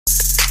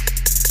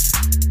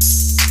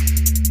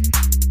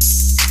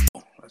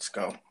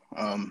go.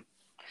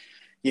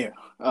 Yeah.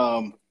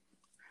 Um,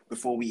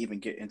 Before we even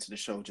get into the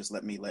show, just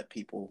let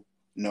people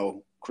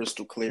know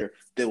crystal clear.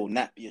 There will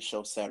not be a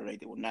show Saturday.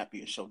 There will not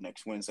be a show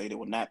next Wednesday. There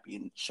will not be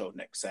a show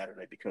next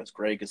Saturday because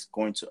Greg is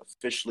going to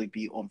officially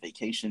be on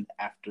vacation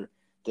after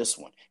this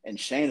one. And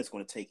Shane is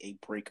going to take a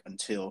break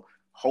until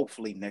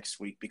hopefully next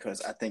week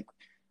because I think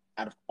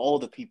out of all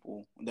the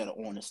people that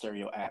are on the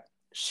Stereo app,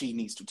 she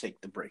needs to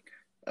take the break.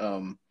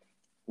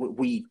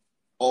 We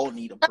all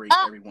need a break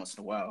every once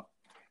in a while.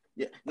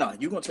 Yeah, no,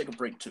 you're gonna take a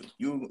break too.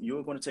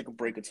 You're gonna take a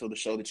break until the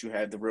show that you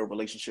have the real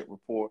relationship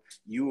rapport.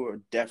 You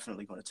are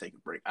definitely gonna take a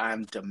break.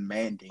 I'm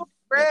demanding that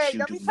Greg, you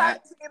don't do be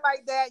not. talking to me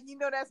like that. You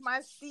know that's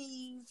my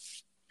Steve.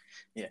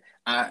 Yeah,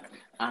 I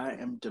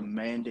am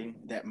demanding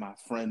that my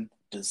friend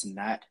does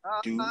not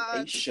do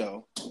a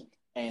show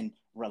and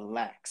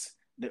relax.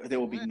 There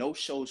will be no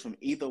shows from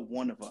either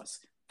one of us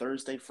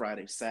Thursday,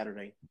 Friday,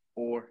 Saturday,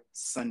 or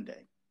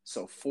Sunday.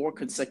 So 4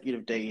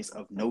 consecutive days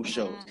of no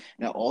shows.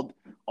 Now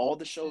all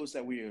the shows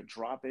that we are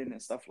dropping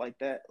and stuff like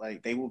that,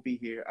 like they will be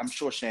here. I'm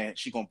sure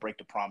she's gonna break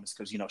the promise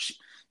because I she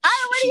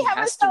already have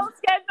a has show to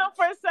scheduled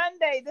for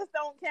Sunday. This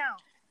don't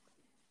count.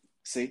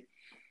 see.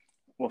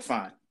 Well,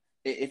 fine.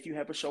 If you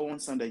have a show on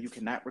Sunday, you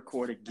cannot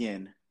record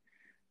again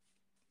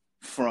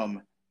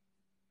from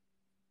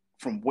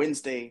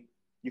Wednesday.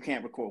 You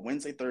can't record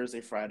Wednesday, Thursday,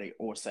 Friday,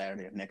 or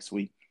Saturday of next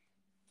week.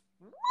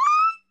 What?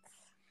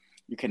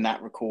 You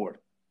cannot record.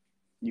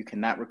 You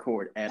cannot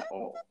record at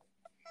all.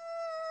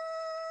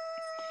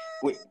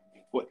 Wait,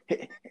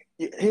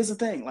 here's the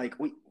thing. Like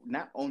we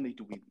not only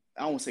do we,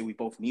 I don't want to say we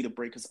both need a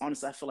break because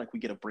honestly, I feel like we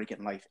get a break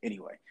in life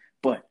anyway.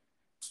 But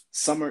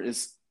summer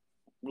is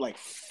like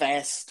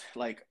fast,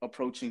 like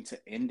approaching to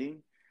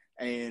ending,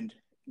 and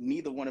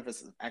neither one of us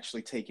has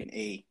actually taken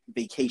a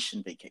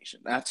vacation.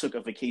 I took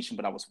a vacation,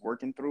 but I was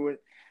working through it.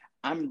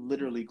 I'm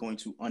literally going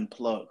to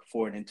unplug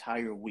for an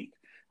entire week.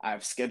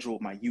 I've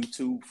scheduled my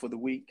YouTube for the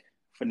week,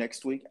 for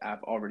next week.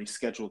 I've already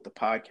scheduled the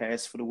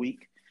podcast for the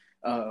week.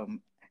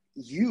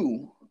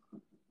 You,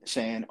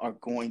 Shan, are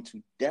going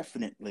to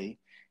definitely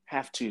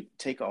have to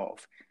take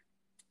off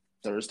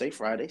Thursday,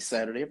 Friday,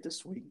 Saturday of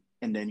this week,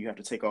 and then you have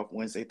to take off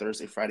Wednesday,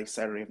 Thursday, Friday,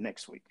 Saturday of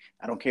next week.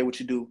 I don't care what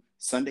you do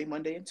Sunday,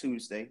 Monday, and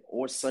Tuesday,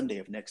 or Sunday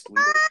of next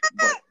week,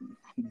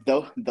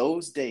 but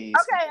those days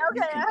Okay.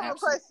 you can I have a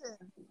question.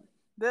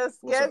 Does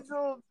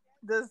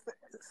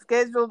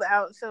scheduled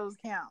out shows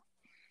count?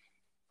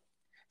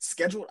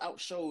 Scheduled out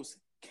shows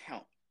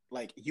count.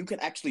 Like you can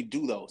actually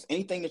do those.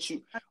 Anything that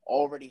you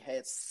already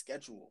had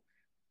scheduled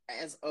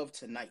as of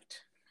tonight,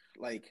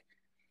 like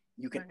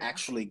you can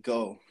actually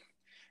go.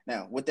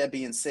 Now, with that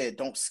being said,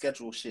 don't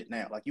schedule shit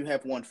now. Like you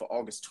have one for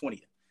August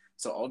 20th.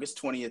 So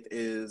August 20th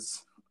is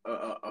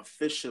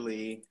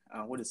officially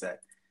what is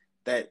that?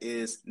 That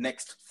is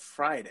next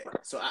Friday.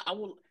 So I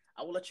will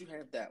let you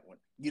have that one.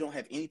 You don't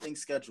have anything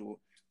scheduled,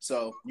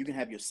 so you can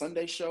have your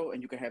Sunday show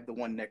and you can have the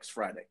one next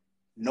Friday.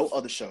 No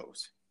other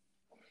shows.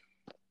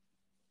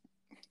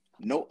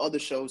 No other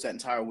shows that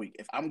entire week.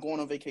 If I'm going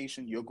on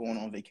vacation, you're going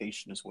on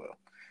vacation as well.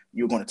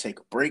 You're going to take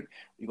a break.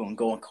 You're going to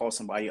go and call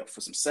somebody up for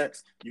some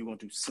sex. You're going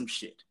to do some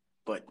shit.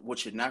 But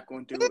what you're not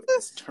going to do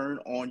is turn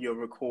on your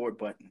record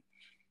button.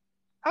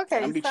 Okay.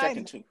 And I'm be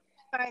checking too.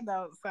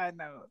 Side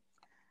note.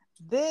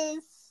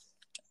 This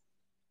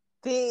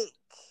thick,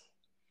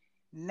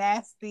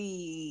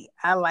 nasty,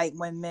 I like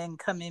when men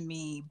come in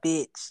me,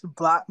 bitch,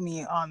 block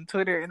me on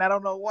Twitter, and I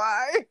don't know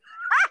why.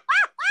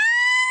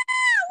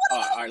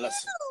 All right,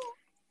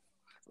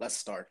 let's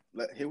start.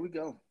 Here we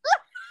go.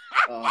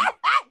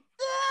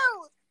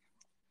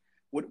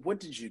 What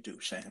did you do,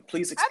 Shannon?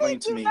 Please explain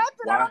to me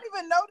why. I don't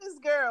even know this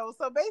girl.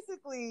 So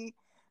basically,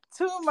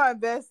 two of my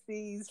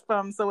besties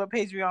from So What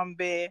Patreon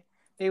Bed,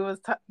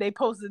 they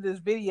posted this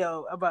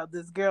video about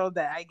this girl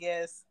that I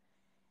guess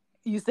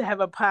used to have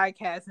a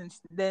podcast and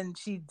then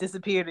she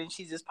disappeared and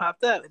she just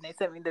popped up and they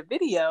sent me the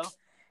video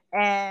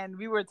and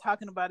we were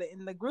talking about it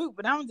in the group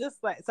and I'm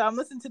just like, so I'm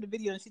listening to the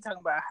video and she's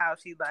talking about how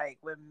she like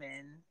when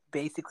men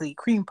basically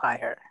cream pie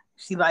her.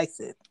 She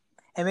likes it.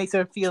 It makes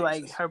her feel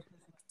like her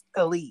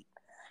elite.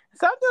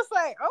 So I'm just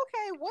like,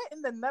 okay, what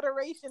in the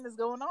nutteration is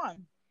going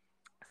on?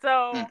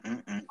 So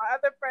my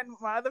other friend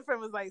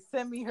was like,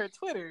 send me her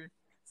Twitter.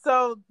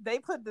 So they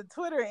put the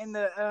Twitter in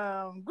the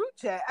group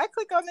chat. I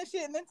click on this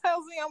shit and it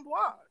tells me I'm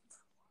blocked.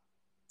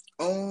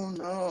 Oh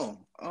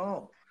no!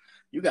 Oh,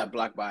 you got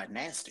blocked by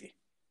nasty.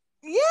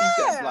 Yeah, you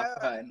got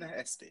blocked by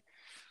nasty.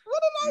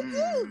 What did I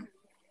do?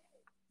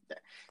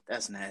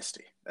 That's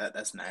nasty.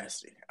 That's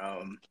nasty.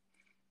 I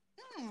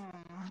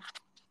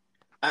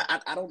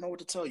don't know what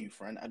to tell you,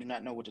 friend. I do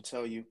not know what to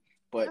tell you.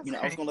 But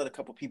I was gonna let a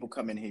couple people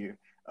come in here.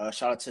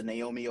 Shout out to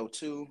Naomi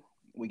O2.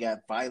 We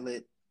got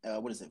Violet.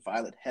 What is it?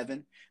 Violet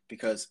Heaven.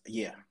 Because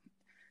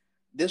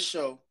this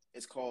show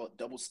is called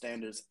Double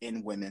Standards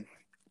in Women,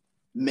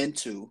 Men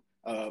Too.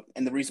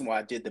 And the reason why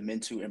I did the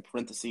Men Too in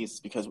parentheses is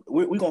because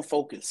we're gonna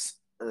focus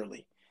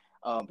early.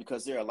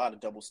 Because there are a lot of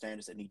double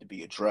standards that need to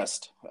be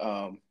addressed.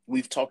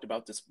 We've talked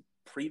about this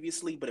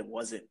previously, but it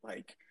wasn't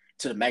like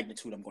to the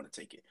magnitude I'm going to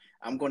take it.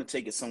 I'm going to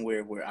take it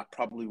somewhere where I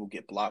probably will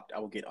get blocked. I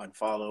will get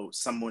unfollowed.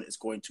 Someone is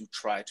going to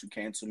try to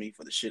cancel me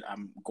for the shit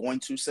I'm going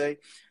to say.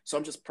 So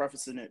I'm just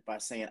prefacing it by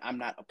saying I'm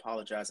not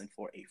apologizing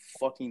for a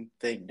fucking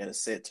thing that is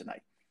said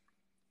tonight.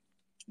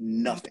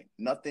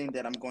 Nothing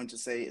that I'm going to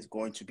say is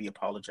going to be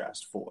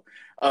apologized for.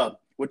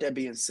 With that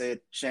being said,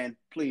 Shan,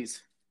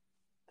 please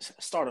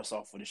start us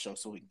off with the show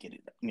so we can get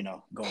it,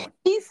 going.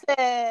 He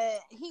said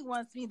he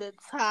wants me to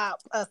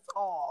top us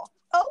all.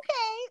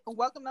 Okay,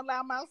 welcome to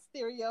Loudmouth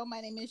Stereo.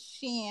 My name is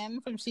Shan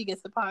from She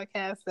Gets the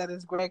Podcast. That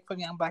is Greg from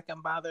Young Black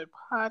Unbothered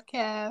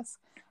Podcast.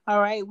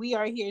 All right, we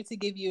are here to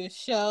give you a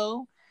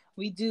show.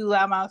 We do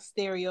Loudmouth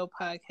Stereo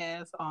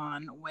podcast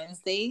on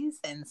Wednesdays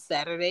and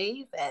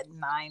Saturdays at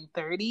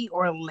 9:30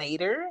 or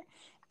later.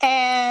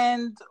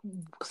 And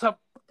so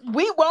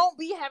we won't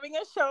be having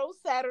a show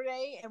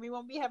Saturday, and we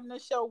won't be having a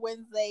show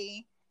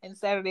Wednesday and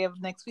Saturday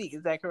of next week.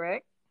 Is that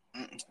correct?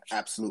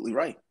 Absolutely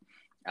right.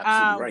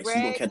 Absolutely right. So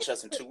you're going to catch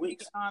us in 2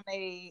 weeks. On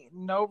a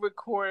no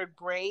record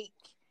break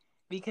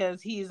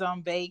because he's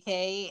on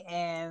vacay,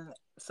 and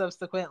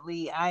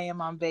subsequently I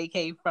am on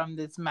vacay from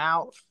this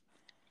mouth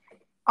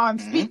on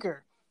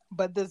speaker,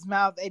 but this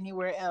mouth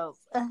anywhere else.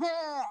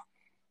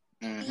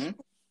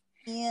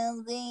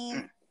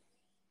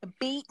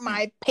 Beat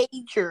my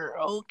pager,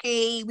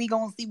 okay? We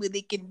gonna see what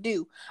they can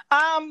do.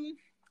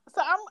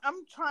 So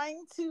I'm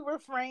trying to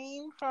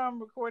refrain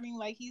from recording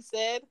like he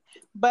said,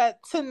 but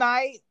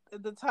tonight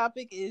the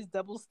topic is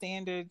double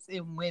standards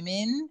in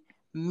women,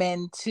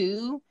 men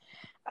too.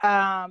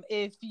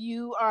 If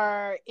you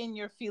are in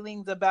your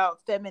feelings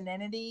about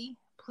femininity,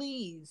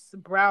 please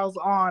browse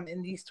on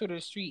in these Twitter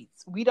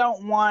streets. We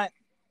don't want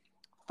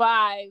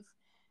 5-10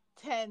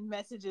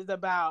 messages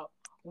about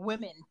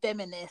women,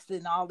 feminists,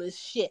 and all this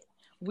shit.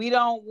 We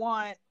don't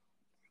want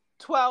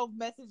 12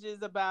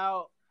 messages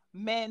about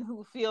men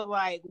who feel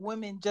like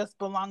women just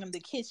belong in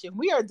the kitchen.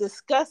 We are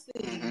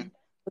discussing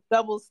the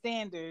double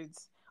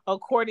standards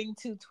according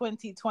to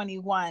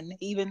 2021,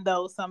 even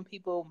though some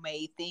people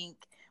may think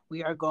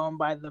we are going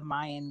by the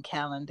Mayan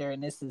calendar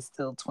and this is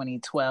still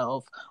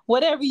 2012.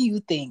 Whatever you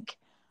think.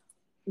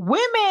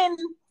 Women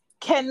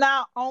can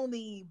not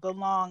only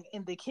belong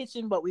in the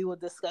kitchen, but we will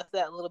discuss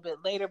that a little bit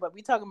later. But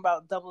we're talking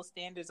about double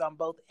standards on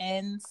both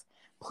ends.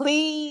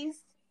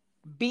 Please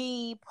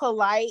be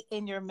polite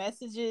in your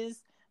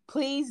messages.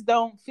 Please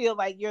don't feel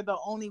like you're the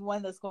only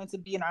one that's going to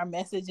be in our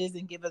messages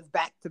and give us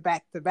back to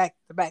back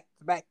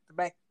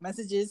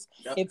messages.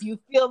 Yep. If you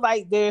feel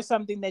like there's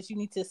something that you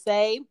need to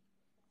say,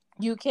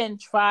 you can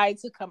try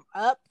to come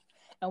up,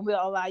 and we'll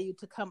allow you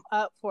to come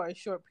up for a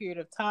short period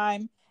of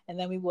time. And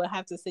then we will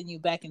have to send you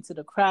back into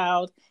the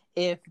crowd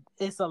if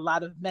it's a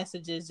lot of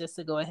messages, just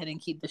to go ahead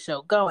and keep the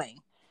show going.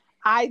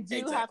 I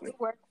do have to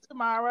work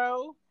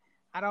tomorrow.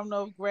 I don't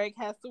know if Greg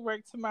has to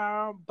work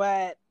tomorrow,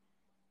 but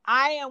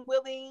I am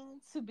willing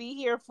to be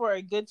here for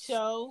a good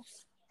show,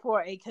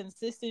 for a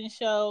consistent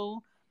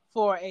show,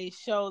 for a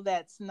show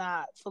that's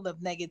not full of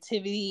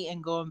negativity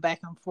and going back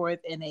and forth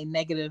in a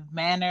negative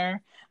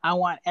manner. I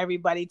want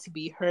everybody to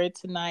be heard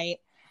tonight.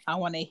 I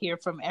want to hear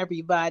from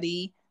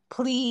everybody.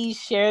 Please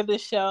share the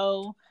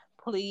show.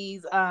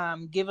 Please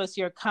give us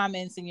your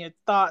comments and your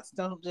thoughts.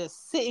 Don't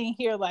just sit in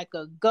here like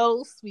a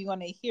ghost. We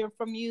want to hear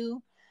from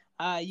you.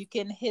 You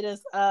can hit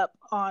us up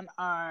on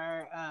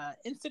our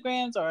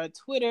Instagrams or our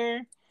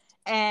Twitter.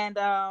 And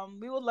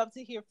we would love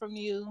to hear from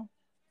you.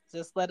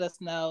 Just let us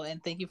know.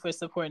 And thank you for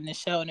supporting the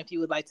show. And if you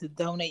would like to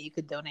donate, you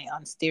could donate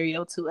on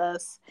Stereo to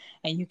us.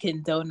 And you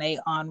can donate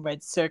on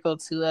Red Circle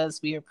to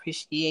us. We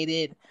appreciate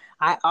it.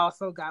 I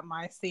also got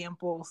my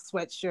sample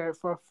sweatshirt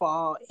for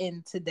fall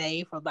in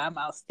today for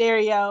Loudmouth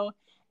Stereo.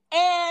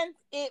 And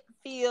it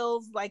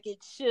feels like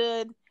it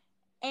should.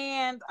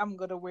 And I'm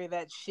going to wear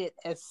that shit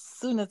as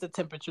soon as the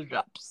temperature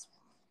drops.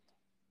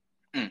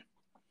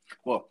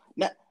 Well,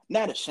 now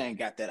that Shane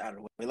got that out of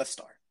the way, let's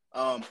start.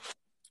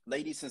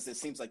 Ladies, since it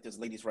seems like there's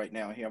ladies right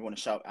now here, I want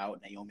to shout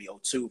out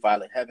Naomi02,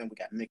 Violet Heaven. We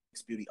got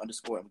Mixed Beauty _,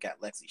 and we got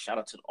Lexi. Shout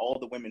out to all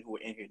the women who are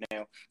in here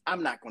now.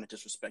 I'm not going to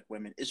disrespect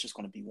women. It's just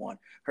going to be one.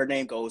 Her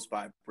name goes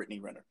by Brittany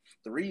Renner.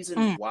 The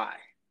reason why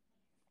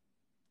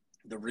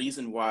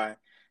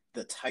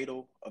the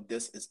title of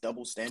this is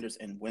Double Standards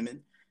in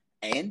Women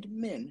and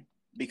Men,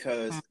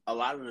 because a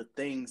lot of the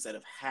things that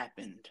have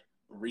happened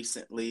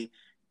recently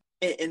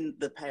in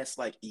the past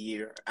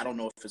year, I don't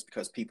know if it's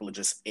because people are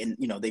just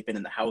they've been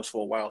in the house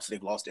for a while, so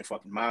they've lost their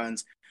fucking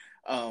minds.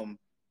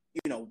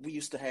 We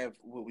used to have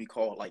what we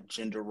call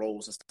gender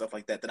roles and stuff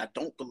like that I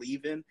don't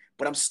believe in,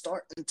 but I'm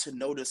starting to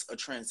notice a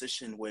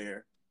transition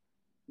where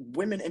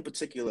women in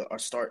particular are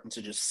starting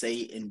to just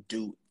say and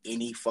do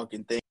any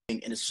fucking thing,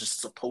 and it's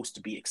just supposed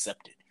to be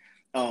accepted.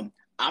 I'm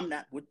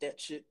not with that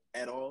shit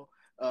at all.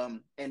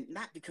 And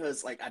not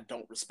because I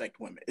don't respect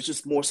women. It's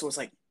just more so it's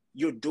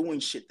you're doing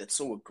shit that's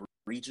so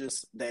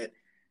egregious that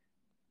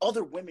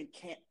other women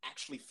can't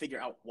actually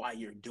figure out why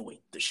you're doing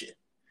the shit.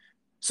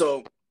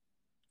 So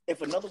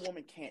if another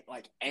woman can't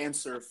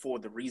answer for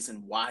the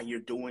reason why you're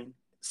doing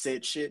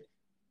said shit,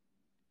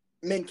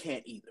 men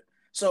can't either.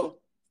 So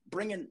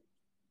bringing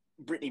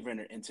Brittany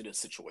Renner into this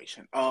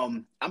situation.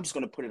 I'm just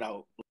gonna put it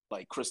out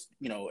like Chris,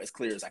 as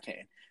clear as I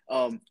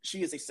can.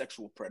 She is a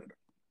sexual predator,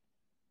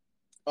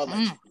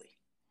 allegedly.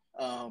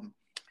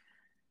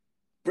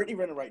 Brittany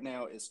Renner right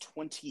now is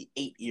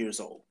 28 years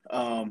old.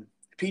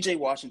 PJ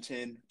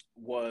Washington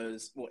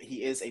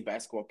he is a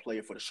basketball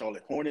player for the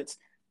Charlotte Hornets.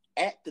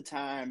 At the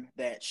time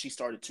that she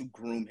started to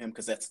groom him,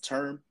 because that's the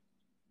term,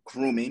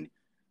 grooming,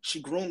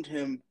 she groomed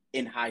him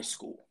in high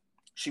school.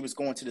 She was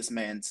going to this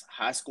man's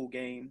high school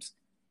games.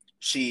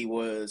 She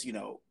was,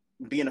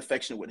 being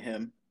affectionate with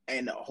him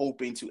and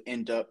hoping to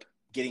end up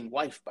getting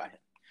wifed by him.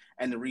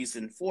 And the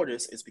reason for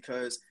this is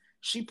because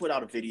she put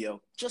out a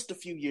video just a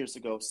few years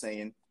ago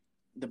saying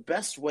the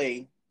best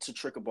way to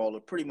trick a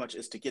baller pretty much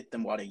is to get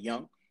them while they're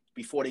young,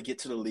 before they get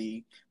to the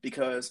league,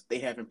 because they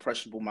have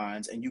impressionable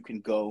minds and you can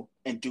go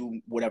and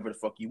do whatever the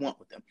fuck you want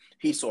with them.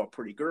 He saw a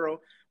pretty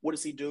girl. What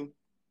does he do?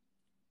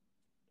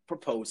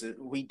 Proposes.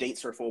 He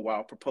dates her for a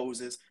while,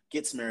 proposes,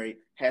 gets married,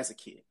 has a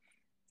kid,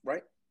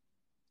 right?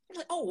 I'm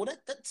like, oh, well,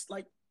 that's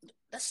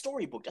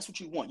storybook. That's what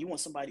you want. You want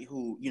somebody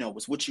who,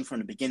 was with you from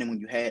the beginning when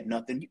you had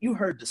nothing. You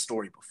heard the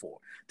story before.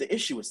 The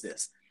issue is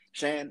this,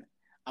 Shan,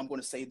 I'm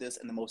going to say this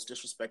in the most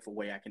disrespectful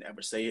way I can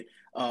ever say it.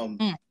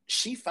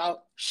 She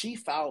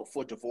filed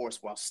for divorce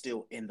while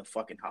still in the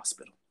fucking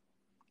hospital.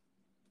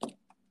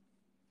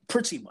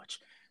 Pretty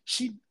much.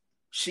 She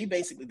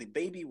basically, the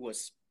baby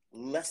was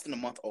less than a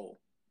month old.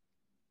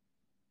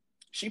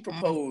 She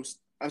proposed,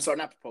 I'm sorry,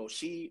 not proposed.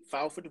 She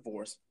filed for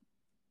divorce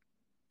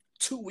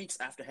 2 weeks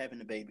after having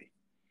the baby.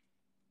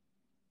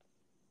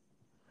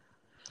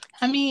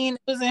 I mean,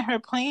 it was in her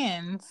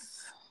plans.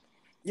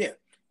 Yeah,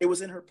 it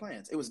was in her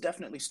plans. It was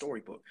definitely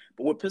storybook.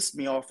 But what pissed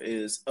me off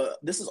is,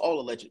 this is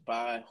all alleged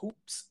by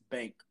Hoops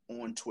Bank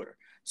on Twitter.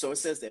 So it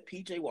says that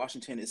PJ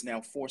Washington is now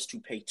forced to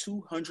pay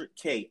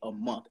 $200K a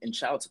month in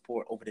child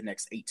support over the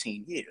next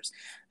 18 years.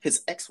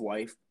 His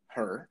ex-wife,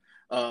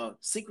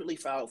 secretly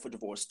filed for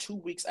divorce 2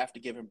 weeks after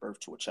giving birth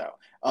to a child.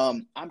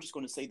 I'm just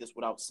going to say this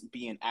without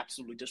being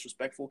absolutely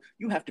disrespectful.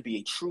 You have to be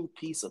a true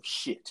piece of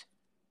shit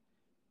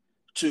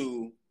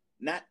to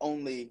not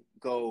only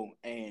go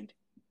and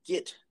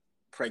get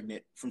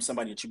pregnant from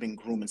somebody that you've been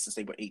grooming since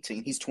they were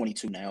 18. He's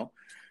 22 now.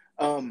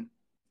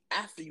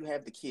 After you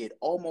have the kid,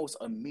 almost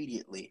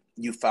immediately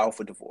you file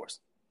for divorce,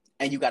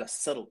 and you got a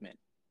settlement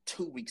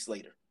 2 weeks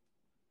later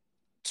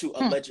to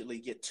allegedly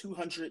get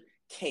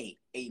 $200K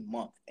a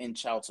month in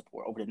child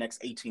support over the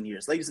next 18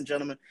 years. Ladies and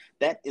gentlemen,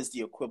 that is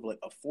the equivalent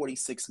of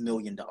 $46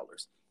 million.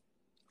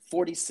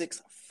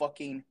 $46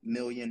 fucking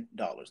million.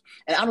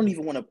 And I don't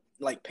even want to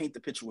paint the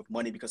picture with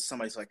money, because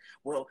somebody's like,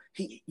 well,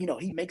 he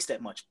makes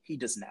that much. He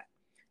does not.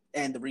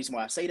 And the reason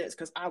why I say that is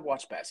because I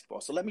watch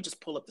basketball. So let me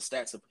just pull up the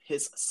stats of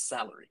his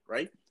salary,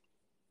 right?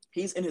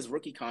 He's in his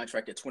rookie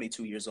contract at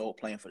 22 years old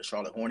playing for the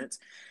Charlotte Hornets.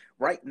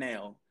 Right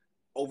now,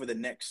 over the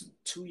next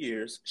 2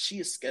 years, she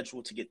is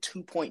scheduled to get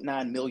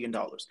 $2.9 million.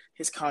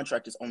 His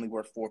contract is only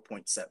worth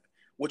 4.7,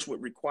 which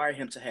would require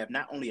him to have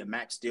not only a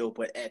max deal,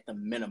 but at the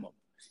minimum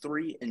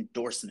 3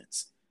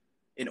 endorsements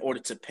in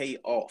order to pay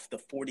off the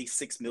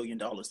 $46 million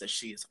that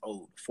she is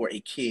owed for a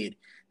kid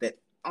that,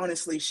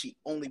 honestly, she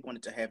only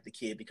wanted to have the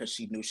kid because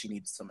she knew she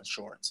needed some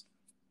insurance.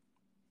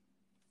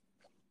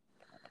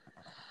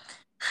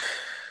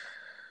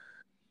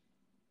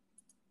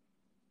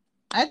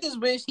 I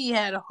just wish he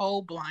had a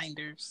whole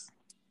blinders.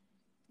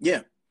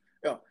 Yeah.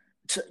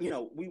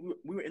 We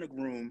were in a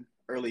room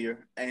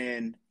earlier,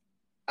 and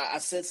I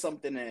said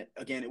something that,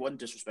 again, it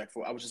wasn't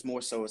disrespectful. I was just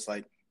more so, it's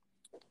like,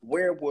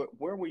 where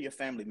were your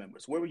family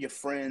members? Where were your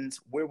friends?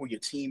 Where were your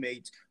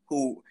teammates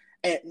who,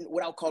 and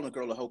without calling a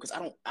girl a hoe, because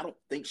I don't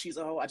think she's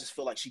a hoe. I just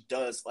feel like she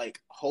does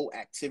hoe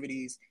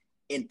activities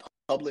in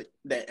public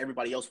that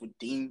everybody else would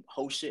deem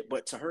hoe shit.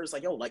 But to her, it's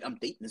like, yo, I'm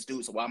dating this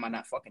dude, so why am I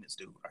not fucking this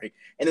dude, right?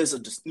 And there's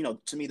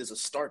to me, there's a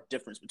stark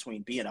difference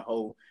between being a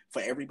hoe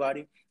for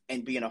everybody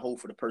and being a hoe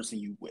for the person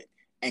you with.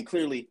 And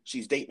clearly,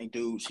 she's dating a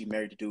dude, she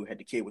married a dude, had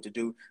the kid with the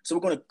dude. So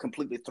we're going to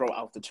completely throw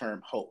out the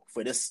term hoe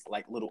for this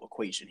little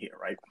equation here,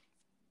 right?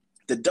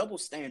 The double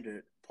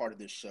standard part of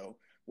this show,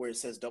 where it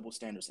says double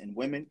standards in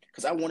women,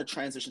 because I want to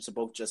transition to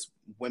both just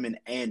women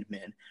and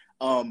men.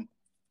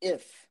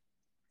 If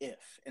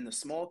in the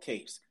small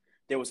case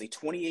there was a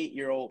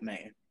 28-year-old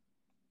man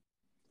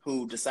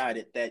who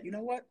decided that, you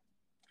know what,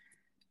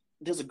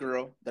 there's a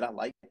girl that I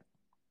like,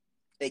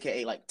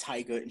 aka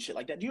Tyga and shit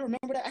like that. Do you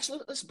remember that? Actually,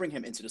 let's bring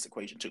him into this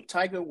equation too.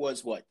 Tyga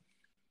was what,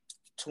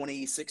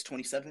 26,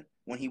 27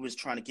 when he was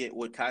trying to get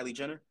with Kylie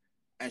Jenner,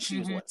 and she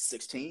was what,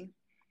 16?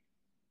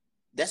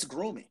 That's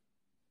grooming.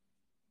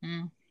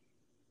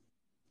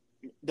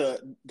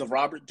 The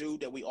Robert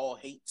dude that we all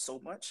hate so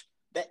much,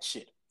 that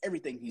shit,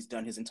 everything he's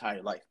done his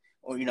entire life,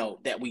 or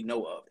that we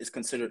know of, is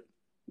considered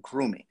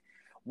grooming.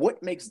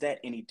 What makes that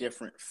any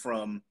different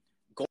from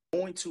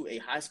going to a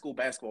high school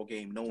basketball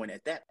game knowing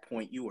at that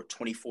point you were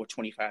 24,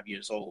 25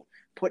 years old,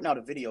 putting out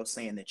a video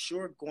saying that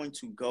you're going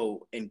to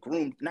go and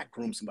not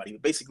groom somebody,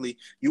 but basically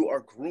you are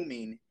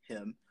grooming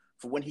him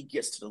for when he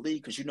gets to the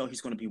league, because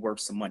he's going to be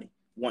worth some money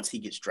once he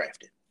gets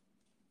drafted?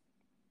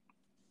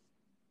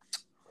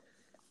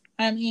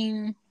 I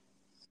mean,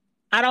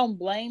 I don't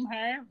blame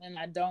her, and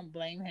I don't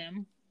blame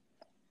him.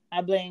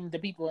 I blame the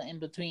people in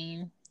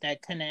between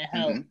that couldn't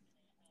help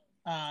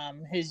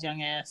Mm-hmm. his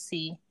young ass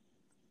see,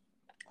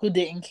 who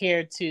didn't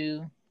care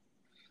to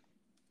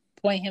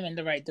point him in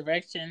the right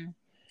direction.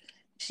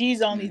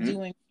 She's only Mm-hmm.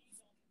 doing what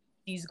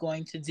she's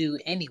going to do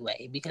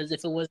anyway, because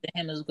if it wasn't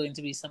him, it was going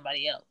to be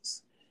somebody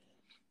else.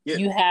 Yeah,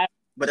 You have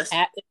but that's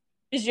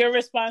it's your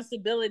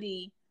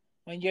responsibility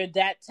when you're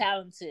that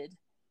talented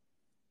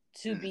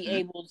to be mm-hmm.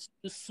 able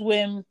to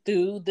swim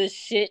through the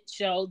shit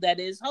show that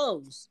is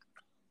hoes.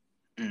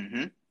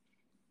 Mm-hmm.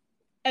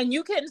 And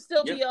you can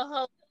still Yep. be a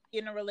hoe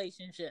in a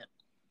relationship.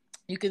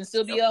 You can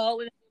still be Yep. a hoe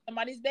in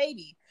somebody's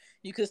baby.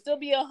 You can still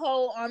be a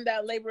hoe on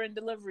that labor and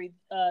delivery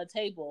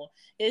table.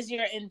 It's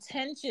your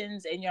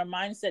intentions and your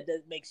mindset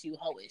that makes you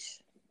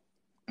hoish.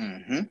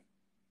 Mm-hmm.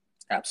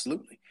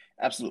 Absolutely.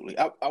 Absolutely.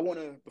 I want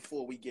to,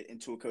 before we get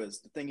into it, because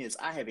the thing is,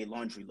 I have a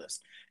laundry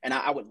list, and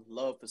I would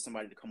love for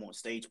somebody to come on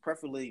stage,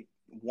 preferably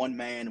one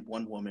man,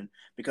 one woman,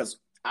 because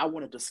I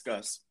want to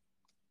discuss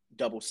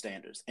double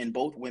standards in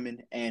both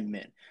women and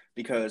men,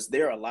 because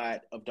there are a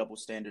lot of double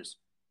standards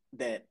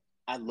that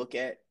I look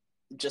at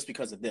just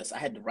because of this. I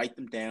had to write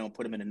them down,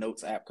 put them in the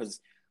notes app, because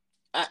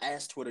I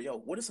asked Twitter, yo,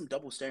 what are some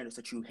double standards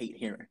that you hate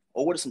hearing?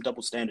 Or what are some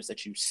double standards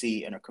that you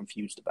see and are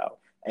confused about?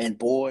 And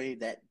boy,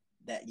 that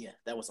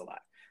was a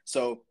lot.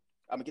 So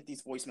I'm gonna get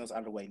these voicemails out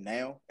of the way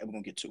now, and we're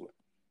gonna get to it.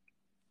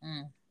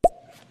 Mm.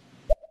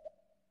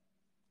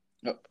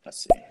 Oh, let's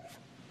see.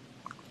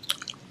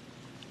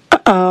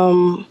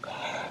 Um,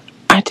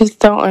 I just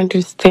don't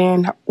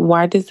understand,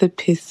 why does it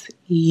piss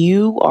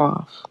you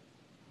off?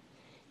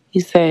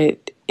 You said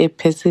it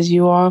pisses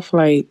you off?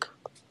 Like,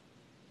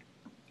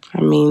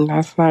 I mean,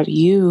 that's not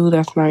you.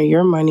 That's not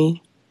your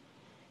money.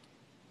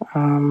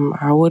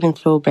 I wouldn't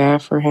feel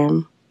bad for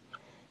him.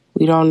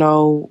 We don't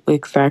know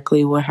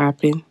exactly what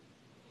happened.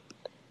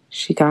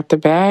 She got the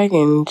bag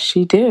and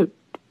she dipped.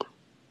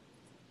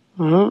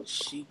 Mhm.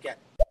 She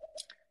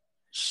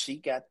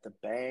got the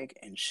bag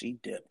and she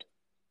dipped.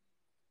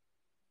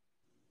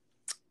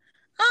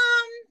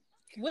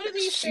 What are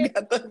these She fair?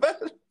 got the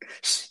bag.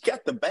 She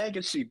got the bag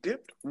and she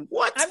dipped.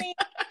 What? I mean,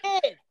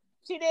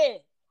 she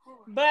did.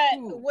 But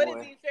Oh would it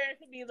boy. be fair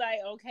to be like,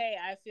 okay,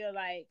 I feel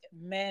like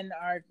men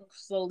are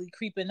slowly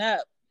creeping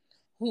up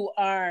who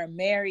are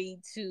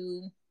married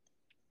to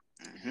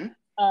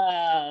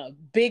Mm-hmm.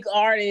 big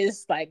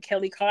artists like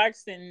Kelly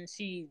Clarkson.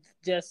 She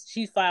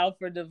filed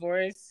for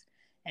divorce,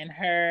 and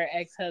her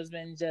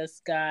ex-husband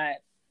just got,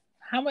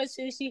 how much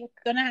is she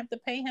gonna have to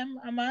pay him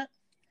a month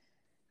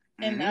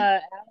in Mm-hmm.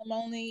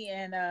 alimony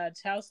and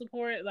child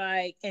support?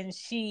 Like, and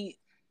she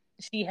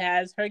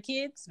has her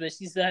kids, but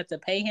she still has to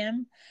pay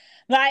him.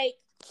 Like,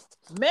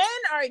 men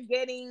are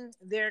getting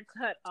their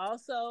cut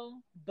also,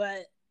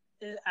 but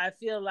I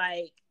feel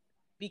like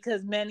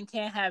because men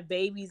can't have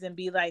babies and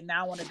be like,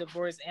 now I want a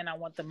divorce and I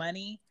want the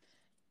money,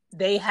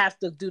 they have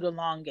to do the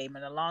long game,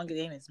 and the long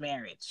game is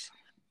marriage.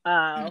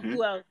 Mm-hmm.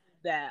 Who else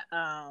is that?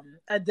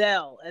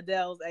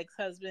 Adele's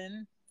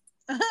ex-husband.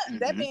 That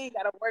Mm-hmm. man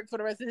got to work for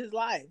the rest of his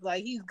life.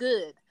 Like, he's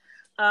good.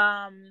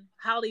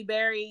 Halle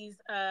Berry's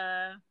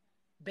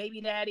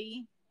baby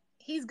daddy,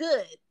 he's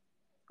good.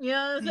 You know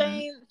what I'm Mm-hmm.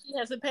 saying? She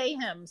has to pay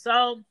him.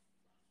 So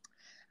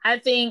I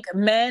think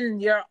men,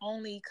 your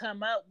only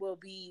come up will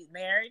be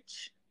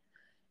marriage.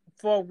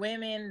 For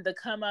women, the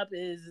come up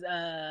is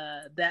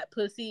that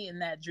pussy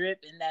and that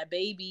drip and that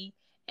baby,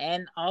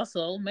 and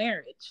also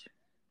marriage.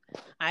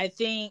 I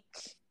think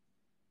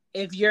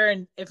if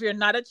you're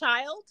not a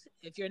child,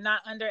 if you're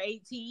not under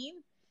 18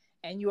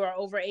 and you are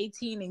over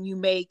 18 and you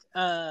make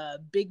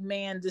big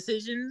man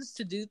decisions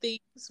to do things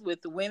with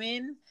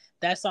women,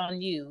 that's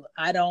on you.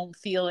 I don't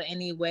feel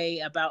any way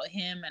about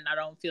him, and I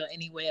don't feel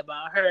any way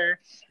about her,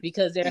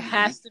 because Mm-hmm.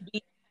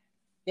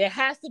 there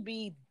has to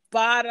be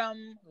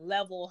bottom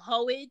level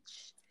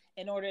hoage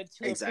in order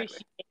to Exactly.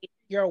 appreciate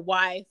your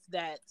wife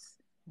that's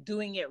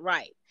doing it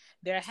right.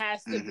 There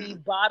has to be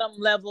Mm-hmm. bottom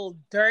level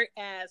dirt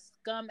ass,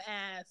 scum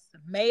ass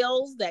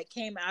males that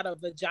came out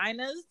of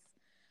vaginas,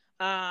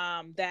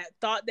 that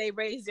thought they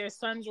raised their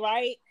sons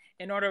right,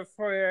 in order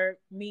for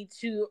me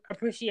to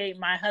appreciate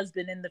my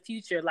husband in the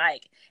future.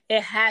 Like, they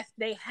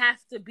have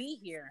to be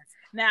here.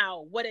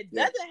 Now, what it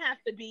Yeah. doesn't have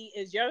to be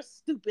is your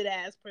stupid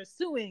ass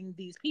pursuing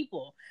these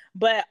people.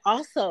 But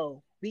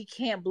also, we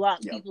can't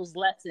block Yep. people's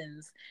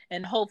lessons,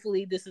 and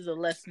hopefully this is a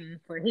lesson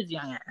for his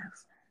young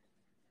ass.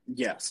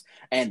 Yes.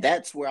 And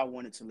that's where I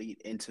wanted to lead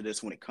into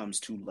this when it comes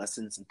to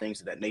lessons and things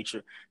of that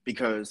nature,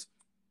 because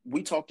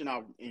we talked in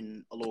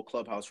a little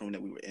clubhouse room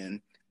that we were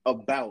in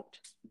about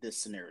this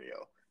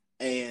scenario.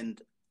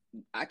 And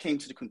I came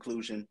to the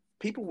conclusion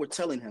people were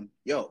telling him,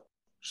 yo,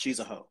 she's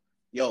a hoe.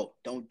 Yo,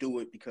 don't do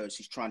it because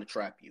she's trying to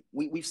trap you.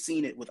 We've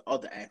seen it with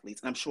other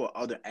athletes, and I'm sure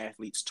other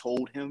athletes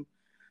told him.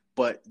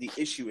 But the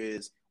issue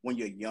is when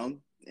you're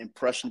young,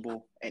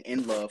 impressionable, and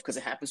in love, because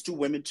it happens to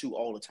women too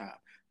all the time,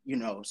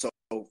 So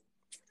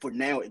for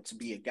now, it to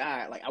be a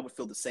guy, like I would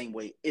feel the same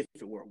way if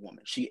it were a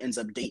woman. She ends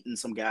up dating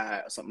some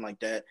guy or something like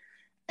that,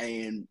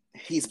 and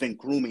he's been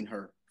grooming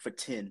her for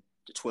 10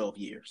 to 12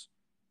 years,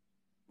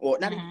 or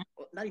not even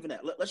Mm-hmm. not even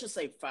that. Let's just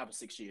say 5 or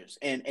 6 years.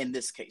 And in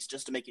this case,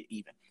 just to make it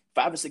even,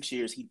 5 or 6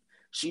 years, he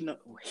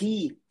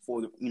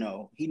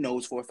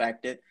knows for a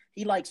fact that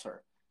he likes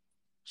her.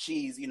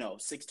 She's,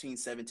 16,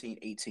 17,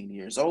 18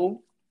 years old.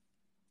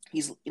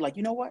 He's like,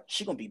 you know what?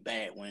 She's going to be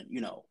bad when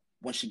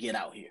she get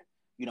out here.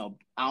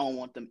 I don't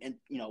want them in,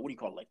 what do you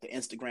call it? Like the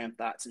Instagram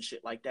thoughts and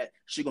shit like that.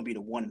 She's going to be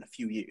the one in a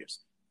few years.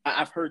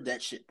 I've heard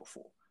that shit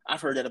before.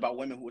 I've heard that about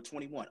women who are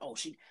 21. Oh,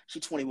 she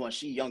 21.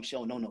 She young. She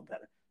don't know no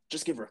better.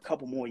 Just give her a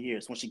couple more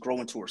years when she grow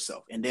into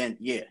herself. And then,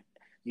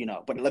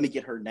 but let me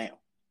get her now.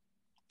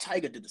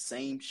 Tiger did the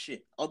same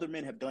shit. Other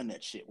men have done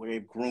that shit where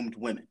they've groomed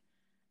women.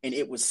 And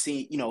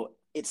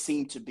it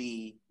seemed to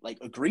be like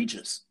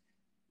egregious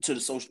to the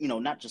social,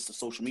 not just the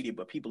social media,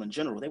 but people in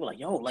general. They were like,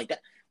 yo, like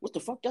that, what the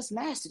fuck? That's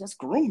nasty. That's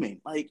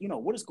grooming. Like,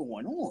 what is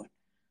going on?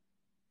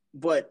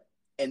 But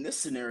in this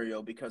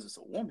scenario, because it's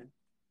a woman,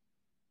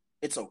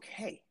 it's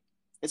okay.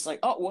 It's like,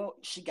 oh, well,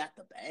 she got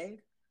the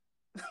bag.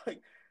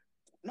 Like,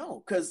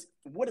 no, because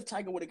what if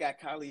Tiger would have got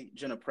Kylie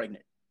Jenner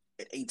pregnant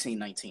at 18,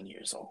 19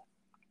 years old?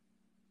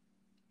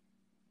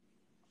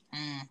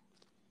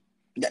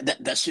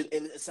 That shit,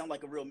 it sounds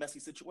like a real messy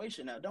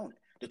situation now, don't it?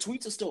 The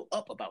tweets are still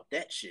up about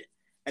that shit.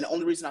 And the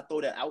only reason I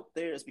throw that out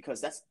there is because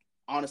that's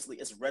honestly,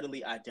 it's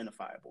readily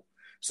identifiable.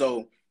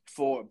 So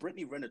for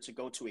Brittany Renner to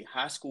go to a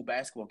high school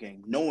basketball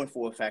game, knowing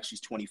for a fact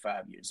she's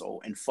 25 years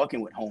old and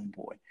fucking with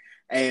homeboy,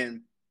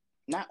 and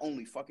not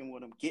only fucking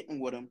with him, getting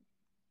with him,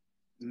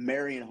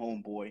 marrying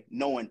homeboy,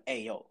 knowing,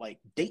 hey, yo, like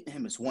dating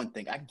him is one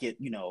thing. I can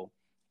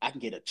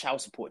get a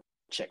child support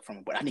check from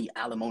him, but I need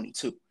alimony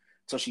too.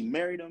 So she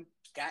married him,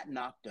 got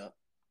knocked up,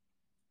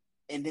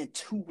 and then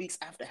 2 weeks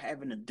after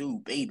having a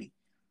dude baby,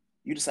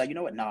 you decide, you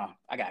know what? Nah,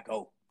 I gotta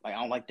go. Like, I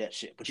don't like that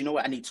shit. But you know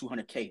what? I need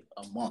 $200K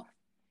a month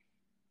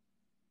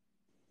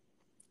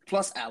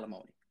plus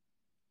alimony.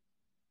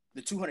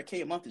 The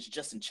 $200K a month is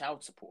just in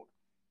child support,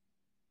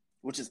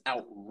 which is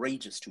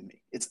outrageous to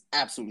me. It's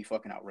absolutely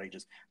fucking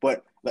outrageous.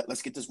 But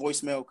let's get this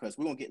voicemail because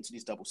we're gonna get into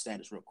these double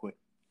standards real quick.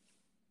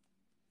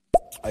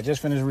 I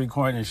just finished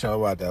recording a show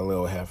about that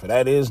little heifer.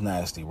 That is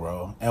nasty,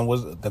 bro. And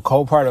the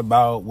cold part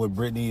about what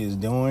Brittany is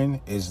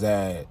doing is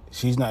that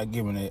she doesn't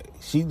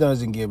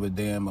give a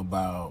damn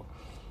about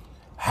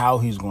how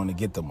he's going to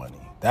get the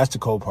money. That's the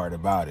cold part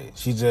about it.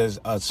 She's just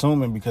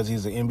assuming because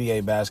he's an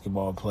NBA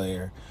basketball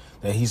player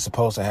that he's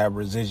supposed to have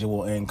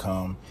residual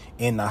income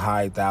in the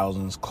high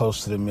thousands,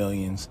 close to the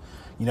millions.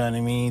 You know what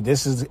I mean?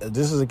 This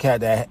is a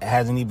cat that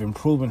hasn't even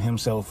proven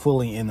himself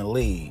fully in the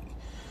league.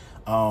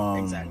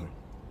 Exactly.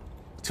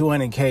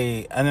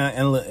 200K,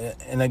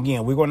 and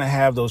again, we're going to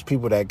have those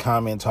people that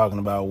comment talking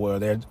about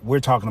we're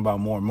talking about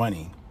more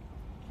money.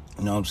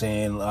 You know what I'm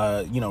saying?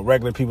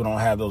 Regular people don't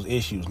have those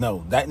issues.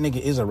 No, that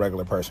nigga is a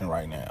regular person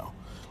right now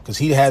because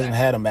he hasn't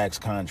had a max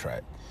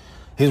contract.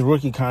 His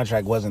rookie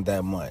contract wasn't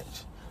that much.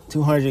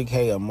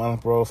 200K a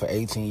month, bro, for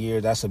 18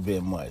 years, that's a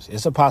bit much.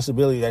 It's a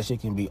possibility that shit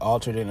can be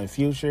altered in the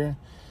future,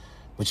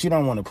 but you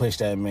don't want to push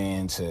that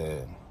man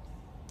to...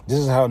 This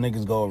is how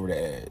niggas go over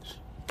the edge.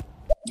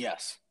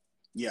 Yes.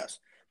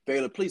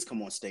 Baylor, please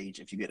come on stage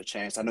if you get a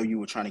chance. I know you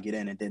were trying to get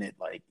in and then it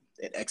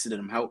exited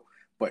him out,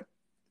 but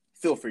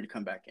feel free to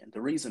come back in.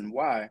 The reason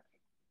why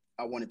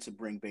I wanted to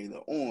bring Baylor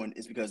on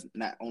is because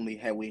not only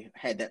had we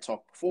had that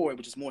talk before,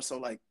 which is more so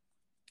like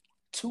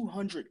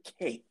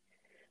 200K.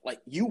 Like,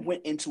 you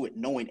went into it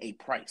knowing a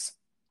price.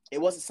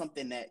 It wasn't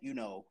something that,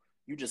 you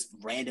just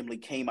randomly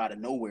came out of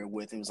nowhere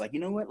with and was like, you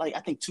know what? Like, I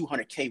think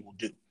 200K will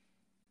do.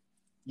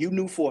 You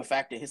knew for a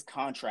fact that his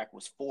contract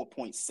was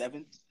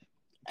 4.7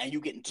 and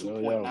you getting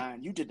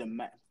 2.9. You did the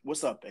math.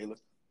 What's up, Baylor?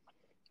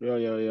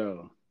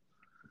 Yo.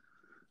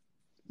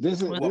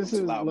 This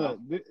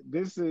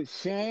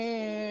is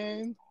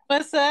Shane.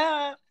 What's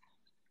up?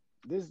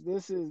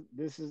 This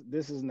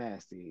is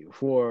nasty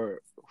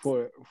for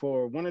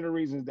one of the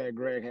reasons that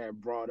Greg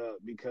had brought up,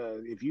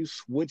 because if you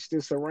switch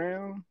this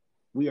around,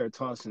 we are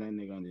tossing that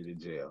nigga under the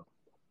jail.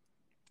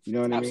 You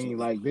know what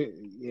Absolutely. I mean?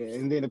 Like,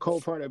 and then the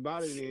cold part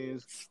about it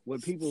is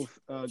what people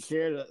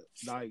care,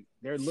 like,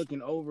 they're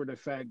looking over the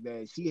fact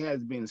that she has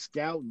been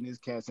scouting this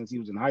cat since he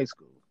was in high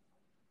school.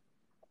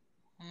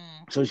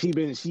 So she's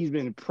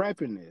been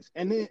prepping this,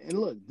 and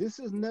look, this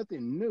is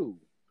nothing new.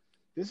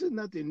 This is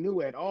nothing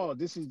new at all.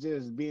 This is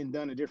just being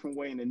done a different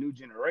way in the new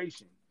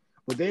generation.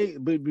 But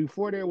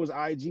before there was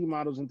IG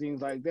models and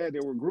things like that,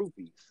 there were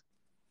groupies.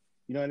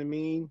 You know what I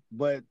mean?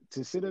 But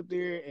to sit up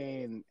there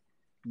and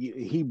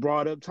he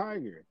brought up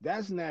Tiger,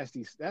 that's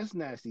nasty. That's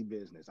nasty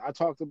business. I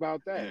talked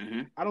about that.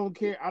 Mm-hmm. I don't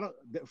care.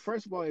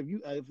 First of all,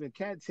 if a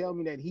cat tell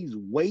me that he's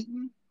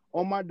waiting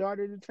on my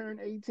daughter to turn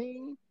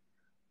 18,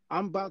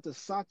 I'm about to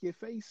sock your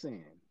face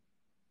in.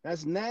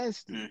 That's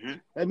nasty. Mm-hmm.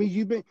 That means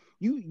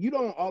you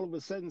don't all of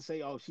a sudden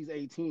say, oh, she's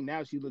 18,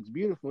 now she looks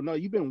beautiful. No,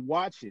 you've been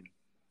watching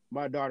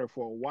my daughter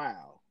for a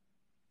while.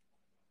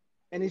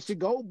 And it should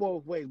go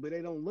both ways, but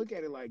they don't look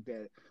at it like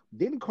that.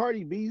 Didn't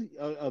Cardi B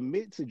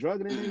admit to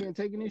drugging a nigga and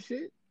taking this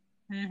shit?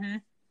 Mm-hmm.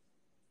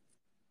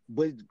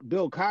 But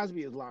Bill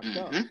Cosby is locked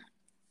up.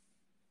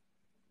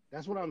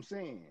 That's what I'm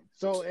saying.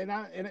 So,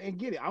 and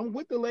get it. I'm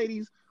with the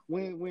ladies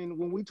when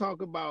we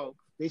talk about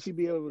They should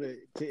be able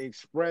to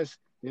express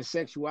their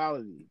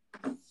sexuality,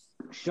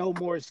 show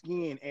more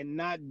skin, and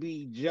not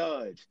be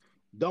judged.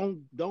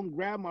 Don't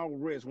grab my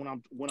wrist when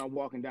I'm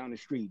walking down the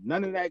street.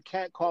 None of that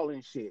cat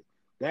calling shit.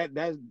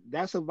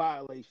 That's a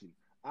violation.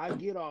 I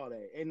get all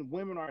that, and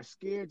women are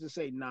scared to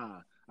say,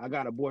 "Nah, I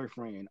got a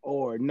boyfriend,"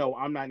 or "No,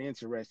 I'm not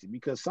interested,"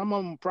 because some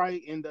of them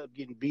probably end up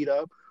getting beat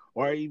up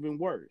or even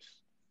worse.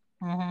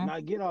 Mm-hmm. And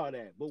I get all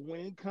that, but when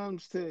it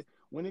comes to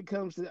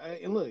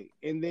and look,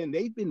 and then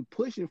they've been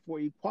pushing for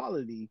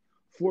equality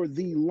for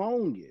the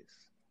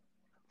longest.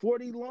 For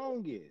the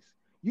longest.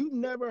 You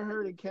never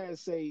heard a cat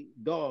say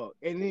dog.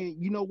 And then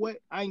you know what?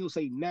 I ain't gonna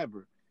say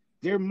never.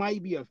 There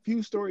might be a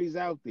few stories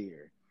out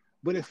there.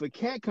 But if a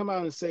cat come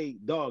out and say,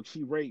 dog,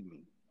 she raped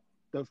me,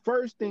 the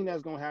first thing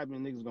that's gonna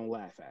happen, niggas gonna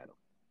laugh at him.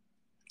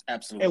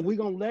 Absolutely. And we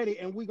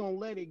gonna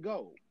let it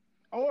go.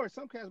 Or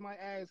some cats might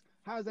ask,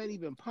 how is that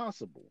even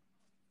possible?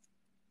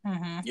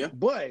 Mm-hmm. Yeah.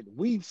 But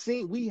we've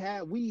seen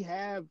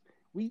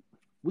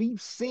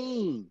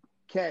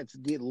cats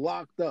get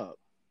locked up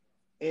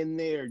in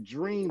their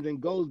dreams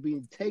and goals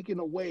being taken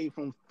away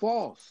from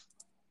false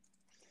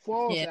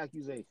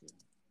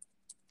accusations.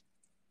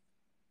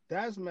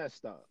 That's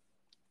messed up.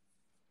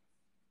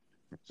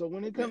 So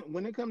when it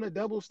come to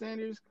double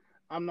standards,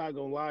 I'm not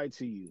gonna lie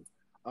to you.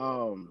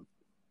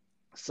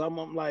 Some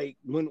of them, like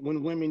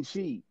when women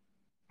cheat,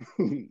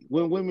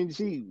 when women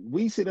cheat,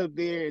 we sit up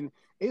there and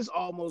it's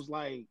almost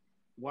like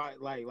why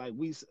like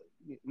we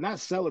not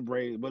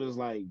celebrate it, but it's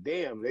like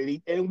damn,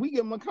 and we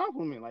give them a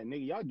compliment like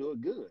nigga, y'all do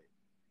it good.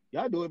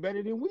 Y'all do it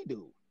better than we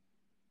do.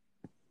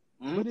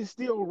 Mm-hmm. But it's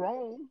still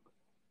wrong.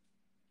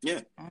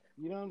 Yeah.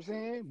 You know what I'm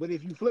saying? But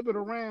if you flip it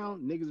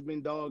around, niggas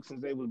been dogs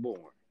since they was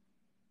born.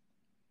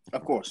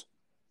 Of course.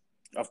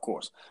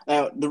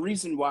 Now, the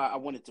reason why I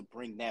wanted to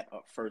bring that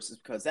up first is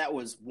because it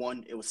was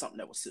something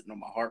that was sitting on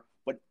my heart.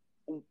 But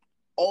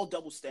all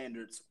double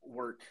standards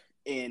work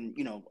in,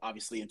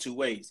 obviously in two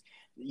ways.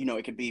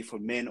 It could be for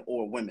men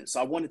or women. So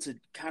I wanted to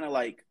kind of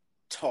like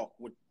talk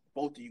with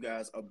both of you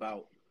guys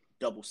about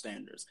double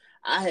standards.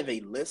 I have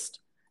a list,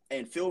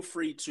 and feel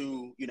free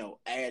to,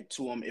 add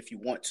to them if you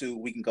want to.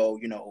 We can go,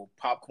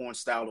 popcorn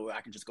style, or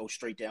I can just go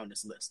straight down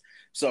this list.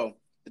 So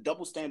the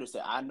double standards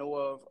that I know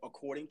of,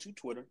 according to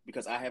Twitter,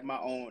 because I have my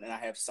own and I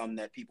have some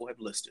that people have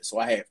listed. So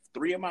I have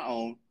 3 of my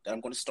own that I'm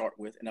going to start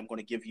with, and I'm going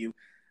to give you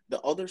the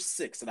other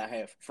 6 that I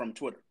have from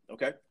Twitter.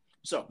 Okay.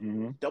 So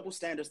double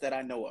standards that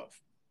I know of.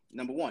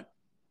 Number 1,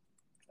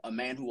 a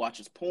man who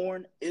watches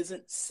porn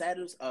isn't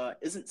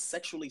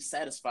sexually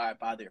satisfied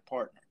by their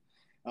partner.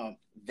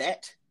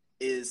 That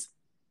is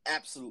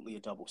absolutely a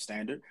double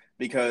standard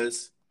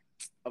because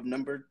of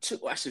number 2.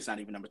 Well, actually, it's not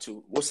even number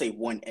 2. We'll say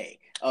 1A.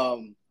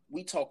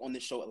 We talk on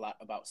this show a lot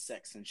about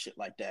sex and shit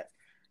like that.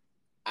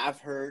 I've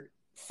heard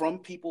from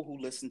people who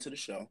listen to the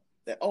show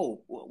that,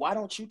 oh, why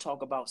don't you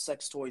talk about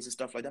sex toys and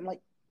stuff like that? I'm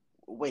like,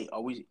 wait,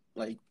 are we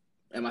like,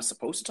 am I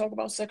supposed to talk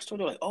about sex toys?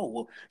 They're like,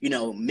 oh,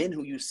 well, men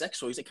who use sex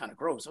toys, they kind of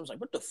gross. I was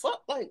like, what the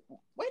fuck? Like,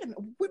 wait a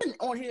minute. We've been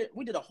on here.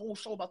 We did a whole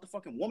show about the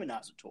fucking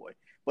womanizer toy,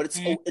 but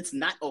it's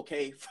not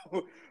okay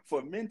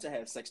for men to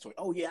have sex toys.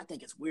 Oh yeah, I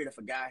think it's weird if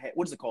a guy had,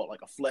 what is it called?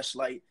 Like a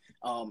fleshlight.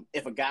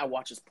 If a guy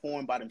watches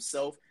porn by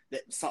himself,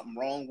 that something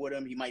wrong with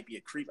him. He might be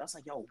a creep. I was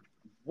like, yo,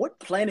 what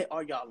planet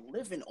are y'all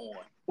living on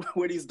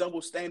where these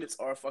double standards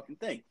are a fucking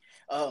thing?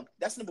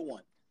 That's number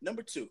 1.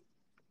 Number 2.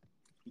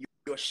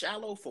 You're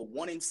shallow for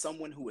wanting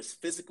someone who is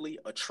physically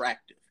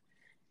attractive.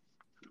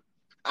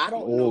 I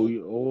don't know.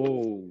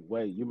 Oh,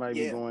 wait. You might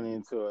be going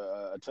into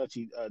a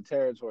touchy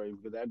territory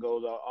because that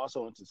goes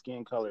also into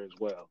skin color as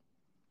well.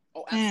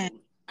 Oh, absolutely.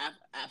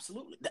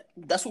 Absolutely.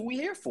 That's what we're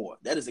here for.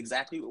 That is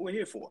exactly what we're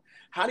here for.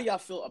 How do y'all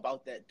feel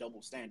about that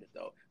double standard,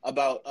 though?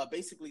 About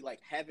basically like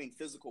having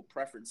physical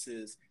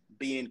preferences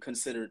being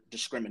considered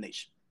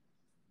discrimination?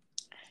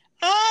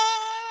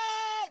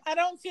 I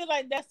don't feel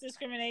like that's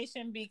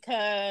discrimination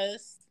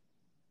because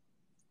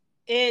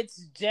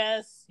it's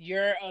just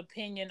your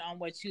opinion on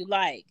what you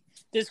like.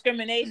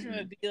 Discrimination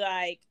would be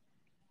like,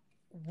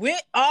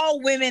 all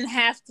women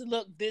have to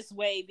look this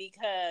way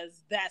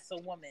because that's a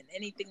woman.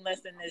 Anything less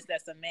than this,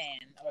 that's a man.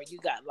 Or you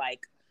got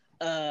like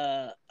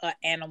a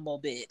animal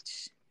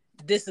bitch.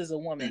 This is a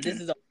woman. This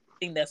is a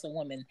thing that's a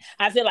woman.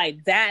 I feel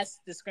like that's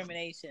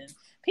discrimination.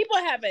 People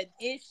have an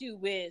issue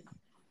with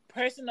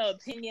personal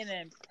opinion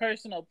and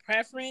personal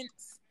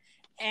preference,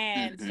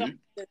 and some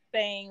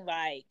saying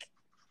like,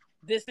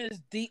 this is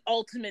the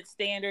ultimate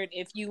standard.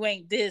 If you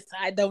ain't this,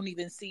 I don't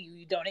even see you.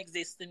 You don't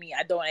exist to me.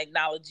 I don't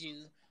acknowledge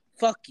you.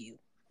 Fuck you.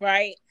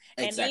 Right?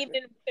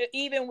 Exactly. And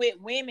even with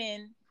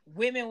women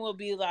will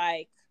be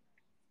like,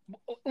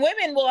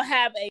 women will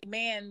have a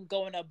man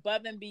going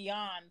above and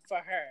beyond for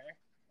her,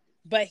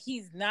 but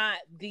he's not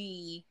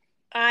the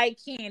eye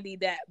candy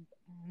that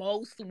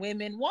most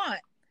women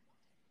want.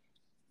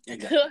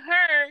 Exactly. To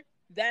her,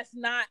 that's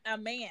not a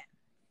man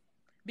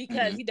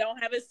because he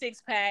don't have a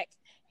 6-pack.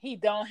 He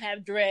don't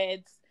have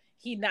dreads.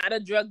 He not a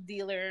drug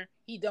dealer.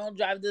 He don't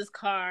drive this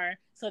car.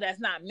 So that's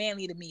not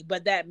manly to me.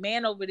 But that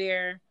man over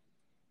there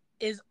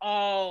is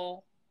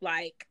all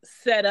like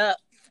set up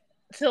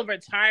till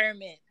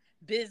retirement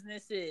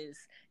businesses.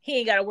 He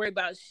ain't got to worry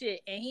about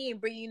shit, and he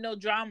ain't bringing you no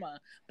drama.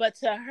 But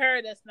to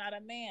her, that's not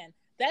a man.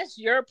 That's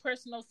your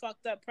personal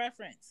fucked up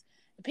preference.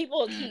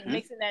 People keep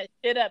mixing that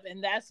shit up,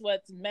 and that's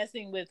what's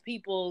messing with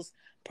people's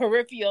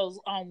peripherals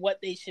on what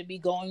they should be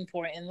going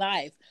for in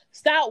life.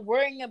 Stop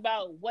worrying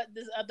about what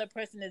this other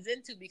person is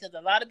into, because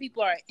a lot of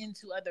people are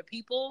into other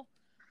people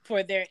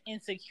for their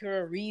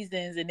insecure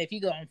reasons, and if you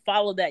go and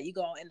follow that, you're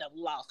going to end up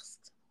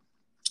lost.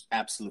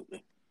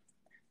 Absolutely.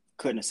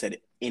 Couldn't have said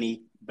it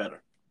any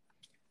better.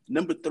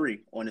 Number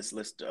 3 on this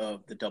list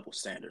of the double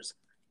standards.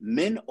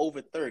 Men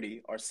over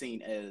 30 are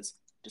seen as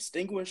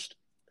distinguished,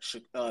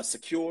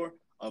 secure,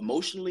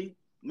 emotionally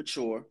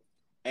mature,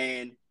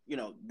 and,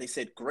 they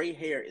said gray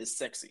hair is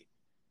sexy.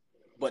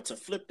 But to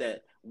flip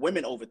that,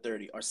 women over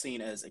 30 are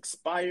seen as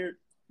expired,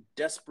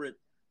 desperate,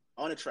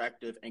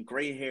 unattractive, and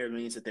gray hair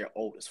means that they're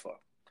old as fuck.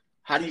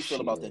 How do you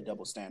feel about that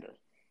double standard?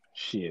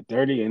 Shit,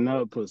 30 and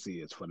up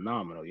pussy is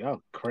phenomenal.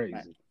 Y'all crazy.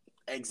 Right.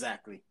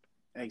 Exactly.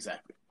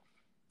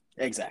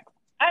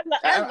 I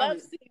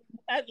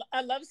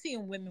love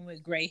seeing women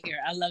with gray hair.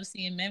 I love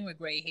seeing men with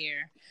gray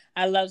hair.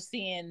 I love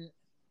seeing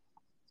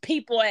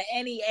people at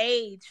any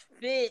age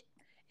fit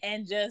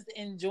and just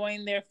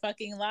enjoying their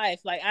fucking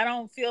life. Like, I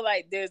don't feel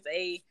like there's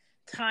a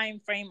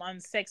time frame on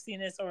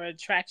sexiness or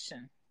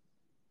attraction.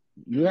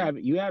 You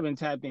haven't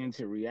tapped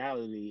into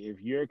reality if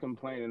you're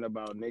complaining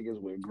about niggas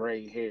with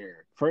gray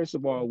hair. First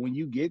of all, when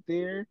you get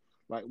there,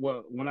 like,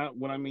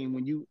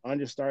 when you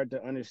start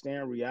to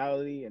understand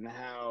reality and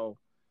how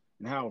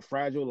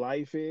fragile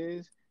life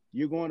is,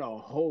 you're going to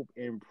hope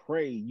and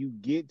pray you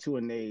get to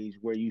an age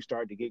where you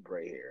start to get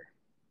gray hair.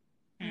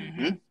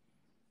 Mm-hmm.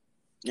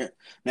 Yeah.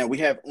 Now we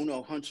have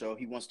Uno Huncho.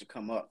 He wants to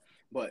come up,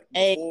 but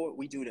before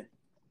we do that,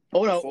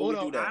 Uno,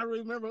 I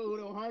remember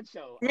Uno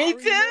Huncho. Me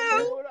too.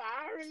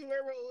 I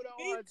remember Uno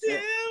Huncho. Me too.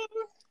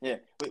 Yeah,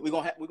 we're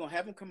gonna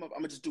have him come up. I'm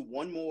gonna just do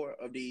one more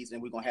of these,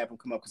 and we're gonna have him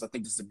come up because I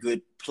think this is a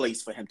good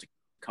place for him to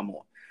come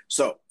on.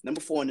 So number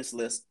 4 on this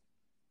list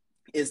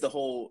is the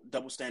whole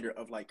double standard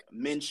of, like,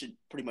 men should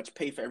pretty much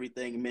pay for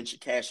everything. Men should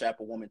cash app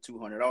a woman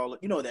 $200.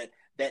 You know, that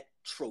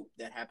trope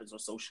that happens on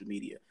social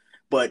media.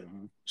 But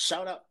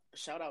shout out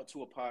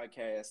to a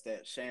podcast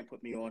that Shan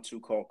put me on to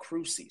called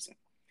Cruise Season.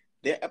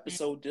 Their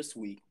episode this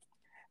week,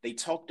 they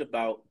talked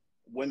about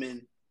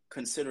women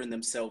considering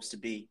themselves to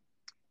be,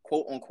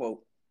 quote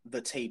unquote,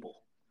 the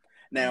table.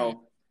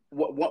 Now,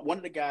 what one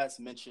of the guys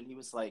mentioned, he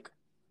was like,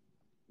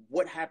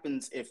 what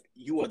happens if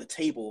you are the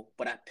table,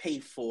 but I pay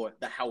for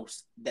the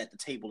house that the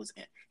table is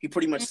in? He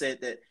pretty much said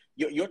that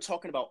you're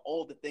talking about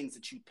all the things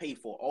that you pay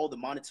for, all the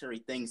monetary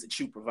things that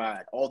you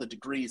provide, all the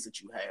degrees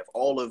that you have,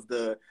 all of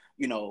the,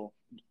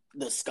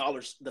 the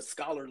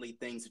scholarly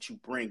things that you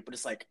bring. But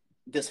it's like,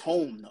 this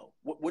home, though,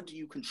 what do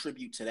you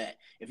contribute to that?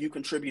 If you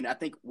contribute, I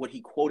think what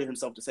he quoted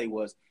himself to say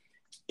was,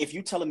 if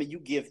you telling me you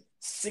give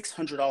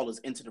 $600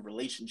 into the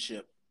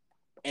relationship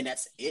and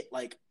that's it,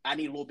 like, I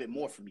need a little bit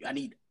more from you. I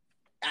need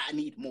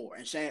more.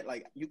 And Shan,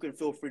 like, you can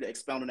feel free to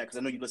expound on that because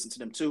I know you listen to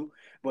them too.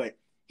 But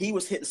he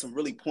was hitting some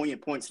really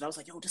poignant points, and I was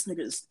like, yo, this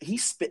nigga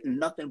he's spitting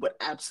nothing but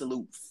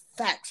absolute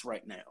facts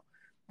right now.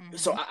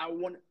 So I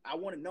want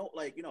to know,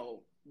 like,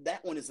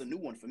 that one is a new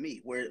one for me,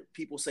 where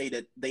people say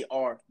that they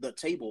are the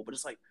table, but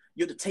it's like,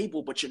 you're the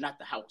table, but you're not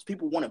the house.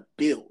 People want to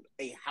build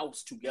a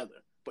house together,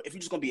 but if you're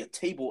just gonna be a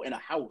table in a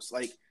house,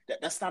 like,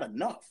 that's not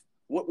enough.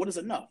 What is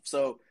enough?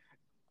 So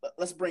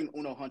let's bring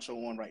Uno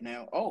Huncho on right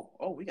now.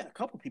 Oh, we got a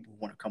couple people who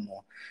want to come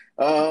on.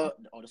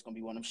 That's gonna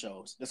be one of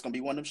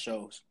them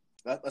shows.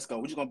 Let's go.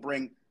 We're just gonna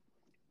bring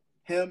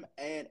him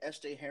and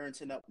SJ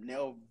Harrington up.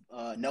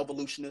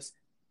 Nelvolutionist,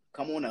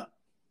 come on up.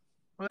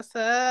 What's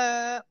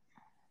up?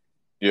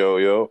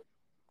 Yo.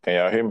 Can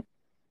y'all hear me?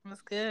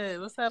 What's good?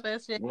 What's up,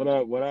 SJ? What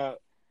up? Well,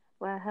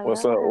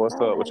 what's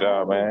up with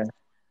y'all, man?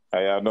 How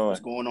y'all doing?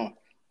 What's going on?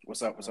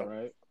 What's up? All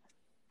right.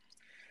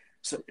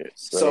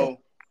 So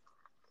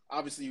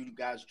obviously you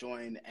guys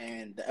joined,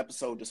 and the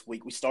episode this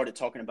week, we started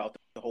talking about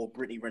the whole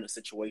Brittany Renner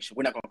situation.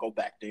 We're not going to go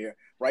back there.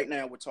 Right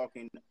now, we're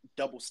talking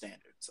double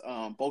standards,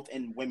 both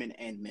in women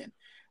and men.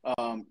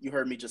 You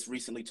heard me just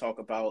recently talk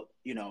about,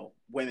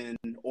 women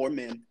or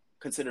men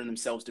considering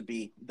themselves to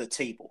be the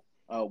table.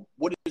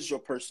 What is your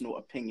personal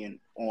opinion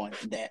on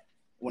that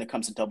when it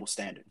comes to double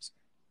standards?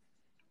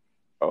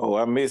 Oh,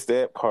 I missed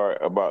that part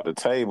about the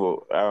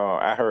table.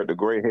 I heard the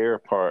gray hair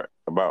part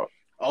about.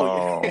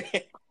 Oh,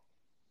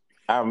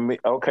 yeah.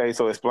 Okay,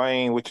 so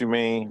explain what you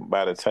mean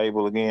by the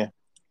table again.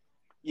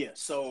 Yeah,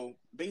 so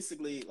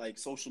basically, like,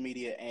 social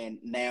media and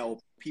now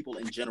people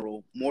in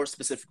general, more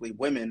specifically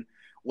women,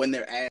 when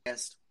they're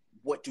asked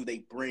what do they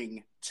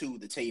bring to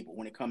the table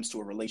when it comes to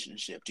a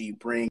relationship, do you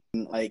bring,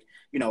 like,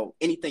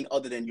 anything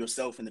other than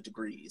yourself and the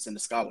degrees and the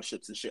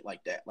scholarships and shit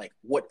like that? Like,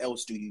 what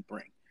else do you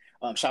bring?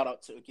 Shout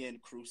out to, again,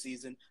 Cruise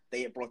Season.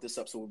 They had brought this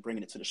up, so we're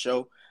bringing it to the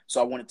show.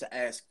 So I wanted to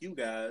ask you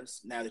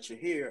guys, now that you're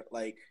here,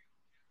 like,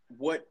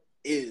 what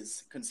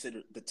is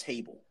considered the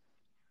table?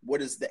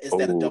 What is that? Is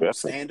that a double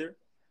standard?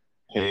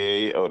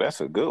 Hey,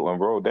 that's a good one,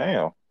 bro.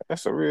 Damn,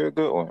 that's a real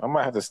good one. I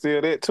might have to steal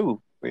that too.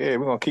 Yeah,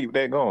 we're gonna keep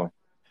that going.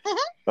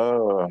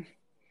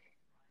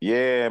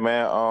 Yeah,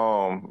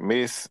 man.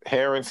 Miss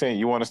Harrington,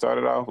 you want to start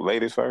it off?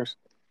 Ladies first.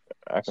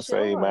 I can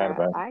say mine Sure,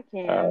 about it. I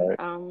All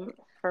can. right.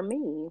 For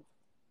me,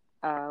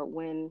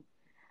 when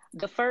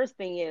the first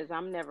thing is,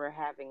 I'm never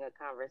having a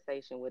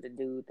conversation with a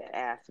dude that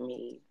asks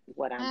me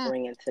what I'm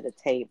bringing to the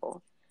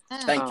table.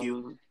 Thank you.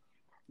 Um,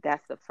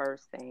 that's the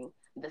first thing.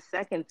 The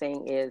second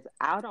thing is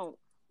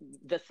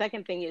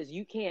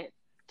you can't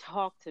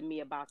talk to me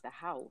about the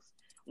house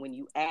when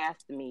you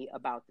asked me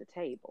about the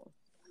table.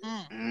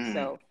 Mm.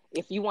 So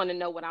if you want to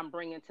know what I'm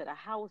bringing to the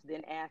house,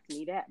 then ask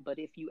me that. But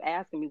if you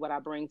ask me what I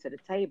bring to the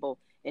table,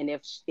 and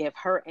if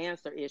her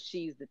answer is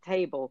she's the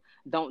table,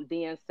 don't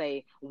then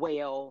say,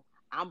 well,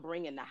 I'm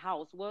bringing the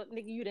house. Well,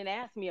 nigga, you didn't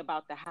ask me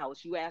about the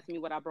house. You asked me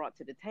what I brought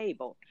to the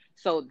table.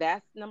 So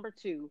that's number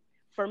two.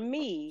 For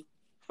me,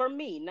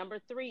 number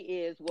three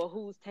is, well,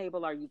 whose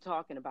table are you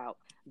talking about?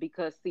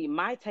 Because see,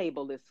 my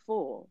table is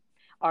full.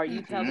 Are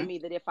you Mm-hmm. telling me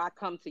that if I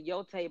come to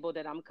your table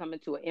that I'm coming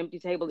to an empty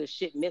table? Is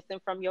shit missing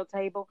from your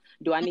table?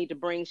 Do I need to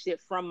bring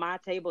shit from my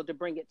table to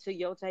bring it to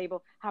your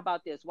table? How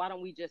about this? Why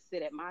don't we just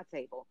sit at my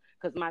table?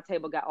 Because my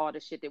table got all the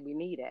shit that we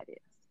need at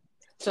it.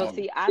 So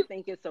see, I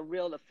think it's a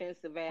real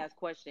offensive ass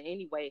question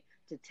anyway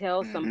to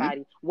tell Mm-hmm.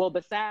 somebody, well,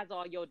 besides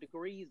all your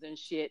degrees and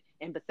shit,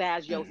 and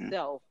besides Mm-hmm.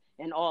 yourself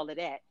and all of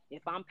that,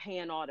 if I'm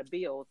paying all the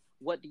bills,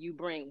 what do you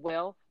bring?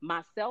 Well,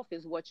 myself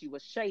is what you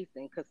was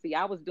chasing. Cause see,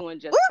 I was doing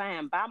just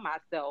fine by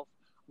myself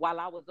while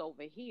I was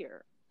over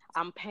here.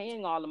 I'm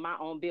paying all of my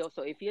own bills.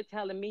 So if you're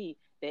telling me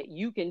that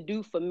you can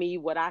do for me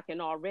what I can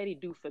already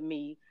do for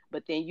me,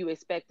 but then you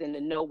expecting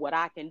to know what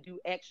I can do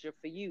extra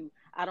for you,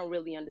 I don't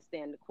really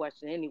understand the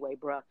question anyway,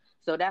 bruh.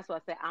 So that's why I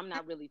say I'm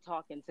not really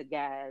talking to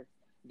guys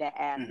that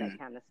ask Mm-hmm. that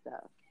kind of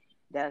stuff.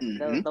 That's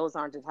Mm-hmm. those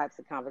aren't the types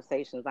of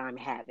conversations I'm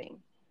having.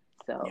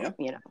 So, Yep.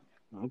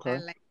 Okay.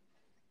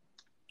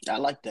 I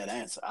like that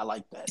answer. I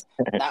like that.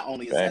 Not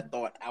only is Thank that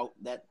thought out,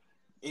 that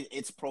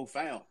it's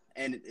profound,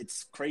 and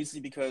it's crazy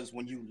because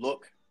when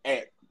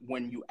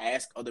you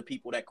ask other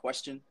people that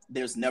question,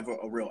 there's never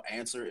a real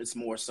answer. It's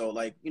more so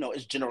like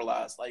it's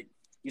generalized. Like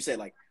you said,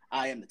 like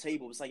I am the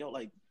table. It's like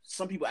like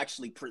some people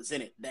actually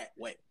present it that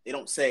way. They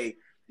don't say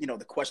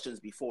the questions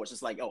before. It's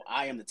just like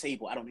I am the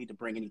table. I don't need to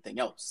bring anything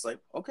else. It's like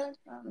okay,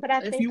 but I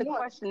if think you the want.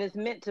 question is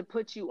meant to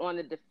put you on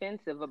the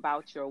defensive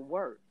about your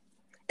worth.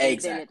 And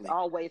then it's Exactly.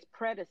 always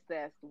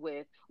predecessed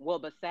with, well,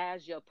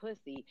 besides your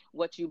pussy,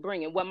 what you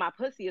bringing? Well, my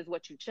pussy is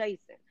what you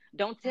chasing.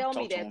 Don't tell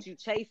me Talk to him. that you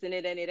chasing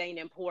it and it ain't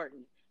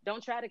important.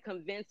 Don't try to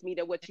convince me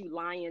that what you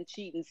lying,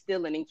 cheating,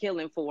 stealing, and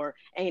killing for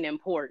ain't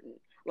important.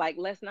 Like,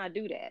 let's not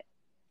do that.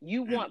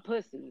 You Mm. want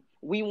pussy.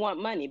 We want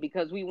money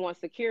because we want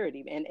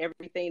security, and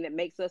everything that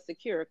makes us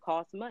secure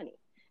costs money.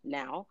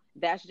 Now,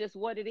 that's just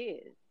what it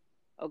is.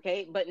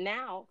 Okay. But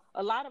now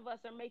a lot of us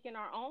are making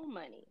our own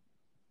money.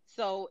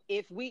 So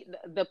if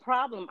the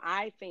problem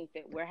I think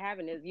that we're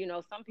having is,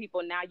 some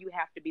people now you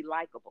have to be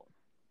likable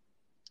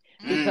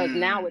because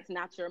now Mm. it's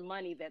not your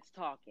money that's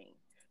talking.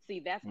 See,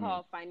 that's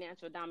called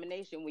financial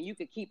domination when you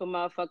could keep a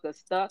motherfucker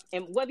stuck,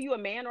 and whether you a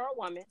man or a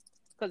woman,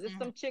 because there's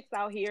some chicks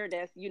out here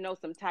that's,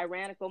 some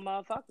tyrannical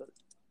motherfuckers.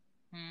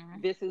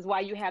 This is why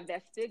you have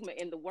that stigma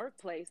in the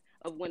workplace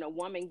of when a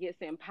woman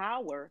gets in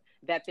power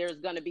that there's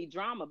going to be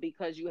drama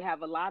because you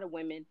have a lot of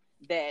women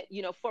that,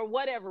 for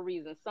whatever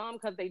reason, some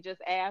because they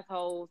just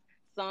assholes,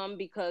 some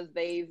because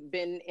they've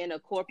been in a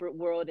corporate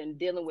world and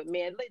dealing with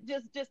men,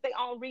 just their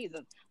own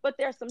reasons. But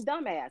there's some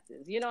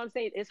dumbasses, you know what I'm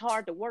saying? It's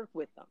hard to work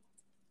with them.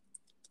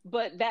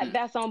 But Mm.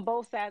 that's on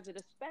both sides of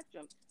the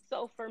spectrum.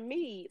 So for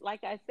me,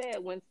 like I said,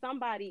 when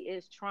somebody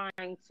is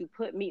trying to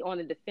put me on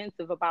the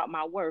defensive about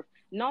my worth,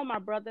 no, my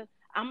brother,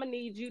 I'm gonna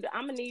need you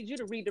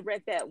to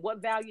redirect that.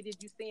 What value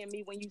did you see in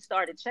me when you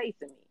started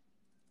chasing me?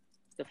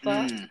 The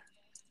fuck? Mm.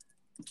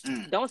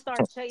 Mm. Don't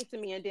start chasing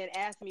me and then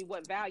ask me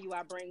what value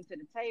I bring to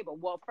the table.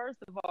 Well, first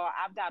of all,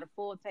 I've got a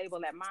full table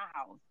at my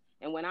house.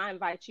 And when I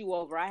invite you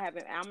over,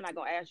 I'm not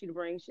gonna ask you to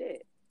bring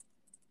shit.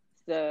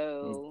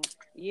 So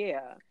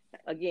yeah,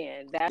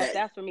 again, That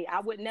that's for me.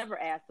 I would never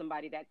ask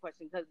somebody that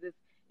question because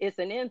it's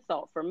an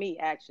insult for me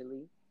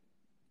actually.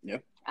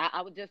 Yep.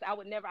 I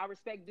would never. I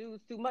respect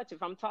dudes too much.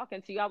 If I'm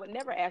talking to you, I would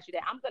never ask you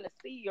that. I'm gonna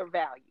see your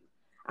value.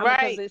 Because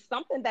Right. it's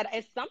something that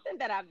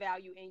I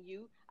value in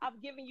you.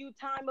 I've given you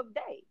time of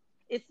day.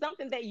 It's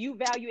something that you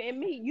value in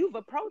me. You've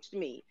approached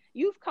me.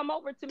 You've come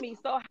over to me.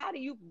 So how do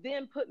you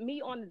then put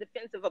me on the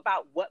defensive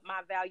about what my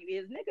value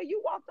is, nigga?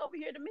 You walked over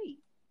here to me.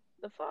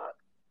 The fuck.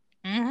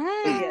 So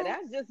Mm. yeah,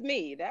 that's just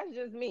me. That's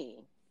just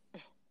me.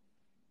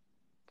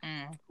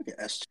 Yeah,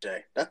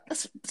 SJ.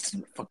 That's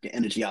the fucking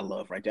energy I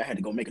love right there. I had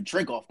to go make a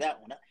drink off that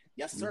one.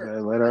 Yes, You sir. better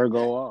I let like her that.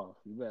 go off.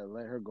 You better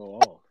let her go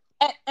off.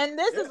 And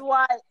this Yeah. is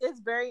why it's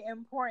very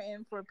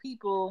important for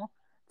people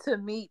to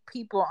meet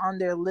people on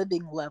their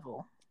living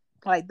level.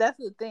 Like that's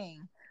the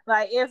thing.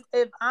 Like if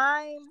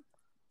I'm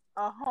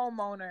a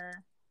homeowner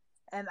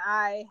and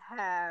I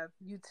have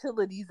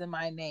utilities in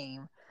my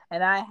name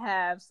and I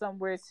have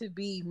somewhere to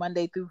be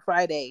Monday through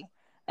Friday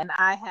and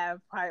I have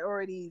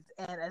priorities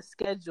and a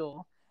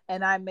schedule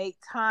and I make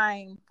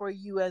time for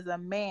you as a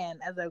man,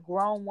 as a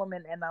grown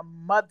woman and a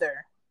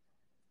mother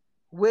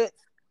with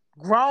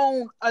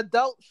grown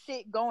adult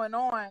shit going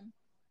on,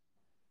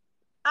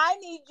 I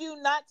need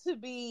you not to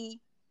be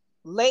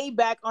laid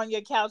back on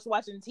your couch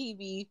watching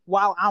TV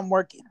while I'm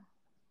working.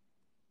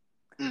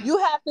 You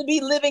have to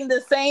be living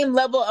the same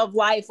level of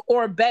life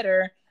or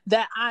better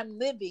that I'm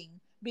living,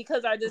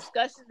 because our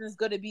discussion is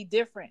going to be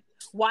different.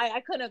 Why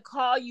I couldn't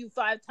call you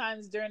 5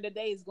 times during the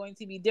day is going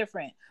to be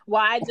different.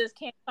 Why I just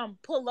can't come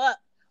pull up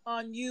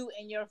on you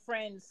and your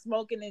friends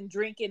smoking and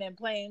drinking and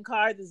playing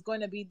cards is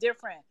going to be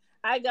different.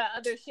 I got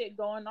other shit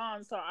going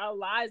on, so our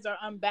lives are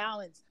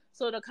unbalanced.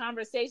 So the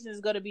conversation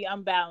is going to be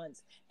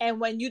unbalanced. And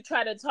when you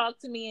try to talk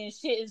to me and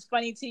shit is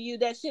funny to you,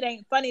 that shit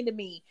ain't funny to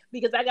me,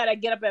 because I got to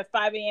get up at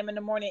 5 a.m. in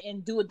the morning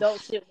and do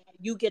adult shit while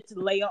you get to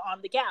lay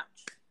on the couch.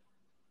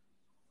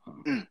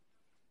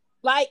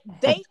 Like,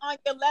 date on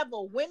your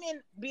level.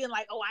 Women being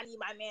like, oh, I need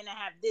my man to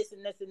have this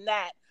and this and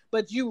that.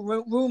 But you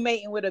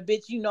roommating with a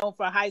bitch you know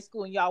for high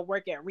school and y'all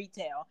work at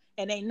retail.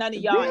 And ain't none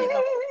of y'all in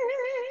no...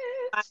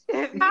 How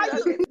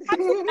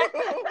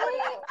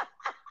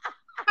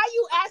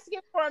you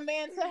asking for a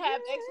man to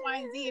have X, Y,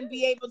 and Z and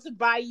be able to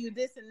buy you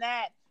this and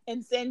that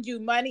and send you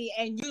money,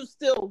 and you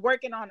still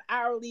working on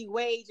hourly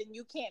wage and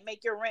you can't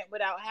make your rent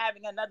without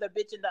having another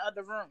bitch in the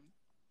other room?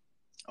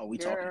 Oh, we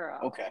talking.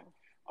 Okay.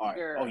 All right.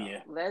 Girl, oh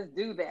yeah. Let's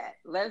do that.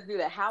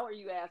 How are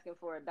you asking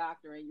for a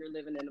doctor and you're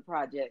living in the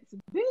projects?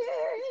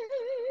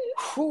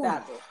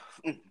 Stop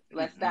it.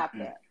 Let's stop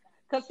that.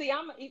 Because see,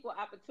 I'm an equal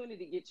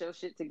opportunity to get your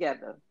shit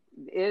together.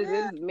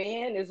 Is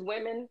men, is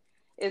women,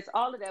 it's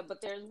all of that.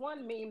 But there's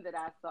one meme that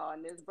I saw,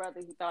 and this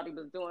brother, he thought he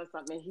was doing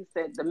something. He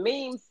said, the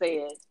meme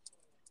said,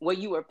 well,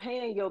 you were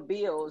paying your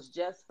bills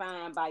just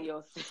fine by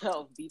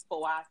yourself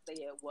before I said,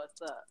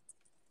 what's up?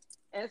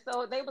 And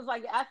so they was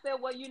like, I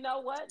said, well, you know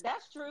what?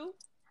 That's true.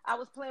 I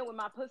was playing with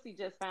my pussy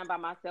just fine by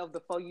myself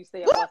before you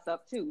said what's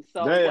up too.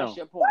 So what's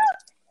your point?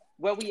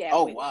 Where we at?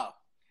 Oh, wow.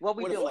 What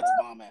we doing? Where's the flex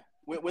bomb at?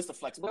 Where's the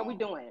flex bomb? What we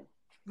doing?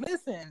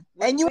 Listen,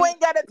 and you ain't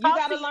got to talk. You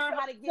got to learn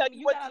how to get.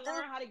 You got to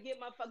learn how to get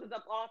motherfuckers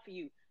up off of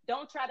you.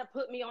 Don't try to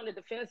put me on the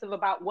defensive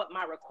about what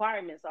my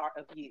requirements are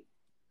of you.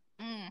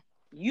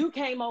 You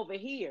came over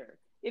here.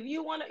 If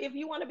you want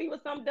to be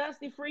with some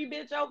dusty free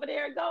bitch over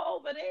there, go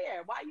over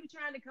there. Why are you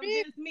trying to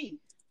convince me?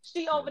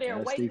 She over there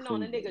waiting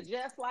on a nigga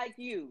just like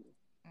you.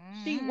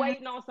 She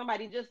waiting on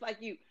somebody just like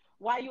you.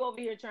 Why are you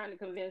over here trying to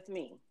convince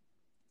me?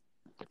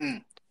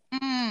 Oh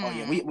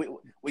yeah,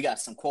 we got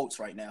some quotes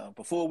right now.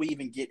 Before we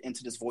even get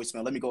into this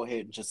voicemail, let me go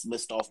ahead and just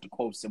list off the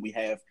quotes that we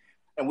have.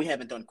 And we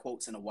haven't done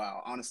quotes in a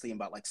while, honestly, in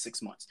about like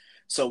 6 months.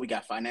 So we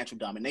got financial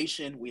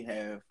domination. We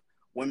have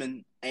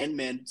women and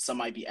men. Some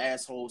might be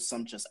assholes,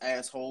 some just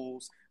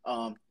assholes.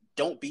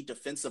 Don't be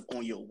defensive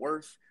on your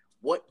worth.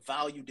 What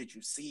value did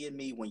you see in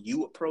me when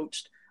you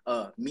approached?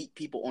 Meet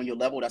people on your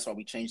level. That's why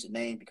we changed the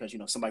name, because,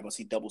 somebody gonna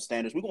see double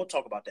standards. We're gonna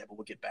talk about that, but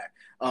we'll get back.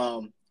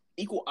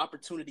 Equal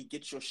opportunity,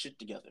 get your shit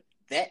together.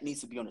 That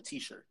needs to be on a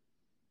t-shirt.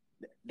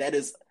 That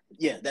needs to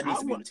be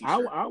on a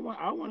t-shirt. I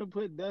want to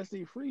put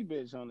Dusty Free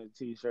Bitch on a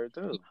t-shirt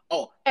too.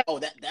 Oh,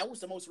 that was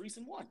the most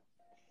recent one.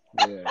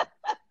 Yeah.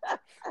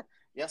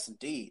 Yes,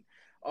 indeed.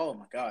 Oh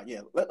my God,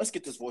 yeah. Let's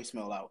get this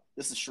voicemail out.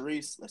 This is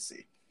Sharice. Let's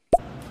see.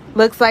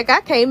 Looks like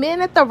I came in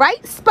at the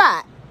right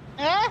spot.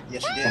 Yes, you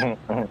did.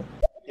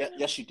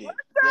 Yes, you did.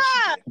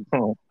 Yes, you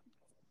did.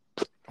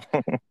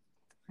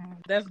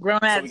 That's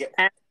grown ass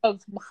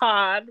folks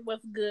hard.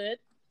 What's good?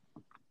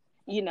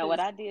 You know what?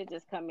 I did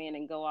just come in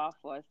and go off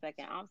for a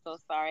second. I'm so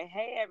sorry.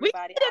 Hey,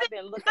 everybody. I've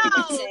been looking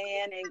for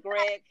Shan and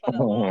Greg for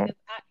the longest.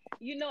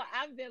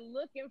 I've been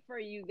looking for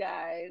you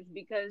guys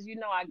because,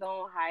 I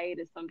go on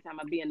hiatus. Sometimes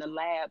I be in the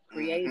lab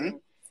creating.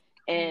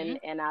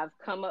 And I've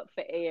come up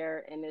for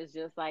air, and it's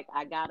just like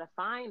I gotta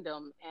find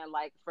them. And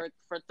like for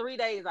 3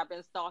 days, I've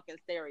been stalking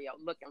Stereo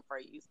looking for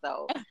you.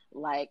 So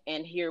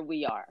and here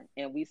we are,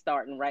 and we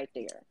starting right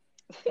there.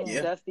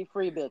 Yeah. Dusty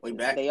Free Bitch.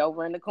 They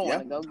over in the corner.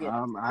 Yep. Go get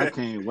them. I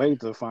can't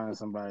wait to find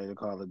somebody to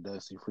call a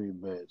Dusty Free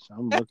Bitch.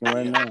 I'm looking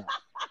right now.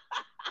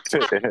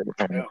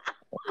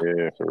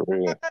 Yeah, for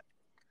real.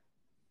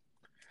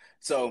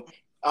 So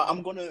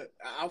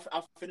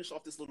I'll finish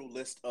off this little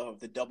list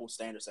of the double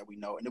standards that we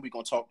know, and then we're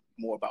gonna talk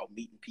more about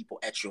meeting people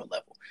at your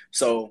level.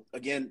 So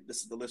again,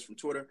 this is the list from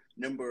Twitter.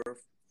 Number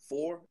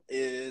 4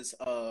 is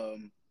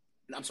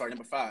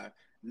number 5.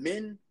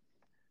 Men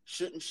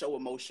shouldn't show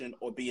emotion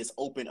or be as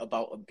open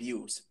about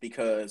abuse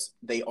because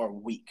they are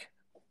weak.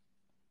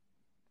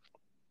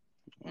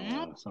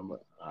 Who said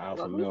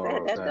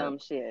that dumb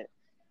shit?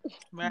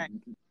 Right.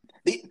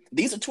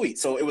 These are tweets.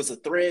 So it was a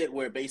thread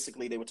where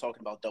basically they were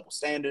talking about double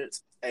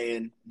standards,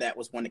 and that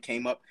was one that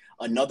came up.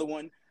 Another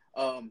one,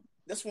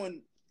 this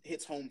one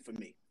hits home for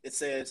me. It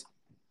says,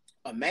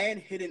 a man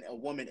hitting a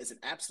woman is an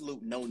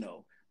absolute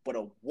no-no, but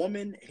a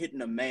woman hitting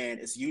a man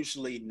is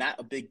usually not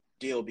a big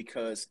deal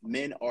because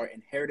men are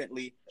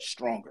inherently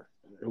stronger.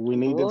 We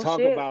need to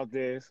talk about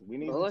this. We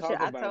need to talk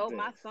about this. I told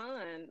my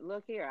son,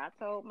 look here,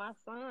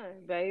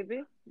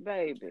 baby,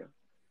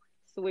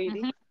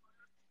 sweetie,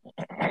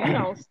 you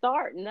don't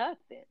start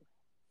nothing,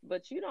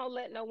 but you don't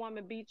let no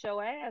woman beat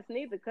your ass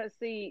neither. Because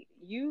see,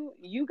 you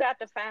got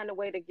to find a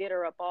way to get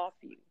her up off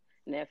you.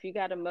 Now, if you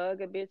got to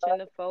mug a bitch in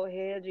the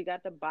forehead, you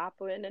got to bop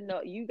her in the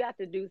nose. You got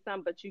to do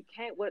something, but you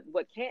can't.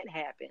 What can't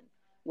happen?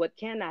 What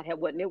cannot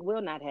happen? What it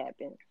will not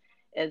happen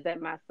is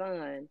that my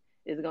son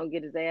is gonna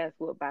get his ass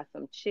whooped by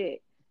some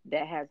chick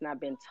that has not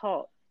been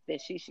taught that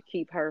she should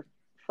keep her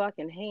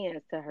fucking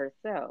hands to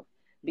herself.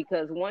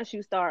 Because once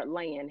you start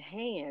laying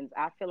hands,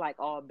 I feel like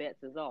all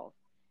bets is off.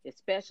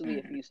 Especially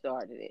if you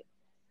started it.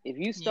 If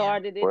you Yeah.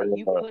 started it and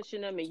you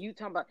pushing them and you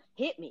talking about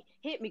hit me,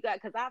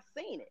 because I've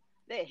seen it.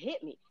 They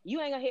hit me. You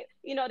ain't gonna hit.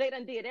 You know, they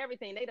done did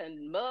everything. They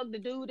done mugged the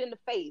dude in the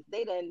face.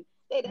 They done,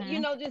 you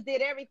know, just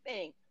did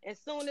everything. As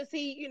soon as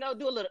he, you know,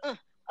 do a little,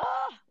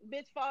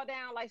 bitch fall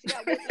down like she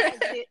got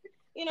whiplash.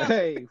 You know,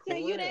 Hey, so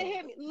you didn't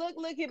hit me.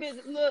 Look here,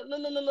 bitch.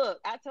 Look.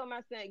 I told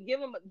my son,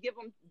 give him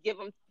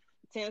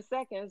 10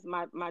 seconds,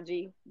 my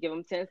G. Give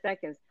them 10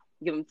 seconds.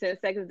 Give them 10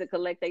 seconds to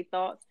collect their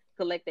thoughts,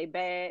 collect their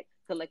bag,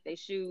 collect their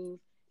shoes,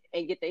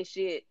 and get their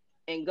shit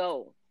and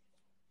go.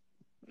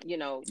 You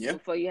know,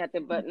 before you have to,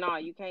 but no,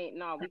 you can't.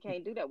 No, we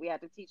can't do that. We have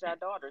to teach our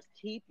daughters,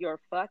 keep your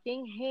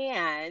fucking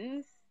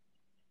hands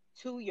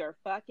to your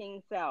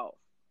fucking self.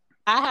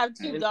 I have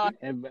 2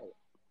 daughters.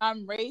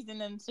 I'm raising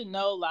them to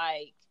know,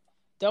 like,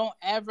 don't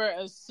ever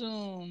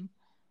assume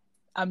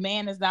a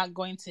man is not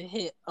going to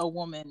hit a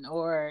woman,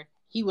 or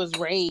he was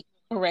raised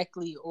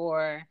correctly,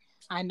 or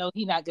I know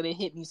he's not going to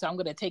hit me, so I'm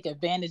going to take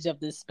advantage of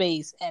this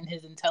space and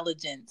his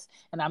intelligence,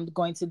 and I'm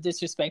going to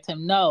disrespect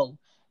him. No.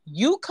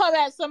 You come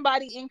at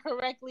somebody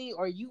incorrectly,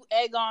 or you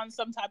egg on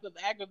some type of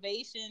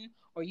aggravation,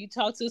 or you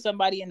talk to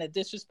somebody in a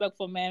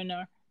disrespectful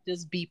manner,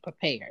 just be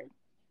prepared.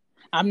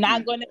 I'm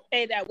not going to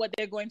say that what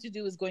they're going to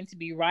do is going to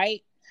be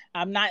right.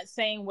 I'm not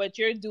saying what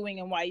you're doing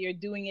and why you're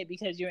doing it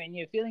because you're in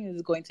your feelings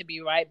is going to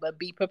be right, but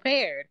be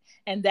prepared.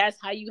 And that's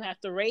how you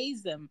have to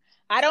raise them.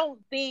 I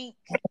don't think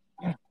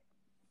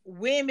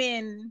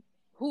women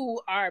who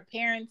are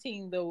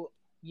parenting the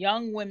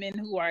young women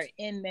who are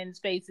in men's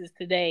spaces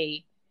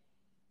today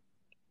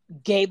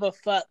gave a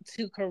fuck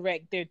to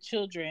correct their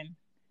children.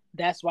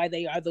 That's why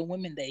they are the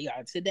women they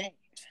are today.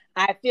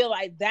 I feel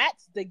like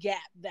that's the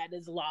gap that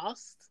is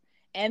lost.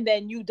 And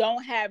then you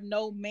don't have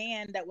no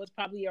man that was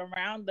probably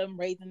around them,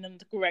 raising them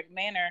the correct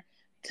manner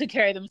to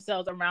carry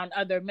themselves around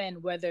other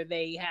men, whether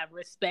they have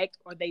respect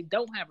or they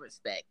don't have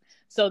respect.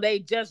 So they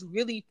just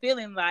really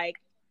feeling like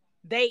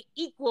they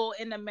equal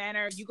in the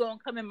manner, you gonna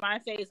come in my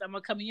face, I'm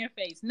gonna come in your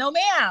face. No,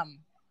 ma'am.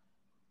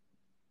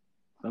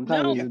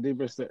 Sometimes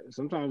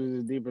there's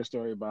a deeper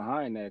story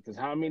behind that. Because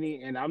how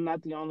many? And I'm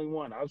not the only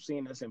one. I've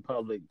seen this in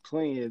public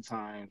plenty of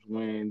times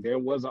when there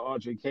was an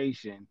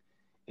altercation,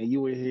 and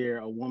you would hear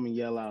a woman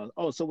yell out,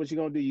 "Oh, so what you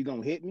gonna do? You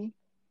gonna hit me?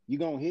 You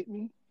gonna hit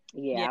me?"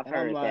 Yeah, I've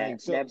heard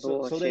that.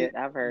 Bullshit.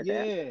 I've heard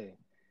that. Yeah.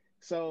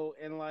 So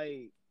and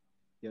like,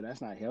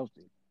 that's not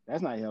healthy.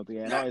 That's not healthy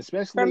at all.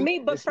 Especially for me.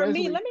 But for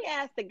me, let me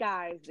ask the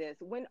guys this: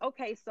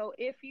 so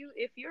if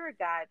you're a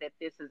guy that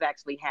this has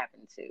actually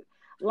happened to,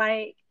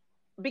 like.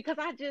 Because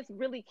I just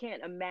really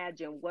can't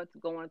imagine what's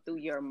going through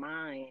your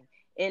mind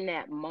in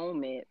that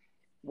moment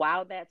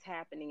while that's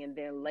happening, and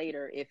then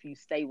later if you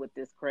stay with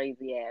this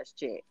crazy ass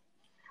chick,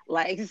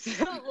 like,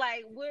 so,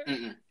 like we're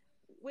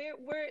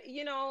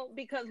you know,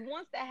 because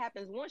once that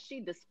happens, once she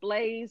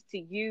displays to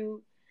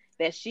you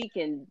that she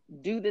can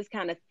do this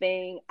kind of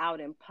thing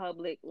out in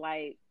public,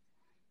 like.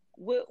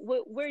 Where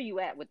are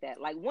you at with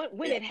that? Like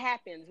when it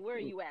happens, where are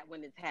you at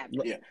when it's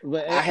happening?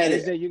 But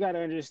you got to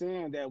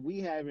understand that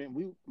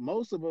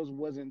most of us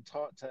wasn't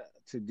taught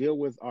to deal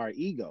with our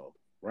ego,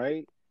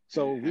 right?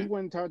 So we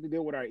weren't taught to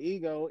deal with our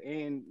ego,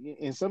 and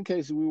in some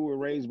cases we were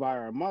raised by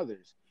our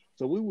mothers.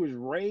 So we was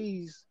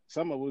raised,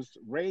 some of us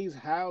raised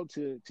how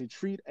to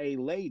treat a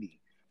lady,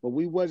 but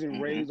we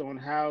wasn't raised on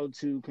how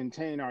to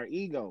contain our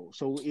ego.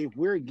 So if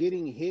we're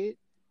getting hit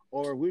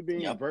or we're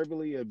being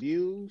verbally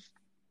abused,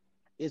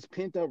 it's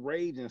pent up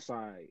rage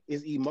inside.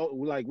 It's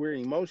like we're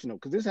emotional,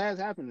 because this has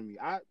happened to me.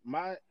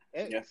 My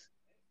ex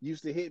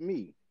used to hit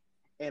me,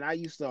 and I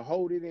used to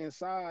hold it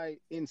inside.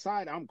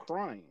 Inside, I'm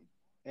crying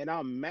and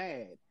I'm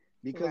mad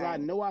because I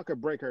know I could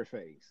break her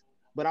face,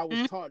 but I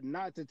was taught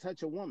not to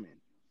touch a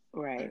woman.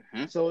 Right.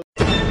 So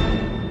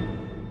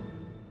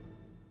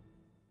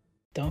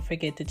don't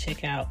forget to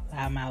check out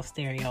Loudmouth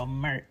Stereo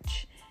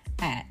merch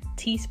at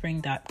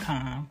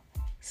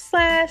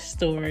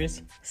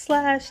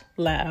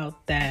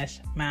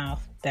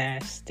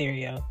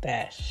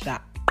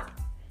teespring.com/stores/loud-mouth-stereo-shop.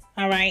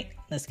 All right,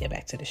 let's get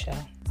back to the show.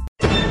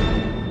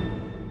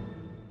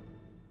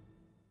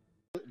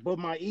 But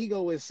my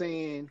ego is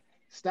saying,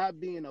 stop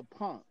being a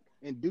punk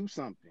and do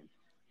something.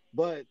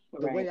 But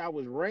the way I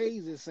was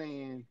raised is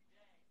saying,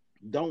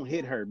 don't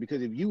hit her,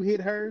 because if you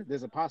hit her,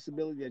 there's a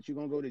possibility that you're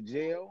going to go to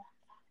jail,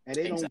 and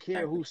they don't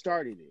care who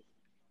started it.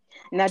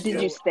 Now,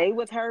 did you stay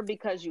with her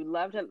because you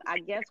loved her? I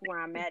guess where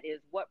I'm at is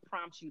what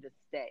prompts you to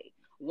stay.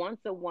 Once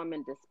a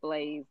woman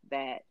displays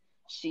that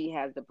she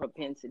has the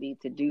propensity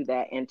to do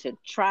that and to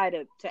try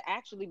to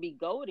actually be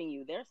goading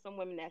you, there's some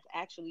women that's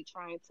actually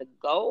trying to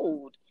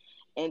goad.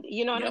 And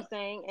you know what I'm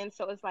saying? And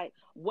so it's like,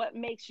 what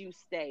makes you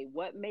stay?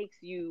 What makes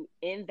you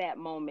in that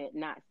moment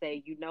not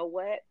say, you know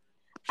what?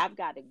 I've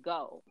got to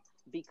go.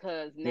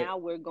 because now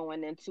we're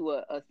going into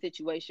a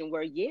situation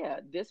where,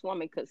 this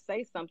woman could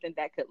say something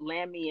that could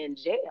land me in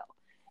jail.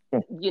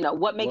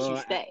 What makes you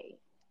stay?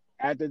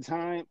 At the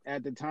time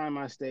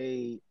I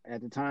stayed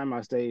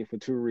for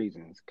two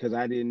reasons. Because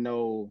I didn't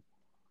know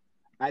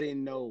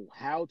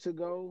how to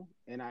go,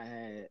 and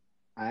I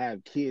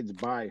have kids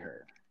by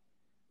her,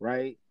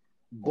 right?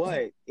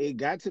 But it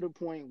got to the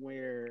point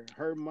where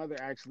her mother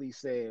actually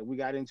said we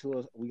got into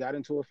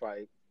a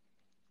fight,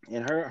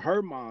 and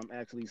her mom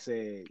actually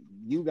said,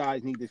 you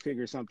guys need to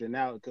figure something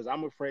out, because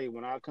I'm afraid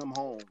when I come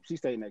home, she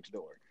stayed next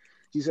door.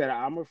 She said,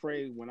 I'm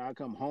afraid when I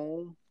come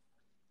home,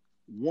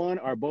 one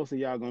or both of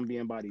y'all gonna be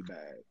in body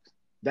bags.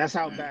 That's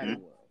how bad it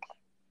was.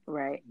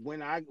 Right.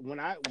 When I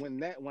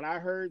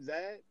heard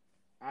that,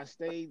 I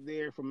stayed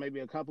there for maybe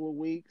a couple of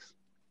weeks.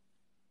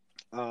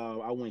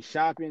 I went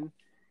shopping,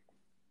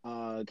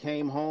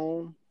 came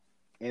home,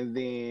 and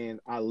then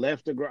I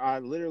left I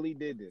literally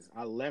did this.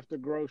 I left the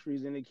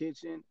groceries in the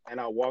kitchen,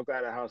 and I walked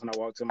out of the house, and I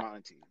walked to my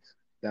auntie's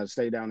that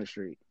stayed down the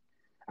street.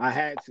 I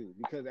had to,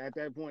 because at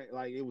that point,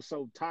 like, it was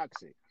so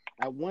toxic.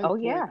 At one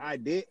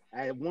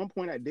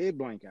point, I did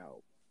blank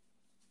out.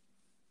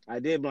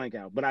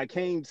 But I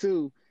came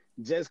to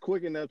just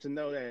quick enough to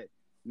know that,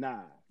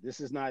 nah, this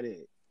is not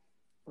it.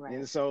 Right.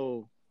 And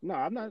so, no,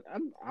 I'm not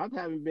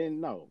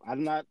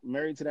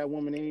married to that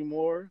woman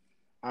anymore.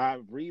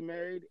 I've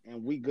remarried,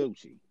 and we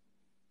Gucci.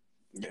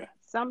 Yeah.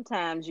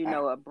 Sometimes,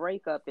 a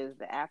breakup is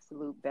the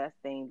absolute best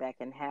thing that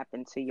can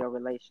happen to your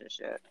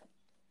relationship.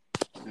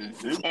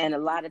 Mm-hmm. And a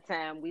lot of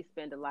time, we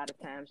spend a lot of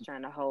times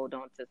trying to hold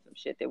on to some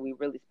shit that we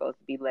really supposed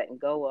to be letting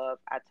go of.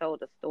 I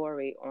told a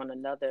story on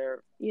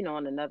another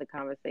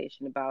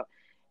conversation about,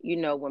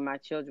 when my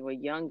children were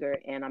younger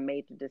and I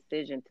made the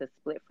decision to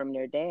split from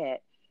their dad.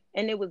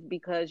 And it was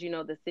because,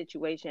 the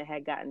situation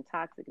had gotten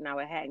toxic. Now,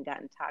 it hadn't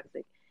gotten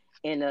toxic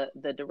in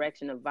the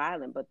direction of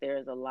violent, but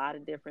there's a lot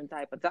of different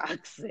type of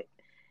toxic.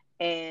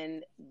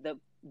 And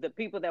the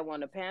people that were on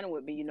the panel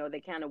with me, they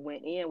kind of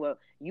went in, well,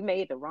 you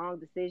made the wrong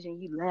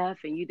decision, you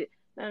left, and you did.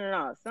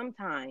 No.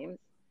 Sometimes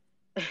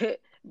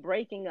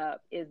breaking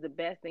up is the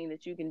best thing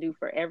that you can do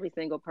for every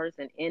single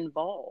person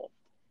involved.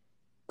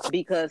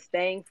 Because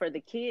staying for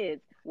the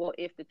kids, well,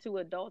 if the two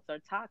adults are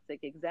toxic,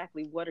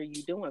 exactly what are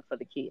you doing for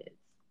the kids?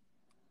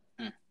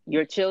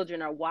 Your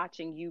children are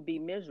watching you be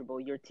miserable.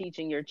 You're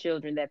teaching your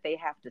children that they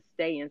have to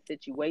stay in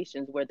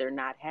situations where they're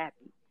not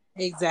happy.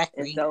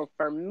 Exactly. And so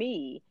for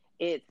me,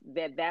 it's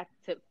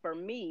for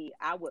me,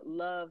 I would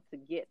love to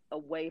get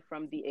away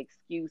from the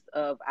excuse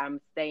of I'm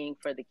staying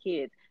for the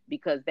kids,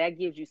 because that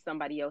gives you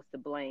somebody else to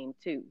blame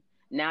too.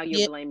 Now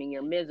you're blaming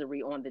your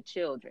misery on the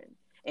children.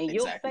 And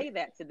you'll say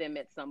that to them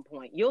at some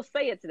point. You'll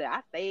say it to them.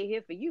 I stayed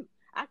here for you.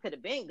 I could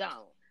have been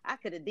gone. I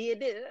could have did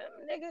this.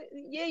 Nigga,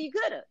 yeah, you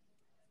could have.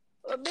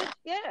 Well, bitch,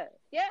 yeah,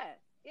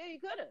 you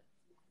could have.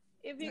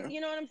 If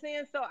you know what I'm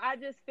saying? So I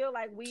just feel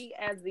like we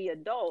as the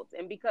adults,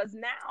 and because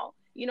now,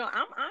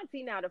 I'm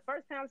auntie now. The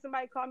first time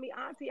somebody called me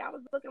auntie, I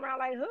was looking around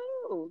like,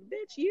 who?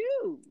 Bitch,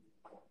 you.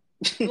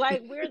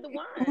 Like, we're the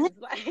ones.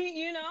 Like, I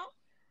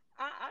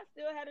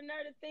still had a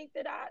nerve to think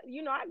that I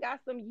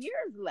got some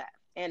years left.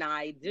 And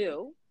I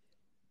do.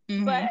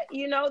 Mm-hmm. But,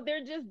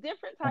 they're just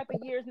different type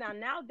of years now.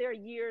 Now they're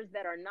years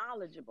that are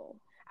knowledgeable.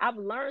 I've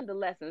learned the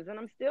lessons, and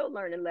I'm still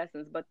learning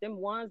lessons. But them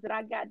ones that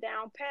I got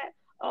down pat,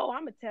 I'm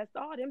going to test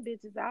all them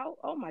bitches out.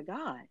 Oh, my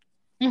God.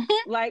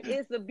 Like,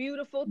 it's a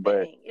beautiful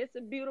thing. It's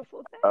a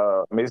beautiful thing.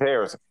 Ms.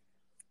 Harris.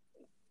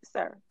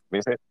 Sir.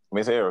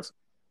 Ms. Harris.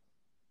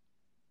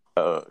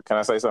 Can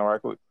I say something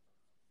right quick?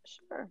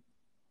 Sure.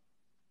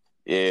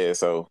 Yeah,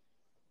 so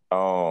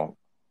I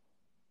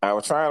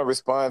was trying to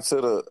respond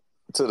to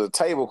the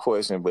table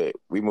question, but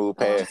we moved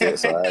past that.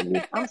 So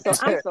I'm so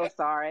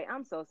sorry.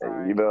 I'm so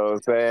sorry. You know what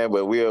I'm saying?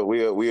 But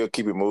we'll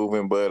keep it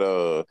moving.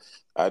 But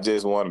I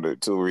just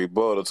wanted to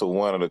rebuttal to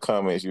one of the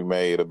comments you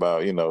made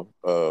about,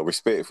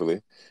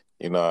 respectfully.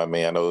 You know what I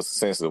mean? I know it's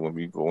sensitive when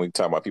we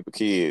talk about people's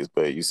kids,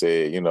 but you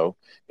said,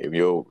 if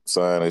your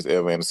son is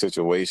ever in a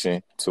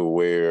situation to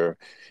where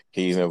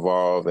he's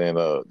involved in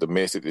a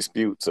domestic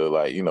dispute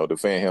to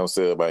defend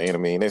himself by any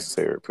means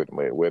necessary, pretty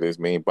much, whether it's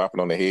mean bopping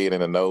on the head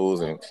and the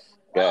nose and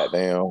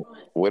goddamn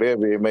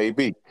whatever it may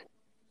be.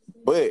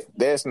 But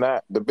that's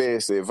not the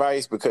best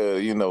advice,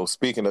 because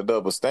speaking of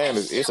double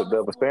standards, it's a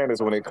double standards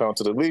when it comes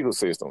to the legal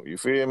system. You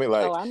feel me?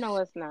 Like, I know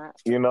it's not.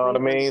 You know what I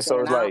mean?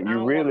 So it's like, I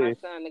don't want my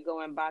son to go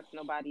and box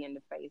nobody in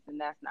the face,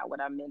 and that's not what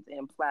I meant to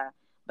imply.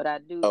 But I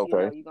do.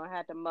 Okay. You're gonna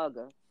have to mug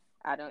her.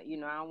 I don't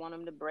want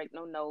him to break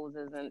no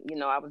noses, and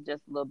I was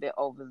just a little bit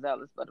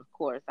overzealous. But of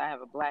course, I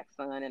have a black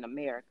son in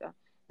America.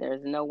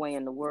 There's no way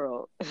in the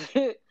world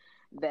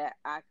that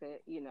I could,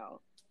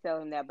 tell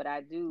him that. But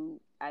I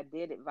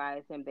did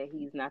advise him that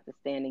he's not to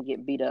stand and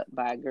get beat up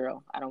by a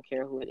girl. I don't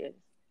care who it is.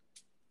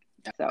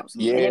 So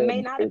yeah, and it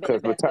may not have been the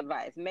best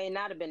advice. May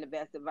not have been the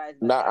best advice.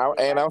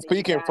 I'm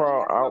speaking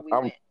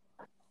from.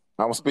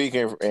 I'm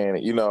speaking,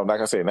 and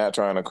like I said, not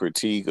trying to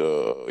critique.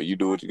 You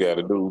do what you got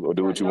to do, or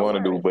do what you want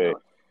to do.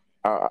 But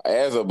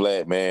as a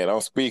black man,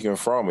 I'm speaking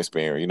from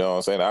experience. You know what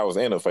I'm saying? I was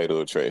in a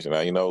fatal attraction.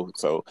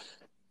 So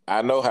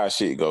I know how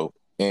shit go.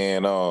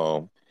 And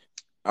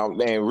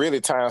and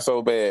really time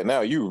so bad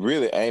now, you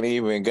really ain't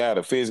even got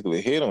to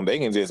physically hit them. They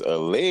can just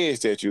allege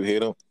that you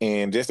hit them,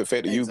 and just the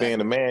fact that you being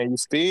the man, you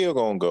still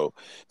gonna go.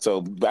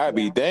 So I'd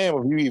be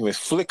damned if you even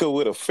flicker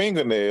with a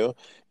fingernail,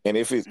 and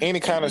if it's any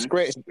kind of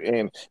scratch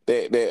and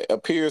that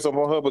appears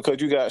on her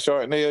because you got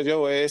sharp nails,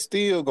 your ass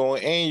still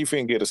going, and you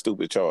finna get a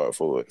stupid charge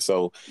for it.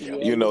 So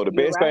the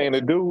best thing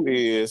to do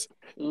is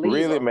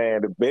really,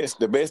 man,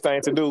 the best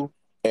thing to do.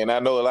 And I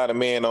know a lot of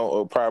men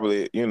don't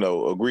probably,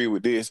 agree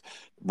with this.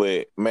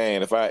 But,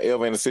 man, if I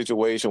ever in a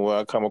situation where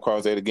I come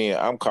across that again,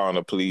 I'm calling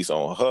the police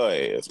on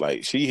her ass.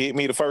 Like, she hit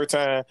me the first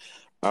time,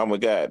 I'm a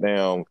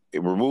goddamn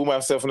remove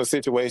myself from the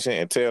situation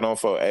and tell them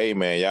for, hey,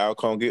 man, y'all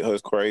come get her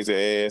crazy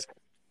ass.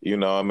 You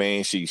know what I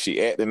mean? She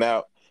acting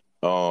out.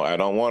 I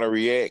don't want to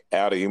react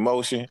out of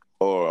emotion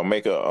or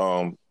make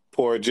a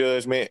poor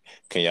judgment.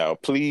 Can y'all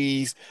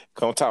please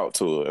come talk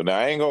to her? Now,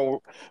 I ain't going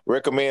to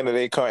recommend that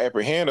they come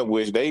apprehend her,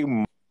 which they...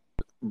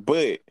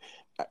 But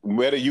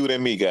better you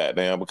than me,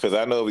 goddamn, because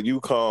I know if you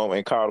come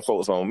and call the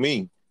folks on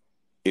me,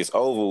 it's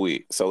over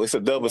with. So it's a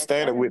double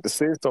standard with the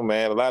system,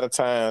 man. A lot of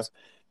times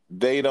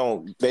they're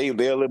a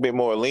little bit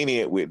more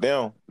lenient with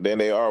them than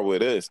they are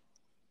with us.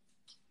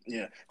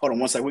 Yeah. Hold on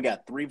one second. We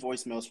got 3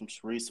 voicemails from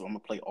Sheree, so I'm gonna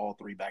play all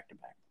 3 back to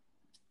back.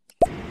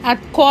 I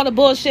call the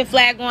bullshit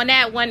flag on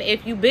that one.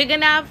 If you big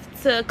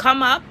enough to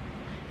come up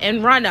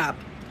and run up,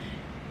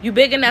 you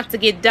big enough to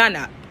get done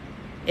up.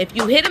 If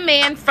you hit a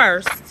man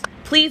first,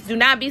 please do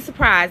not be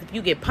surprised if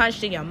you get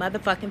punched in your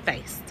motherfucking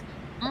face.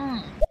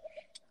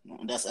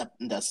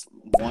 That's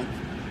one.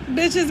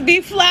 Bitches be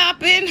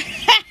flopping.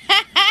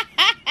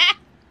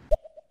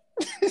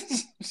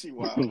 She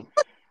wild.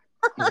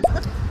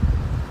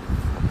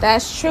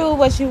 That's true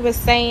what you were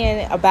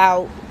saying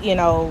about,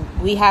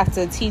 we have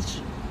to teach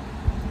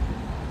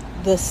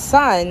the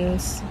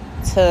sons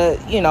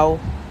to,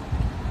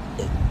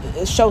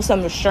 show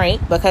some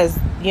restraint because,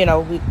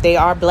 they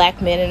are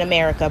black men in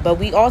America. But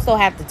we also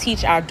have to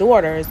teach our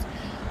daughters,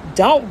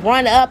 don't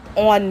run up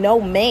on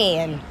no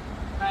man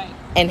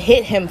and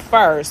hit him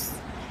first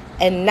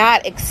and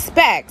not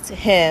expect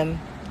him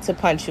to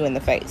punch you in the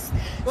face.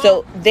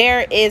 So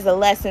there is a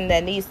lesson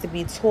that needs to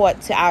be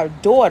taught to our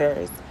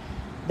daughters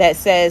that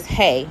says,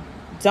 hey,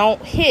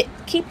 don't hit,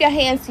 keep your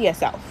hands to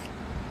yourself.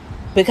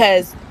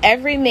 Because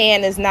every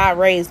man is not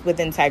raised with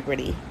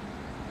integrity.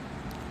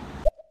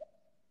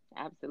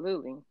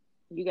 Absolutely.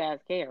 You guys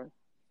care.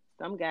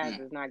 Some guys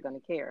is not going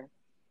to care.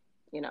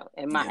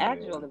 And my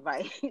actual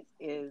advice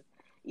is,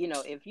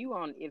 if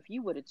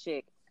you with a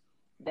chick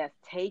that's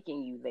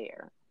taking you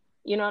there,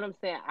 you know what I'm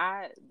saying?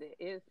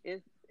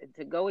 It's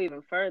to go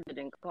even further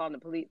than calling the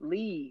police,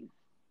 leave.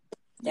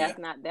 That's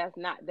not that,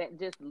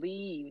 just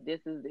leave.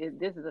 This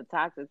is a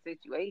toxic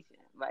situation.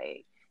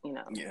 Like,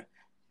 Yeah,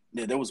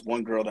 there was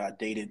one girl that I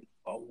dated.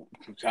 Oh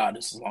God,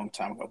 this is a long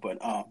time ago. But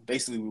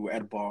basically, we were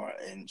at a bar,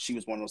 and she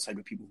was one of those type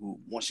of people who,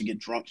 once she get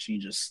drunk, she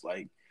just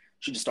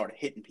started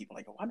hitting people.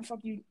 Like, why the fuck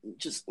you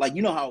just like,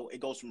 how it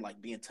goes from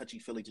like being touchy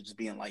feely to just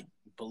being like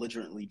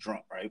belligerently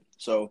drunk, right?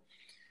 So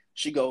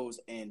she goes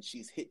and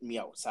she's hitting me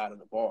outside of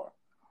the bar,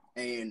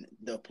 and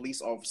the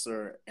police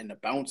officer and the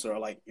bouncer are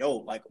like, yo,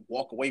 like,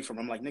 walk away from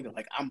her. I'm like, nigga,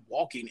 like, I'm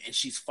walking and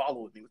she's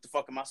following me. What the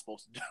fuck am I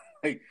supposed to do?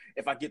 Like,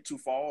 if I get too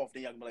far off,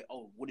 then y'all can be like,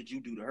 oh, what did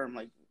you do to her? I'm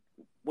like,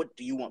 what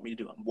do you want me to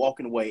do? I'm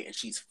walking away and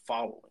she's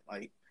following.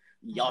 Like,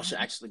 y'all should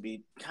actually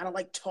be kind of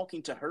like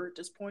talking to her at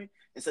this point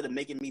instead of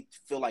making me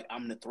feel like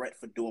I'm the threat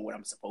for doing what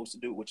I'm supposed to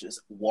do, which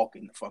is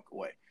walking the fuck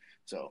away.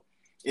 So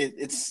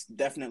it's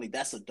definitely,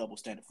 that's a double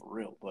standard for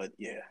real. But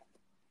yeah.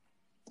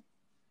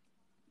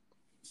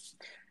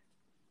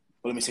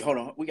 But let me see. Hold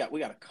on. We got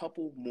a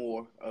couple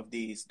more of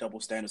these double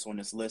standards on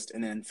this list,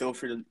 and then feel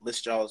free to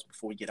list y'all's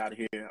before we get out of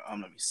here. Let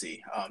me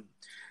see.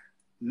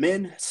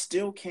 Men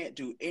still can't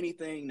do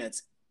anything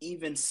that's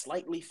even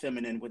slightly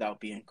feminine without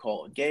being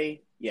called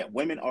gay. Yet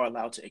women are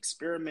allowed to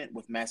experiment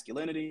with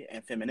masculinity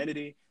and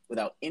femininity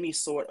without any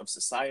sort of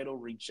societal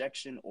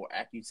rejection or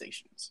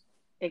accusations.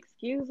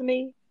 Excuse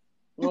me?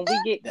 When we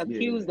get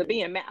accused of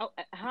being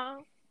huh?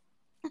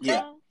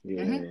 Yeah.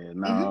 Yeah,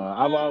 no,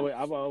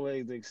 I've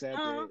always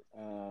accepted.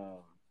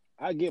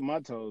 I get my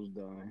toes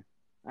done.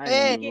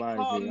 I get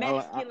called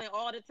masculine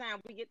all the time.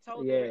 We get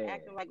told we're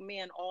acting like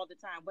men all the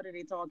time. What are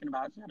they talking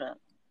about? Shut up.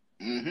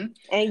 Mm-hmm.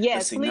 And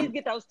yes, please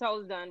get those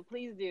toes done.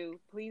 Please do.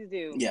 Please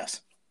do.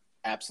 Yes,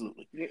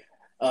 absolutely.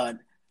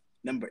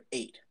 Number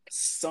 8.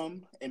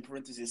 Some, in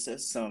parentheses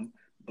says some,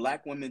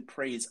 Black women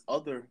praise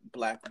other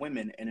Black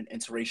women in an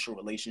interracial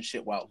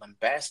relationship while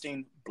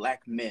lambasting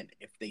Black men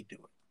if they do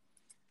it.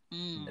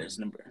 There's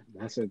number.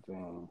 That's a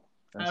thing.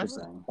 That's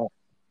a thing.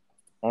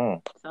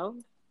 So,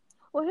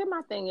 well, here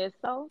my thing is,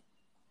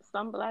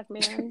 some Black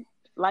men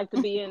like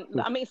to be in,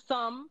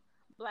 some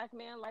Black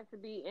men like to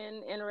be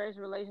in interracial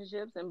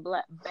relationships and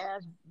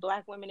bash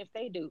Black women if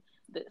they do.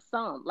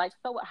 So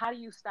how do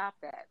you stop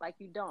that? Like,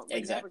 you don't.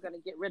 You're never going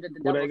to get rid of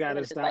the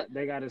double standard.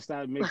 They got to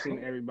stop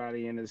mixing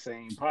everybody in the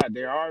same pot.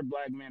 There are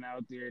Black men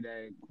out there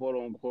that, quote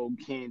unquote,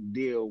 can't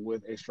deal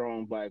with a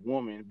strong Black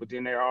woman, but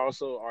then there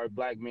also are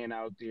Black men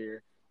out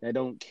there that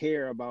don't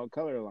care about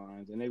color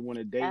lines, and they want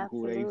to date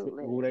who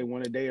they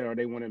want to date, or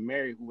they want to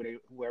marry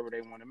whoever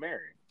they want to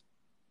marry.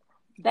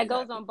 That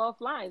goes on both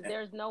lines.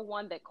 There's no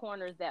one that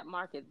corners that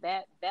market.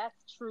 That's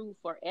true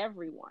for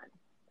everyone.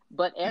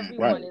 But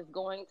everyone is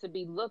going to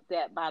be looked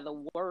at by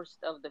the worst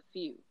of the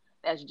few.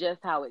 That's just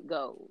how it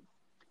goes.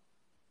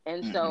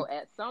 And so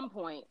at some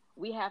point,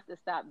 we have to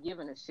stop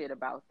giving a shit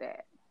about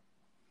that.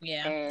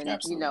 Yeah. And,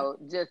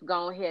 Absolutely. just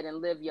go ahead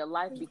and live your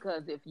life,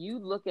 because if you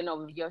looking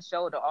over your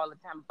shoulder all the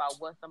time about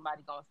what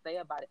somebody going to say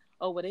about it,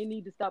 oh, well, they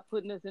need to stop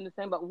putting us in the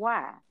same boat.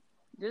 Why?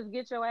 Just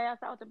get your ass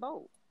out the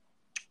boat.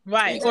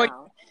 Right. Or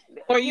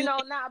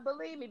not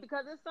believe me,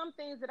 because there's some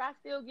things that I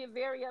still get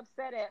very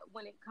upset at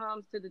when it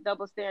comes to the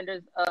double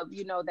standards of,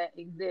 that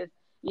exist,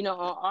 on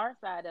our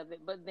side of it.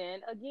 But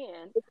then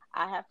again,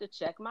 I have to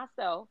check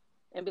myself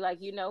and be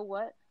like, you know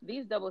what?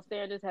 These double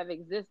standards have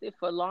existed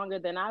for longer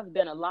than I've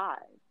been alive.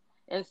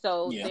 And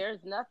so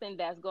there's nothing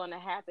that's going to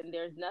happen.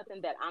 There's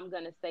nothing that I'm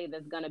going to say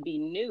that's going to be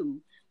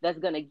new, that's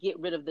going to get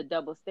rid of the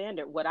double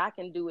standard. What I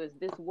can do is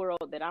this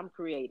world that I'm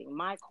creating,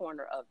 my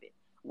corner of it,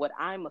 what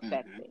I'm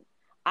affecting.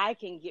 I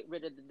can get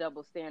rid of the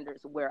double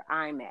standards where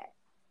I'm at.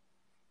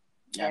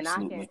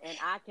 Absolutely. And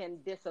I can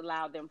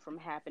disallow them from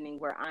happening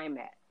where I'm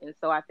at. And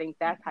so I think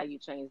that's how you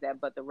change that.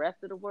 But the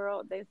rest of the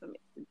world,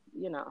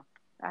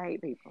 I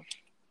hate people.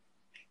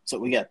 So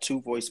we got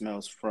 2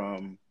 voicemails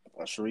from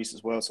Sharice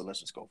as well. So let's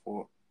just go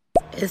forward.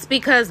 It's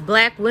because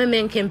black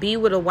women can be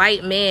with a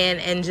white man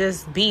and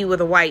just be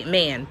with a white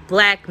man.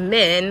 Black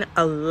men,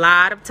 a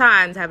lot of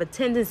times, have a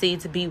tendency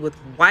to be with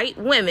white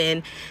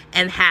women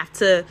and have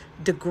to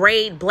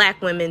degrade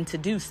black women to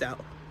do so.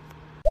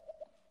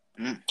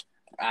 I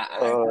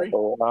agree. I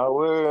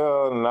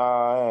don't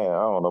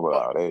know about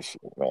all that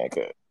shit, man.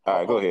 All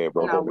right, go ahead,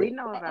 bro. No, we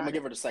know about I'm going to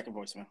give her the second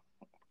voicemail.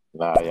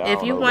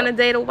 If you want to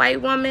date a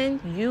white woman,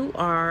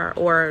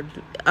 or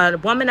a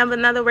woman of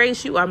another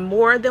race, you are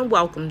more than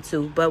welcome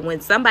to. But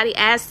when somebody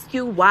asks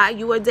you why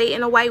you are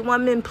dating a white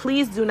woman,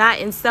 please do not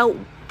insult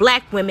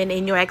black women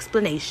in your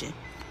explanation.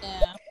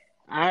 Yeah.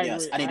 I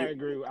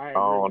agree. I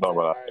don't know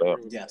about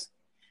that. Yes.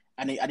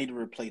 I need to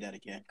replay that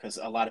again, because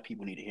a lot of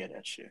people need to hear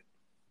that shit.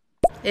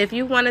 If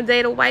you want to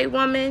date a white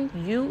woman,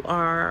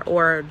 or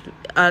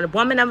a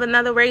woman of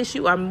another race,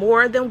 you are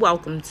more than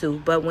welcome to.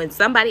 But when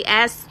somebody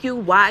asks you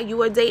why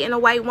you are dating a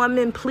white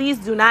woman, please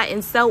do not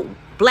insult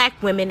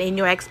black women in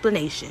your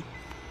explanation.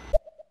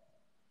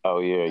 Oh,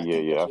 yeah.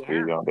 I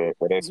feel you on that.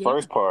 But that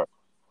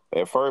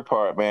first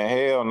part, man,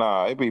 hell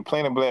nah. It be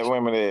plenty of black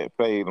women that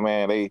say,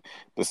 man, they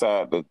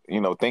decide to,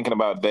 thinking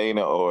about dating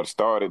or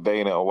started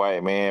dating a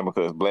white man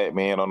because black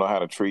men don't know how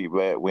to treat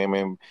black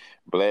women.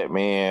 Black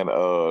men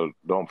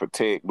don't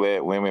protect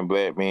black women.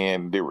 Black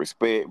men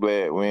disrespect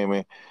black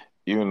women.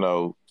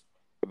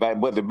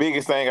 But the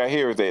biggest thing I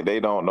hear is that they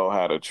don't know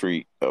how to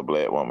treat a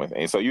black woman.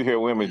 And so you hear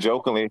women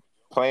jokingly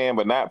playing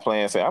but not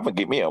playing, saying, I'm going to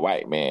get me a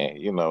white man.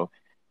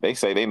 They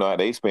say they know how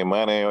they spend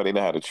money or they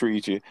know how to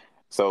treat you.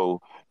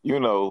 So,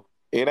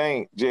 it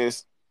ain't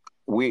just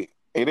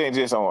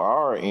on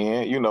our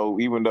end,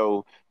 even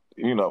though,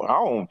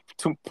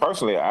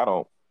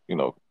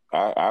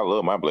 I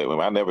love my black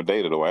women. I never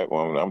dated a white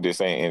woman. I'm just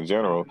saying in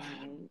general,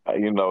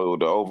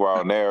 the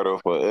overall narrative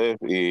for us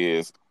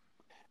is,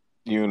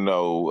 a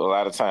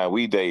lot of time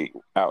we date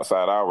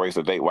outside our race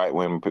or date white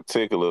women in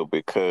particular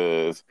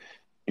because,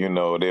 they're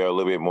a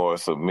little bit more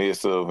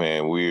submissive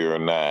and we're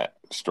not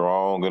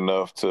strong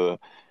enough to,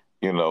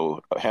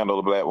 handle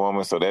a black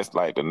woman. So that's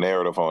like the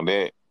narrative on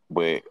that.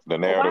 But the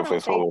narrative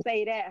is why don't they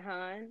say that,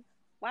 hon?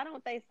 Why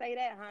don't they say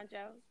that,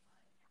 Honcho?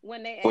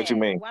 When they what you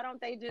mean? Why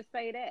don't they just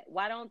say that?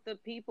 Why don't the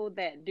people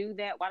that do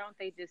that, why don't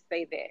they just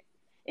say that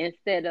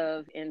instead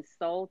of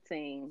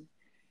insulting,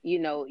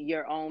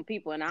 your own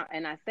people? And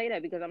I say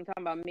that because I'm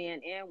talking about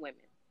men and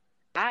women.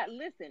 I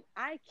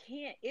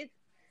can't. It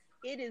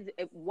is,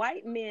 if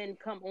white men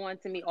come on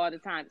to me all the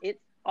time,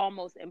 it's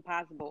almost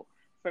impossible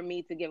for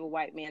me to give a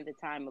white man the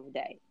time of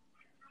day.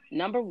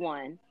 Number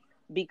one,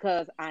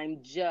 because I'm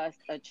just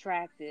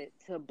attracted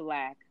to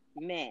black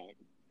men.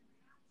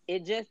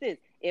 It just is.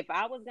 If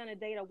I was going to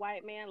date a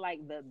white man,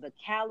 like the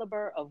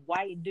caliber of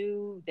white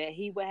dude that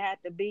he would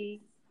have to be,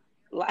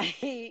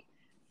 like,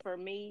 for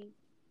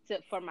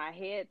my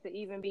head to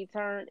even be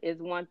turned is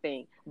one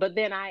thing. But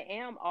then I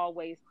am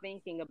always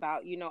thinking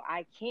about,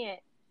 I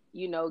can't,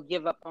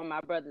 give up on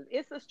my brothers.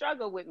 It's a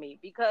struggle with me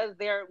because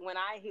when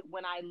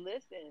I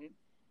listen,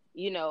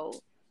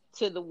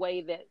 to the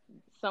way that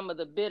some of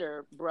the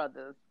bitter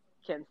brothers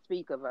can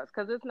speak of us,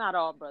 because it's not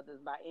all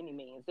brothers by any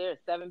means. There are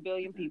 7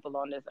 billion people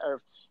on this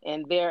earth,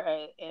 and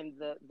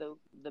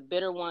the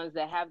bitter ones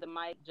that have the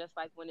mic, just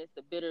like when it's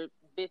the bitter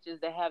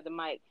bitches that have the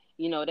mic,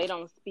 they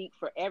don't speak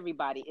for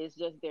everybody. It's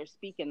just they're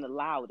speaking the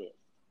loudest.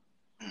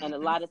 And a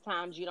lot of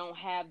times you don't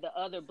have the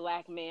other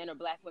black men or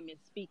black women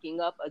speaking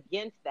up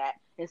against that.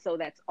 And so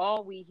that's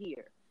all we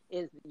hear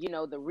is,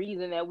 the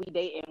reason that we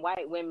date in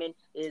white women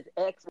is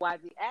X, Y,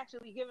 Z.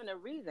 Actually giving a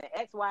reason,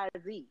 X, Y,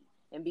 Z.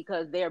 And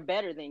because they're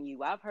better than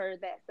you. I've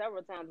heard that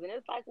several times. And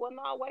it's like, well,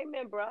 no, wait a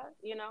minute, bruh,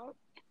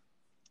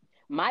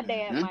 My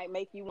dad might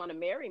make you want to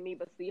marry me,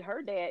 but see,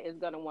 her dad is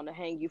going to want to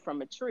hang you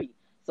from a tree.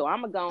 So I'm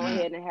going to go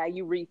ahead and have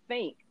you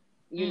rethink,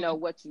 you know,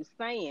 what you're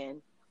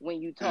saying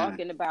when you're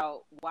talking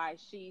about why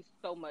she's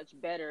so much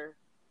better,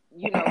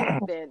 you know,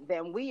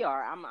 than we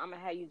are. I'm going to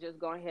have you just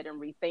go ahead and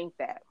rethink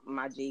that,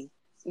 my G.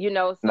 You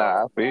know,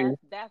 so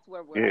that's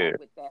where we're at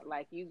with that.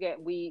 Like, you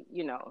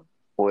know.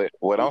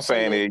 What I'm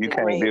saying is you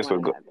can't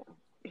disregard.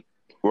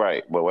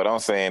 Right, but what I'm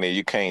saying is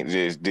you can't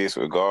just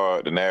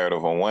disregard the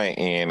narrative on one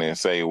end and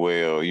say,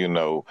 well, you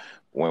know,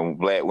 when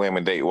black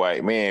women date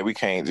white men, we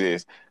can't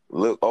just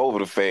look over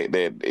the fact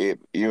that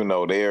you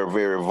know, they're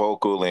very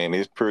vocal and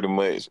it's pretty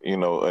much, you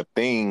know, a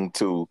thing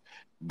to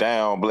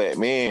down black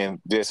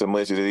men just as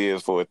much as it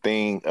is for a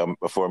thing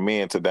for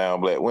men to down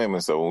black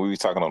women. So when we were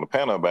talking on the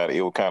panel about it,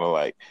 it was kind of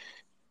like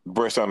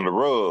brush under the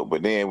rug,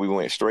 but then we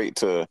went straight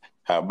to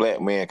how black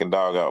men can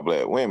dog out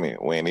black women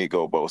when it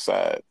go both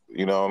sides.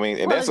 You know what I mean?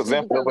 And that's an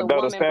example of a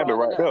double standard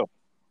right there.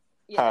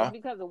 Yeah, it's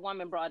because a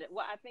woman brought it.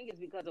 Well, I think it's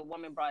because a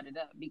woman brought it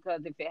up.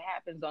 Because if it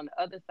happens on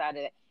the other side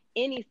of that,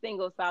 any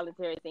single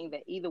solitary thing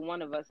that either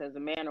one of us as a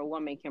man or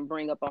woman can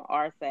bring up on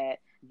our side,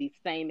 the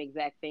same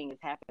exact thing is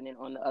happening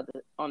on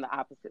the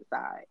opposite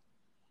side.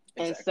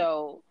 Exactly. And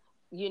so,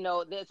 you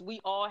know, we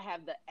all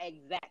have the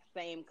exact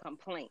same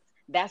complaints.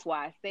 That's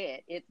why I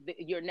said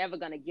you're never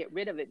going to get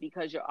rid of it,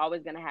 because you're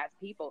always going to have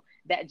people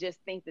that just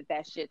think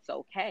that shit's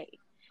okay.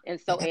 And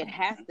so it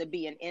has to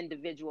be an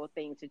individual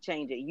thing to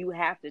change it. You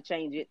have to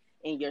change it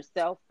in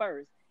yourself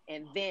first,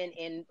 and then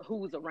in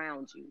who's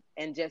around you,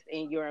 and just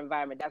in your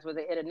environment. That's where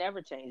it'll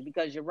never change,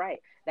 because you're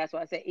right. That's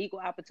why I say equal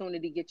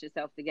opportunity, get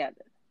yourself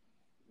together.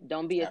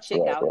 Don't be a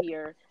chick out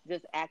here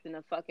just acting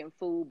a fucking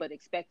fool, but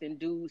expecting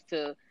dudes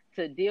to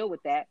deal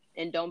with that.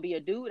 And don't be a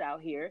dude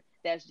out here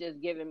that's just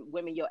giving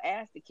women your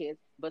ass to kiss,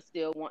 but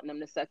still wanting them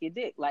to suck your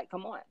dick. Like,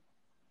 come on.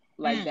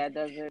 Like, that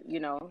doesn't, you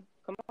know,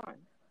 come on.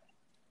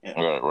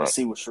 Yeah. Right. Let's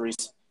see what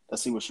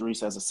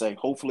Sharice has to say.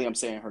 Hopefully I'm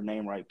saying her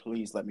name right.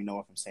 Please let me know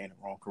if I'm saying it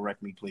wrong.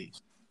 Correct me,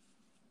 please.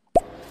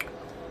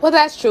 Well,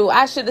 that's true.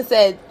 I should have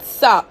said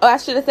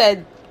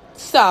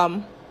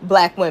some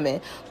black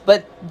women.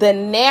 But the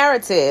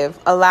narrative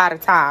a lot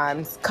of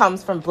times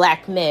comes from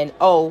black men.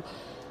 Oh,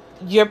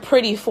 you're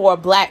pretty for a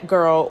black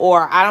girl,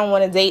 or I don't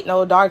want to date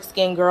no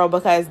dark-skinned girl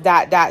because ...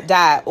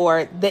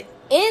 Or the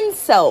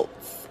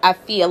insults, I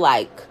feel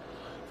like,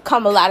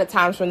 come a lot of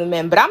times from the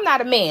men. But I'm not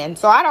a man,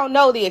 so I don't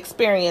know the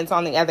experience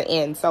on the other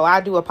end. So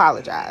I do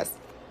apologize.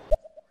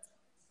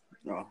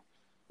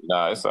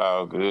 No, it's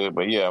all good.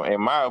 But yeah, in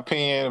my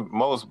opinion,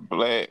 most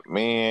black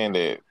men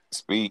that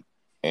speak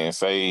and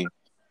say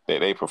that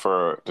they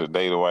prefer to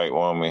date a white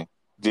woman,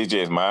 this is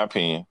just my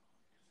opinion.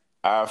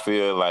 I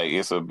feel like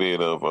it's a bit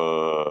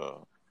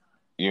of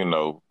you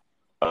know,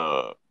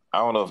 I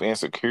don't know if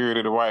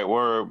insecurity the right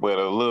word, but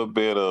a little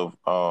bit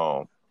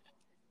of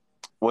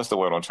what's the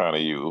word I'm trying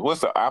to use?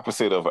 What's the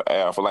opposite of an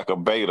alpha, like a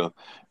beta?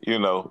 You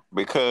know,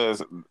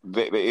 because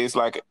it's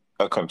like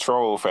a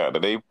control factor.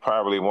 They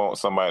probably want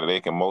somebody they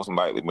can most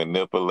likely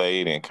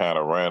manipulate and kind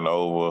of run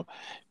over,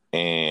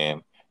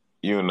 and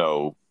you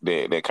know,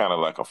 they're kind of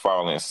like a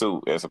falling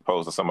suit, as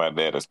opposed to somebody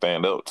that'll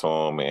stand up to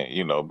them and,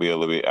 you know, be a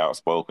little bit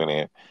outspoken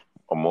and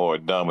a more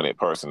dominant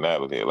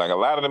personality. Like a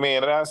lot of the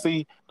men that I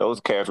see, those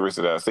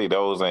characteristics that I see,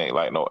 those ain't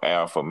like no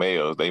alpha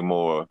males. They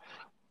more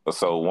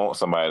so want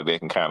somebody they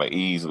can kind of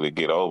easily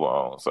get over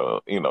on.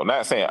 So, you know,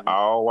 not saying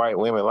all white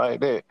women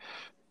like that,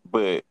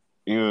 but,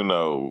 you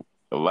know,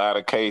 a lot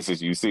of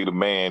cases you see the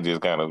man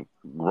just kind of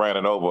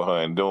running over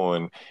her and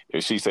doing,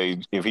 if he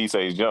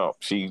says jump,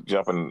 she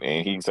jumping,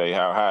 and he say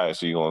how high is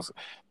she going to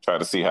try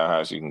to see how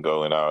high she can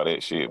go and all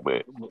that shit.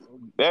 But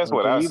that's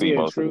what I see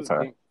most of the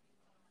time.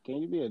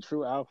 Can you be a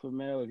true alpha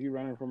male if you're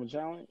running from a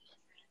challenge?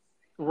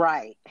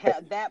 Right.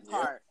 That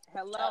part.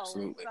 Hello,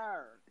 Absolutely.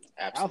 sir.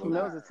 Absolutely.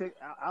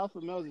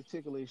 Alpha males are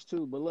ticklish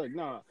too, but look,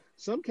 no,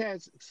 some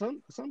cats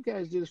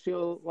just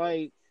feel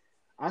like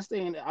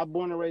I'm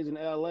born and raised in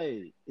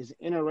LA. It's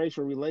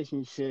interracial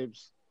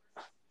relationships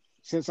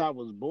since I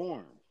was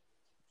born.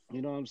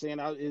 You know what I'm saying?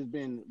 It's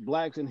been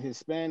blacks and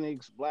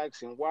Hispanics,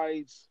 blacks and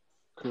whites,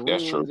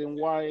 Koreans and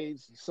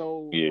whites.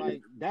 So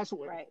like that's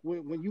what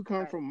when you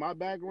come from my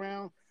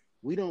background,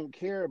 we don't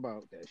care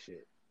about that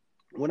shit.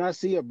 When I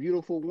see a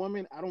beautiful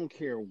woman, I don't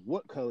care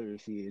what color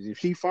she is. If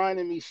she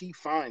finding me, she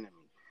finding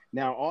me.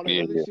 Now all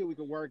the other shit we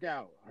can work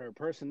out. Her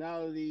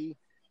personality,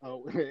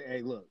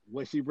 hey, look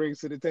what she brings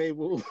to the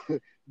table.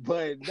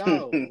 But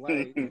no,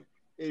 like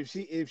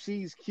if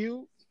she's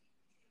cute,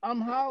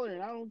 I'm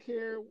hollering. I don't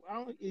care.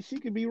 If she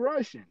could be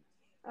Russian,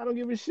 I don't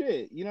give a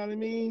shit. You know what I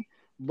mean?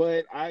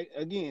 But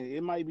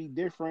it might be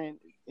different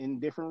in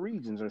different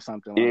regions or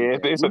something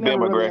like that. It's a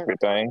demographic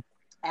thing.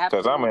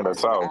 Because I'm in the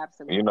South,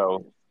 you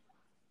know.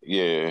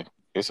 Yeah,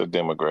 it's a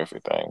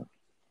demographic thing.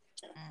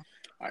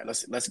 All right,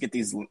 let's get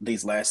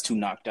these last two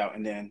knocked out,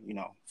 and then, you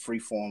know, free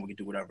form, we can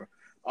do whatever.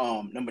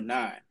 Number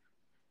 9.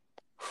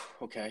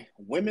 Okay,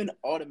 women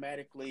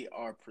automatically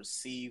are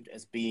perceived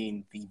as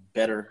being the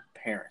better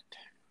parent.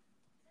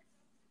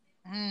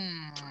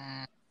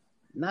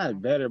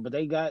 not better, but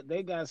they got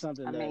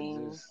something I that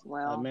mean, just a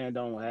well, man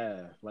don't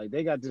have. Like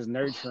they got this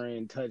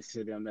nurturing touch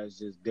to them that's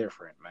just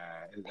different,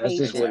 man. That's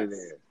just what it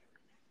patience.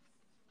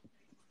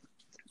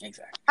 Exactly. is.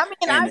 Exactly. I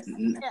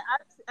mean, And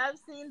I've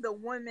seen the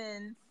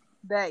women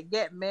that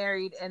get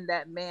married and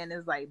that man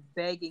is like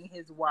begging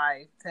his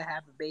wife to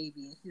have a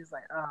baby. She's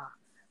like, oh,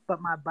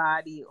 but my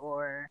body,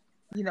 or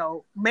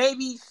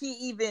maybe she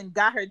even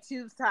got her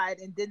tubes tied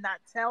and did not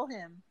tell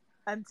him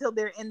until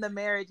they're in the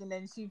marriage, and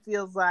then she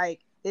feels like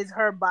it's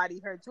her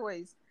body, her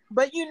choice.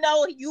 But he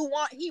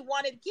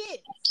wanted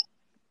kids.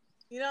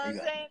 You know what I'm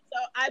exactly. saying? So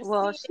I've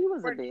Well, seen it she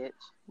was a work. bitch.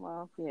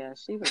 Well, yeah,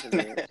 she was a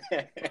bitch.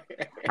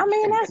 I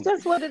mean, that's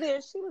just what it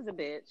is. She was a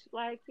bitch,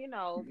 like But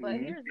Mhm.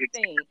 here's the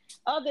thing: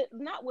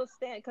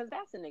 notwithstanding, because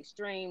that's an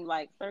extreme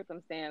like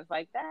circumstance.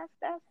 Like that's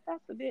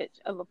a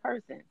bitch of a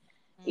person.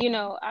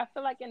 I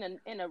feel like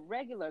in a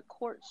regular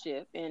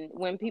courtship, and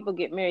when people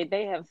get married,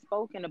 they have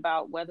spoken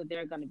about whether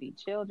there are going to be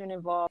children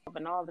involved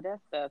and all of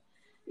that stuff.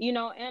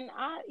 And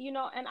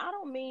I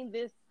don't mean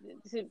this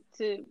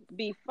to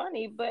be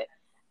funny, but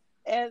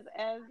as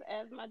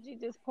my G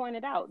just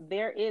pointed out,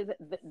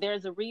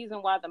 there's a reason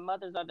why the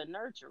mothers are the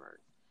nurturers.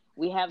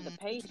 We have the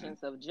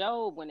patience of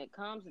Job when it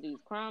comes to these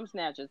crumb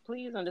snatchers.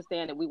 Please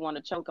understand that we want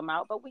to choke them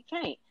out, but we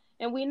can't,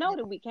 and we know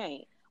that we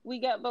can't.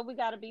 But we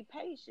got to be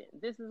patient.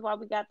 This is why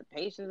we got the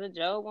patience of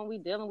Job when we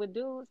dealing with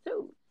dudes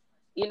too,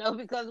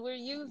 because we're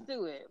used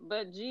to it.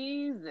 But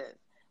Jesus,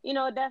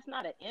 that's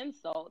not an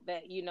insult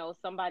that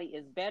somebody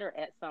is better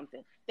at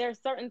something. There are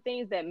certain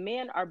things that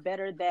men are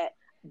better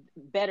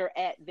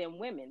at than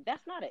women.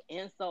 That's not an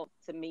insult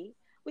to me.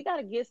 We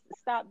got to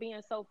stop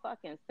being so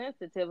fucking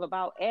sensitive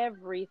about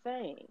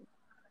everything.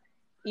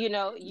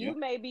 Yeah. You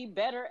may be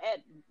better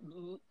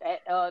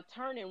at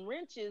turning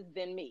wrenches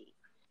than me.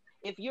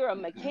 If you're a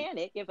Mhm.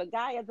 mechanic, if a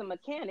guy is a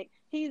mechanic,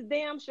 he's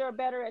damn sure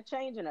better at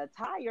changing a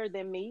tire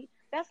than me.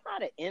 That's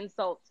not an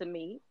insult to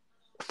me.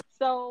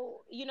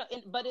 So,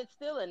 but it's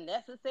still a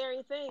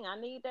necessary thing. I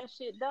need that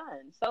shit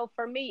done. So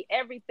for me,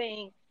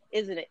 everything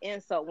isn't an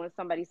insult when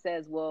somebody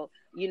says, well,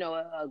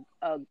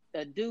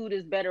 a dude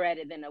is better at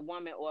it than a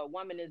woman, or a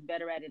woman is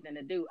better at it than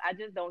a dude. I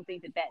just don't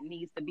think that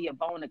needs to be a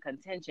bone of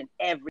contention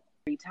every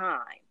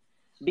time,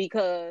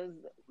 because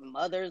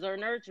mothers are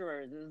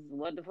nurturers is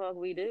what the fuck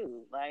we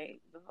do.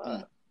 Like, the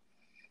fuck.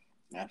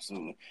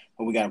 Absolutely.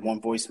 Well, we got one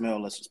voicemail.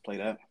 Let's just play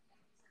that.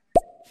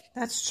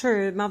 That's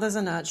true. Mothers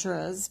are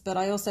nurturers, but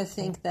I also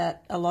think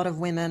that a lot of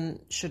women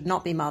should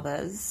not be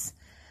mothers.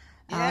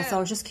 So I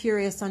was just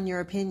curious on your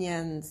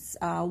opinions,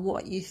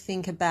 what you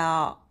think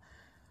about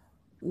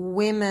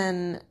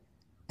women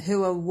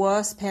who are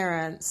worse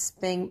parents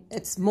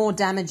it's more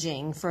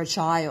damaging for a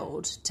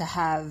child to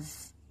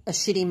have a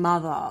shitty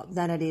mother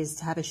than it is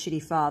to have a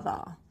shitty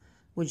father.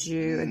 Would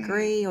you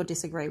agree or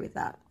disagree with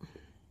that?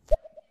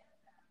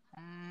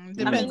 I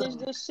mean, it's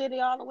just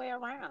shitty all the way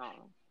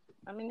around.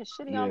 All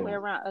the way Yeah.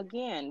 around.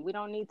 Again, we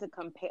don't need to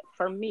compare.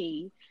 For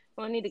me,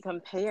 we don't need to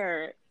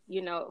compare,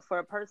 for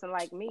a person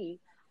like me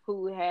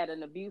who had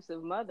an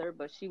abusive mother,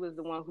 but she was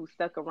the one who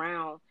stuck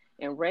around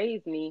and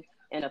raised me,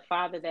 and a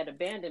father that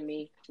abandoned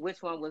me.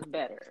 Which one was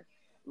better?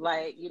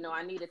 Like,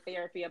 I needed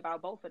therapy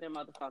about both of them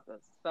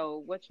motherfuckers. So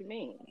what you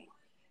mean?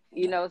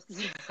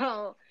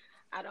 So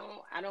I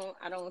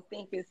don't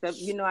think it's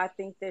I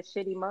think that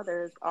shitty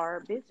mothers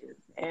are bitches.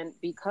 And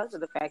because of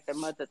the fact that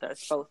mothers are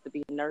supposed to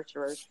be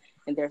nurturers,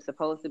 and they're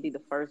supposed to be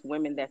the first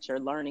women that you're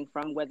learning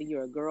from, whether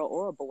you're a girl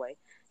or a boy,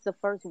 it's the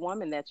first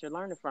woman that you're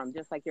learning from.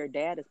 Just like your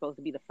dad is supposed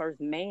to be the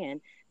first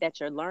man that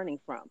you're learning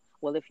from.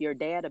 Well, if your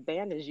dad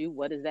abandons you,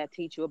 what does that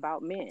teach you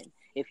about men?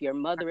 If your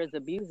mother is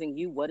abusing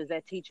you, what does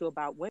that teach you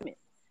about women?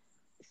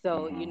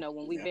 So,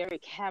 when we very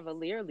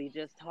cavalierly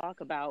just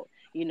talk about,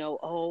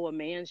 oh, a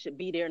man should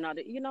be there, not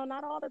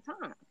all the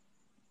time.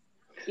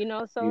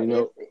 So You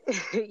know,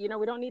 it's,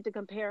 we don't need to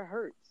compare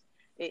hurts.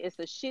 It's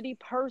a shitty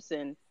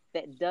person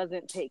that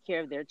doesn't take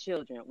care of their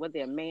children, whether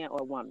they're a man or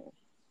a woman.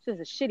 It's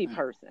just a shitty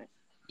person.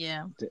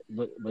 Yeah.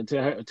 but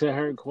to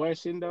her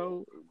question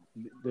though,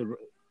 the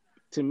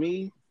to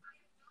me,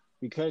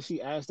 because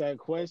she asked that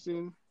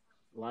question,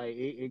 like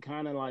it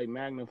kind of like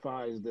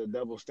magnifies the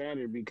double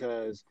standard,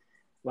 because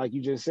like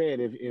you just said,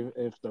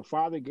 if the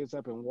father gets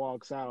up and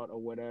walks out or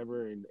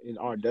whatever, and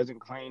or doesn't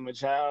claim a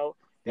child,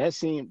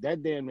 that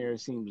damn near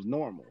seems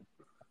normal.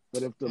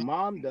 But if the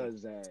mom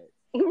does that,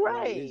 like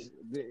Right.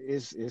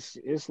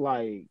 it's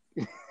like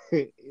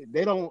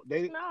they No,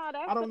 I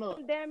that's don't know.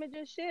 some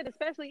damaging shit,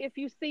 especially if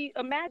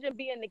imagine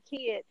being the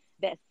kid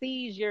that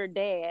sees your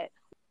dad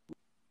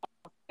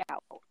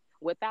out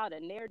without a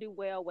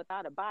ne'er-do-well,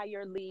 without a buy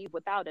your leave,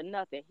 without a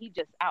nothing. He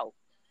just out.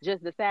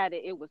 Just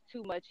decided it was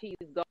too much, he's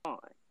gone.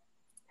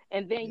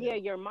 And then, Yeah.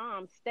 your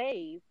mom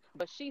stays,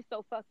 but she's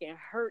so fucking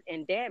hurt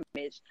and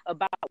damaged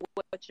about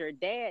what your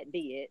dad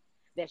did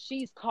that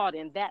she's caught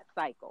in that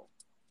cycle.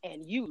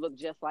 And you look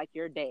just like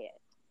your dad.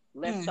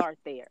 Let's start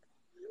there.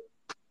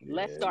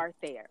 Let's Yeah. start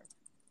there.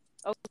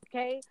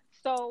 Okay?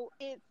 So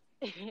it's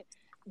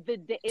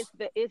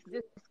it's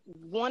this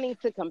wanting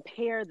to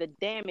compare the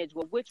damage.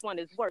 Well, which one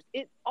is worse?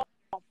 It all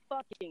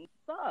fucking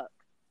sucks.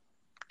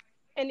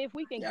 And if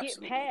we can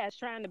get past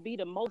trying to be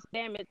the most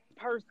damaged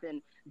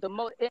person,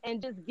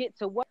 and just get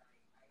to what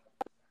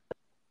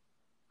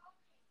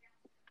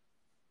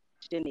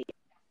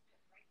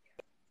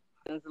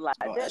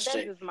that's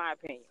just my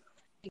opinion.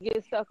 You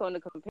get stuck on the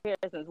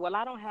comparisons. Well,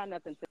 I don't have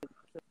nothing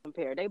to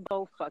compare. They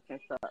both fucking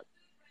suck.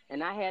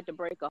 And I had to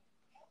break a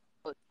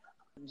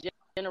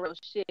general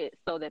shit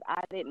so that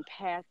I didn't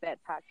pass that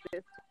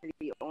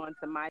toxicity on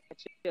to my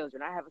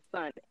children. I have a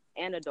son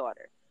and a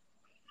daughter.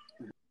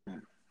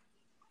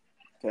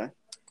 Okay.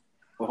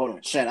 Well, hold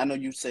on. Shan, I know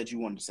you said you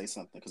wanted to say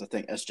something because I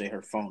think SJ,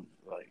 her phone,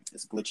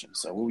 is glitching.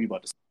 So what were you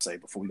about to say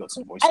before we go to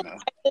the voicemail?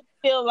 I just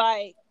feel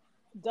like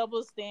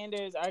double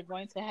standards are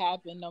going to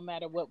happen no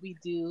matter what we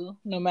do,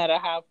 no matter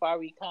how far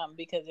we come,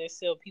 because there's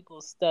still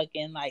people stuck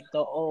in like the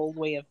old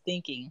way of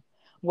thinking.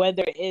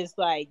 Whether it's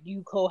like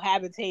you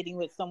cohabitating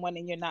with someone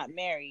and you're not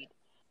married,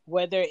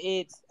 whether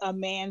it's a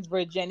man's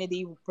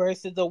virginity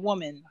versus a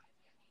woman,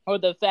 or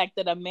the fact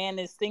that a man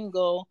is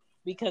single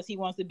because he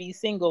wants to be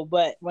single,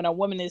 but when a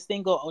woman is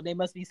single, there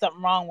must be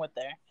something wrong with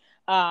her.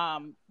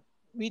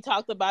 We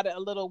talked about it a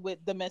little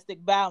with domestic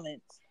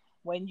violence.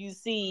 When you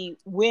see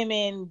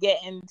women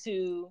get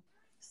into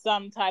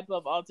some type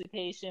of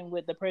altercation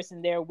with the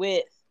person they're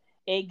with,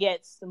 it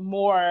gets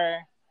more,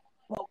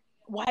 well,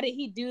 why did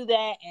he do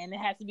that? And it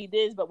has to be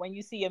this. But when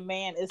you see a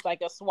man, it's like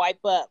a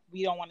swipe up.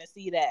 We don't want to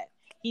see that.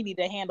 He need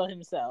to handle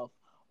himself.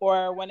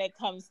 Or when it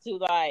comes to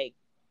like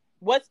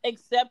what's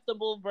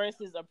acceptable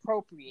versus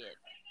appropriate.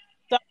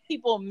 Some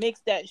people mix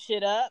that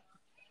shit up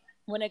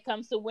when it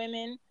comes to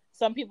women.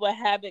 Some people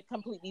have it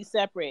completely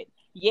separate.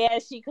 Yeah,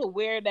 she could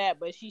wear that,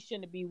 but she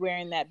shouldn't be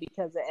wearing that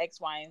because of X,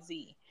 Y, and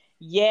Z.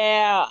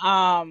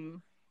 Yeah,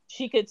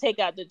 she could take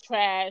out the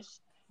trash,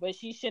 but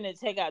she shouldn't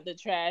take out the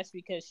trash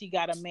because she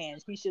got a man.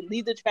 She should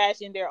leave the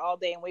trash in there all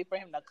day and wait for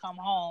him to come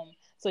home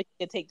so he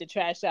can take the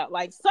trash out.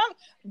 Like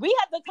we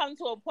have to come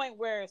to a point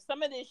where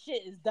some of this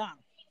shit is dumb.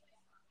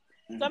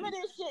 Mm-hmm. Some of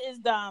this shit is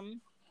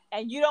dumb,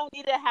 and you don't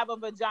need to have a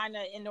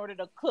vagina in order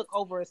to cook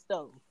over a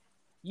stove.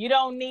 You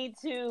don't need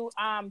to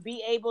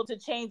be able to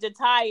change a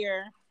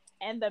tire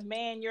and the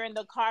man you're in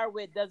the car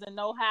with doesn't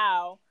know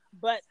how,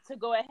 but to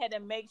go ahead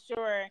and make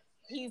sure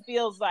he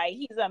feels like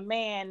he's a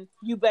man,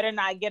 you better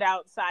not get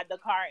outside the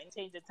car and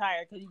change the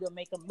tire because you're going to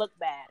make him look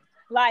bad.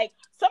 Like,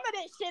 some of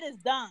this shit is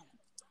dumb.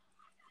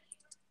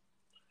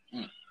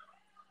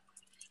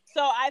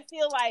 So I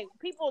feel like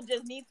people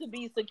just need to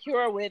be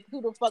secure with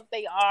who the fuck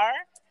they are.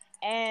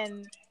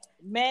 And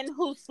men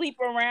who sleep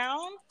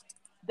around,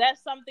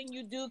 that's something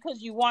you do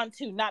because you want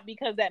to, not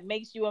because that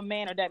makes you a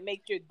man or that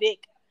makes your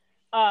dick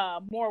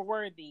more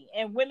worthy.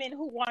 And women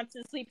who want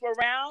to sleep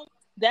around,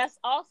 that's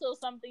also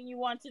something you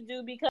want to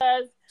do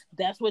because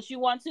that's what you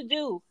want to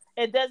do.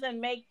 It doesn't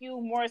make you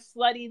more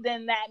slutty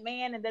than that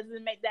man. It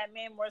doesn't make that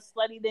man more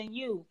slutty than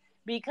you,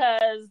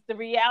 because the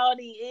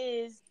reality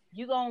is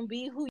you're going to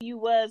be who you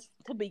was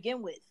to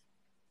begin with.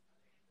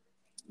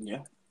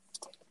 Yeah.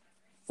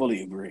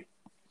 Fully agree.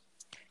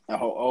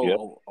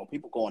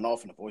 People going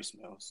off in the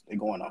voicemails. They're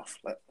going off.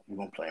 We're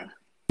going to play them.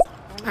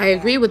 I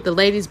agree with the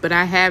ladies, but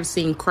I have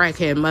seen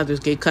crackhead mothers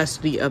get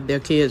custody of their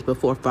kids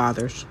before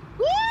fathers.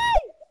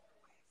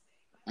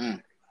 Now,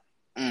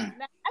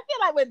 I feel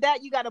like with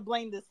that, you got to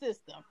blame the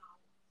system.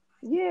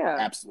 Yeah.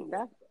 Absolutely.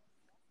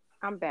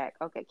 I'm back.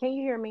 Okay. Can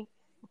you hear me?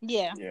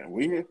 Yeah. Yeah,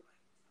 we here.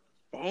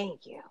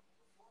 Thank you.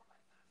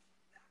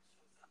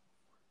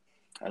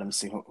 Let me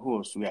see who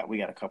else we got. We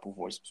got a couple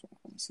voices.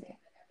 Let me see.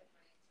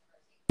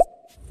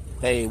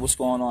 Hey, what's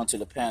going on to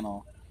the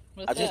panel?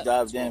 I just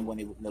dived in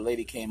when the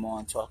lady came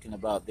on talking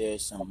about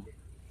there's some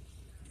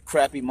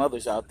crappy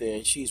mothers out there,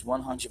 and she's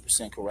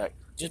 100% correct.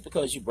 Just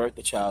because you birthed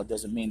a child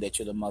doesn't mean that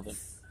you're the mother.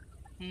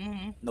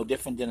 Mm-hmm. No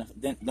different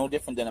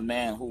than a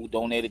man who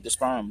donated the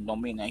sperm.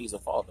 Don't mean that he's a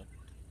father.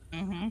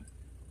 Mm-hmm.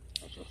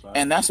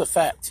 And that's a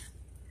fact.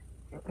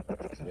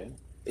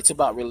 It's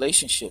about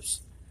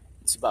relationships.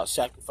 It's about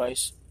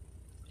sacrifice.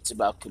 It's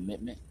about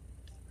commitment.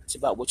 It's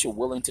about what you're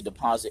willing to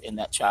deposit in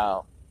that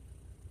child.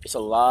 It's a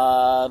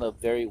lot of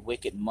very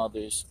wicked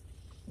mothers,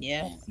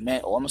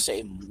 men, or I'm gonna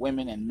say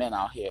women and men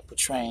out here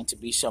portraying to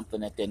be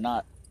something that they're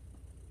not.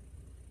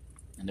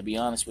 And to be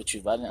honest with you,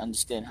 if I didn't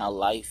understand how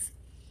life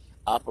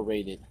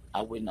operated,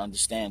 I wouldn't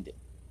understand it,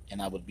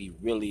 and I would be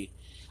really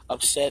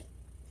upset,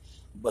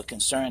 but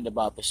concerned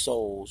about the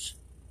souls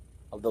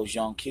of those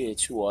young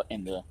kids who are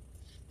in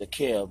the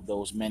care of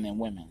those men and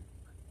women.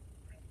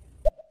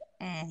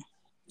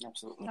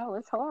 Absolutely. Oh,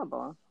 it's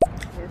horrible.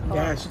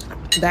 Yes,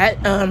 that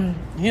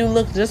you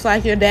look just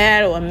like your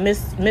dad, or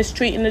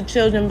mistreating the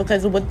children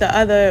because of what the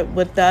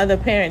other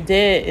parent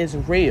did is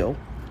real.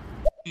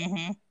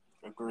 Mm-hmm.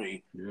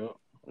 Agreed.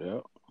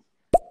 Yep.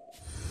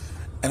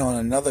 And on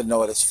another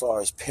note, as far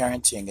as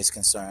parenting is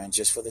concerned,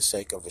 just for the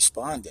sake of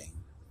responding,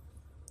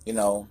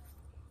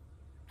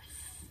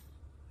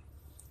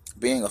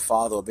 being a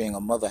father or being a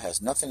mother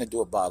has nothing to do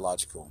with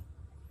biological.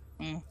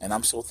 And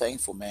I'm so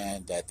thankful,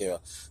 man, that there are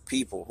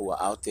people who are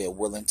out there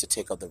willing to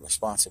take up the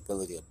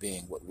responsibility of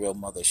being what real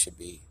mothers should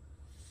be.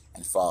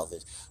 and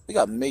fathers. We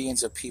got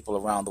millions of people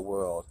around the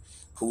world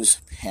whose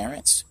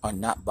parents are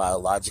not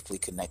biologically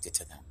connected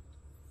to them.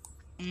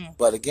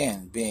 But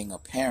again, being a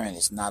parent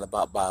is not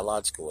about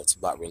biological, it's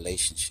about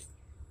relationship.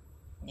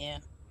 Yeah.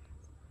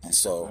 And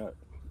so,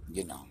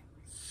 you know,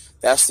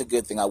 that's the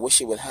good thing. I wish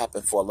it would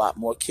happen for a lot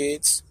more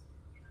kids,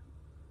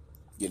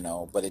 you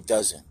know, but it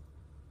doesn't.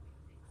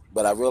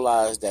 But I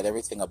realize that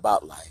everything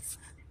about life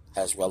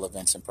has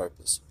relevance and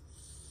purpose.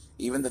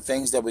 Even the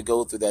things that we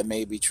go through that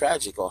may be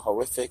tragic or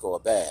horrific or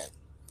bad,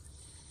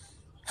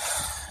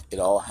 it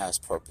all has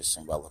purpose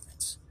and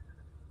relevance.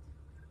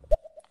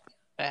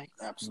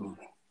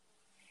 Absolutely.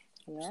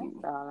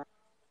 Yeah.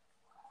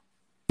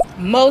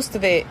 Most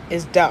of it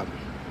is dumb.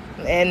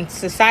 And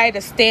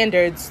societal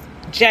standards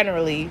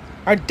generally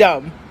are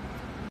dumb.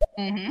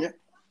 Mm-hmm. Yeah.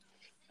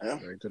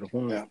 Right to the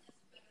point.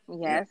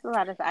 Yeah, it's a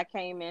lot of. I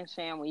came in,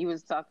 Shan, when you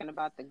was talking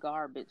about the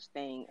garbage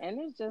thing, and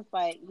it's just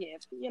like, yeah,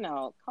 you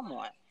know, come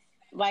on,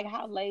 like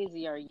how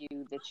lazy are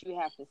you that you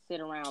have to sit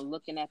around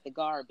looking at the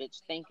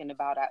garbage, thinking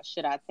about,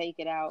 should I take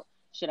it out?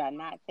 Should I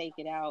not take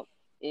it out?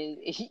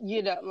 Is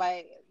you know,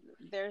 like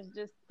there's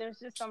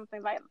just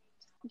something like,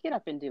 get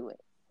up and do it,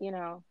 you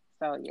know.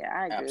 So yeah,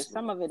 I agree. Absolutely.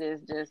 Some of it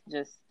is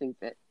just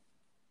stupid.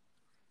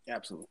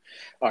 Absolutely.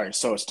 All right,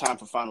 so it's time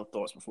for final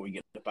thoughts before we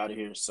get up out of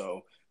here.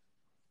 So,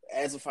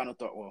 as a final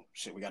thought, well,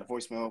 shit, we got a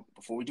voicemail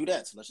before we do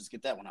that, so let's just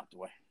get that one out the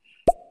way.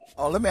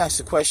 Oh, let me ask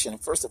you a question.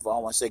 First of all,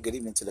 I want to say good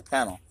evening to the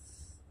panel.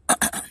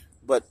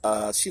 But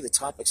see, the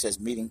topic says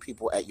meeting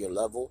people at your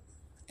level,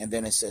 and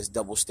then it says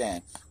double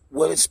stand.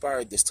 What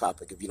inspired this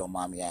topic, if you don't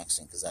mind me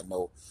asking? Because I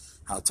know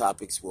how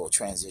topics will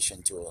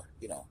transition to a,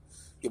 you know.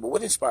 Yeah, but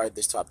what inspired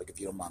this topic, if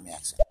you don't mind me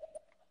asking?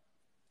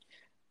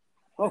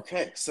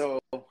 Okay, so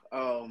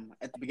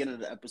at the beginning of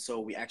the episode,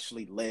 we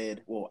actually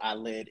I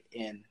led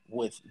in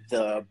with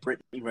the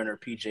Brittany Renner,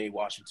 PJ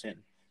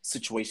Washington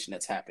situation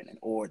that's happening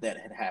or that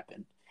had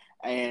happened.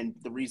 And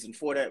the reason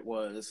for that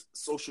was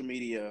social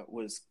media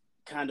was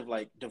kind of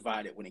like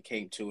divided when it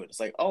came to it. It's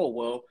like, oh,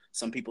 well,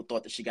 some people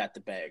thought that she got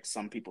the bag.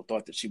 Some people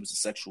thought that she was a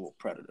sexual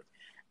predator.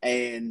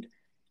 And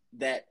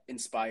that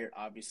inspired,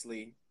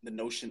 obviously, the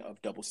notion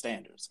of double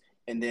standards.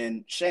 And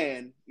then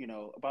Shan, you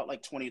know, about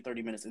like 20 or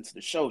 30 minutes into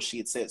the show, she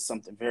had said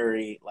something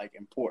very like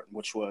important,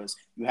 which was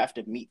you have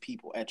to meet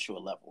people at your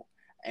level.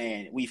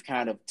 And we've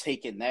kind of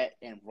taken that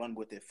and run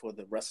with it for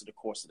the rest of the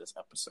course of this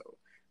episode,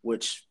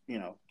 which, you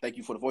know, thank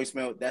you for the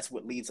voicemail. That's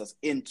what leads us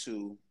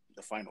into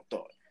the final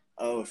thought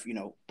of, you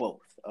know, both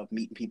of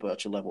meeting people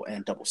at your level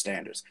and double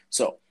standards.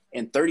 So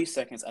in 30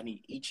 seconds, I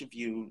need each of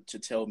you to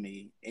tell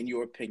me, in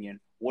your opinion,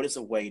 what is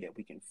a way that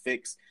we can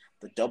fix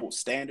the double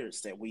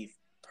standards that we've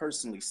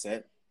personally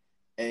set?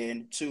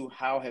 And two,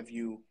 how do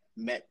you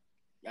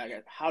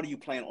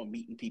plan on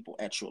meeting people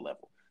at your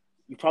level?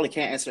 You probably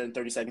can't answer it in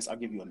 30 seconds. I'll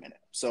give you a minute.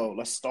 So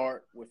let's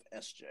start with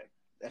SJ.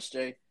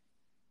 SJ,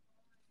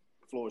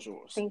 the floor is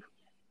yours.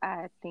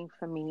 I think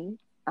for me,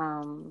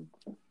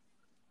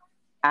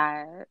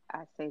 I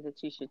say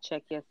that you should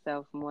check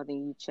yourself more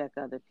than you check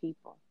other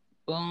people.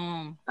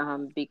 Boom.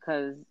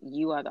 Because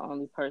you are the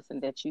only person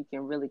that you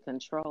can really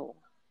control.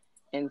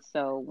 And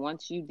so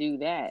once you do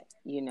that,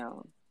 you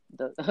know,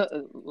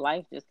 the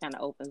life just kind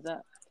of opens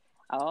up.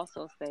 I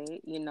also say,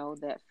 you know,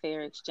 that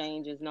fair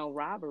exchange is no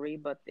robbery,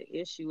 but the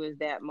issue is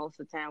that most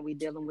of the time we're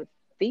dealing with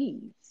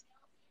thieves.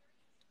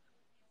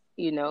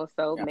 You know,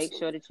 so Absolutely. Make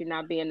sure that you're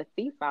not being a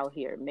thief out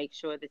here. Make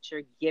sure that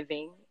you're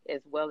giving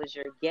as well as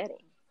you're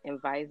getting,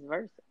 and vice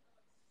versa.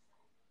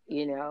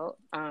 You know,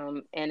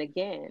 and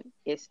again,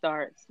 it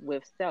starts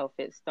with self.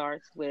 It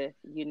starts with,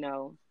 you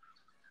know,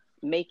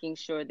 making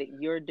sure that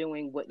you're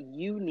doing what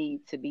you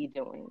need to be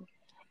doing.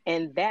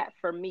 And that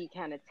for me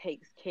kind of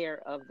takes care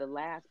of the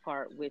last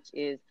part, which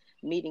is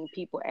meeting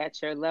people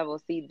at your level.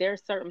 See,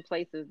 there's certain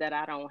places that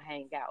I don't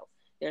hang out.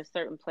 There's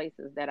certain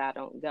places that I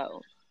don't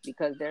go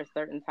because there's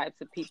certain types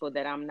of people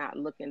that I'm not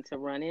looking to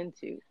run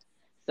into.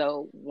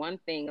 So one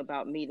thing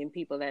about meeting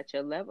people at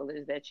your level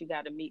is that you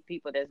got to meet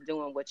people that's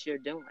doing what you're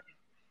doing.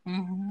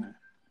 Mm-hmm.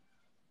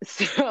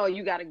 So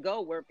you got to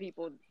go where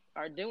people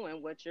are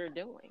doing what you're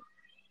doing,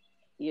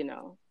 you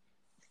know.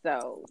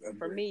 So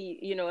for me,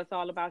 you know, it's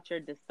all about your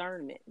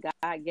discernment.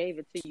 God gave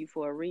it to you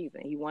for a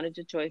reason. He wanted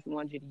your choice. He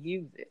wanted you to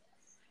use it.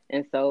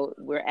 And so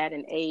we're at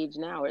an age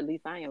now, or at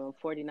least I am. I'm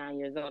 49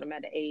 years old. I'm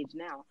at an age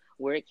now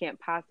where it can't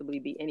possibly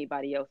be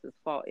anybody else's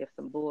fault if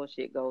some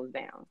bullshit goes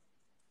down.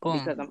 Boom.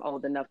 Because I'm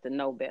old enough to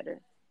know better.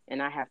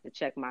 And I have to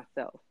check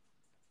myself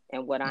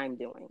and what I'm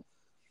doing.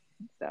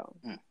 So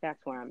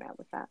that's where I'm at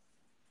with that.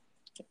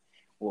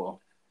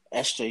 Well,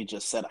 SJ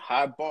just set a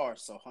high bar,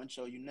 so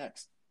Huncho, you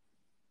next.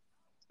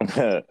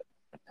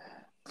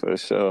 For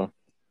sure.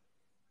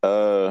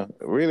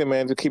 Really,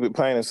 man, just keep it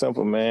plain and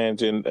simple, man.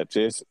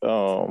 Just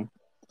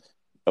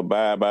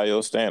abide by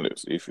your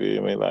standards. You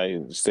feel me? Like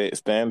set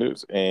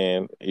standards,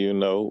 and you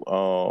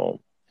know,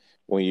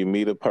 when you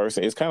meet a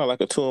person, it's kind of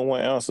like a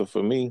 2-in-1 answer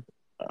for me.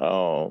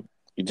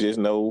 You just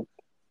know,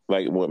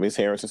 like what Miss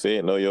Harrison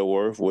said, know your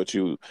worth, what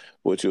you'll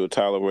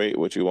tolerate,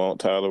 what you won't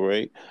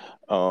tolerate,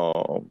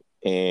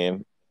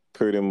 and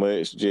pretty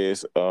much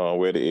just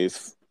whether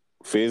it's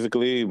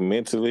physically,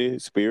 mentally,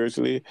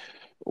 spiritually,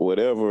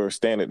 whatever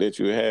standard that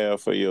you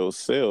have for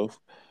yourself,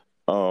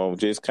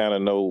 just kind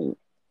of know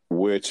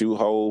what you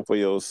hold for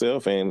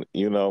yourself, and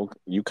you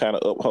kind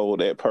of uphold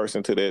that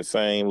person to that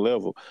same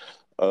level.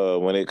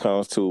 When it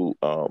comes to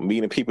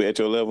meeting people at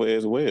your level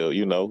as well,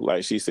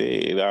 like she said,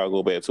 it all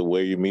go back to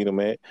where you meet them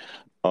at.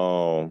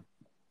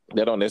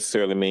 That don't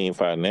necessarily mean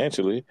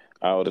financially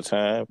all the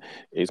time.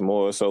 It's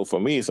more so for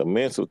me, it's a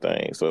mental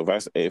thing. So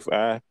if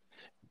I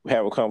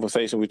have a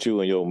conversation with you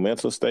and your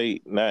mental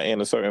state not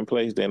in a certain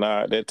place, then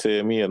that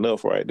tell me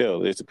enough right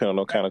there. It's depending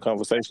on the kind of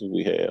conversations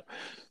we have.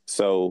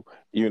 So,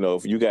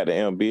 if you got the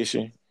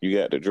ambition, you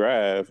got the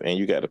drive, and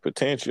you got the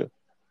potential,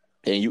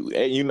 and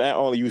you not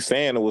only you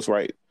saying what's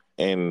right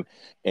and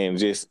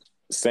just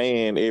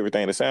saying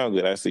everything that sounds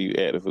good, I see you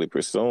actively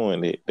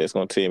pursuing it. That's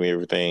going to tell me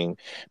everything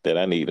that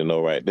I need to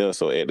know right there.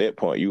 So at that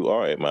point, you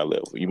are at my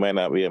level. You might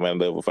not be at my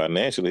level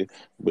financially,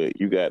 but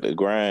you got the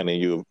grind,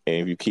 and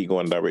if you keep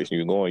going the direction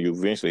you're going, you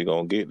eventually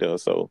going to get there.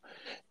 So,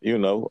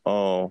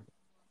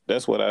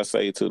 that's what I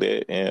say to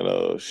that.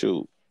 And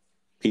shoot,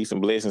 peace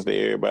and blessings to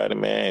everybody,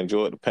 man.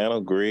 Enjoyed the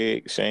panel.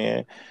 Greg,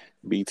 Shan,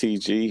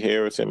 BTG,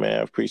 Harrison, man.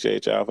 I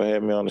appreciate y'all for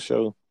having me on the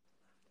show.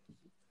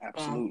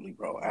 Absolutely,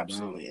 bro.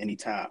 Absolutely.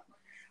 Anytime.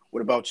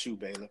 What about you,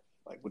 Baylor?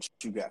 Like, what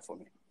you got for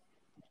me?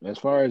 As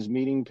far as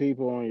meeting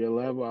people on your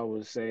level, I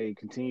would say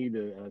continue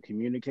to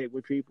communicate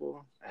with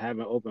people. Have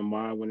an open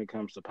mind when it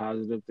comes to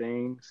positive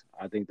things.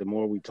 I think the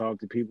more we talk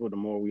to people, the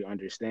more we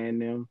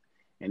understand them.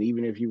 And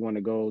even if you want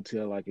to go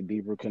to like a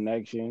deeper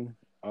connection,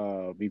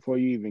 before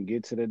you even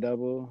get to the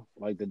double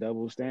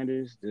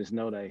standards, just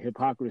know that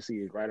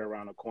hypocrisy is right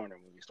around the corner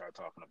when we start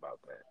talking about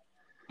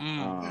that.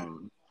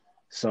 Mm-hmm.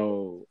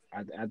 So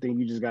I think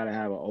you just got to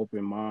have an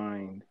open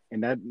mind,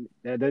 and that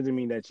doesn't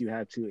mean that you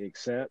have to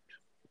accept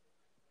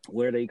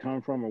where they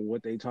come from or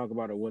what they talk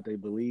about or what they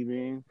believe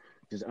in.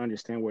 Just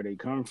understand where they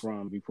come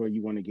from before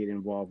you want to get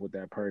involved with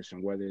that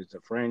person, whether it's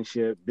a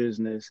friendship,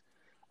 business,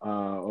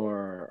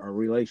 or a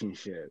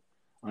relationship.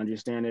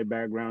 Understand their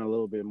background a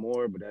little bit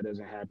more, but that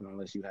doesn't happen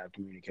unless you have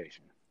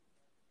communication.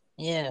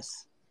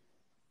 Yes.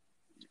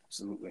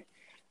 Absolutely.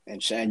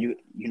 And Shan,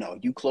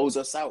 you close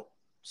us out.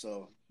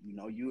 So,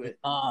 you it.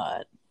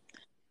 I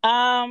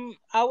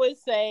would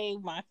say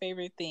my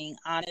favorite thing,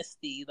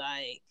 honesty.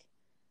 Like,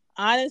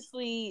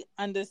 honestly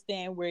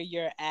understand where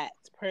you're at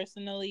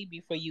personally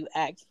before you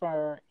ask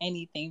for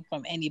anything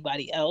from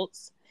anybody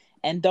else.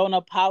 And don't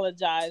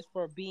apologize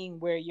for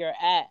being where you're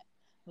at.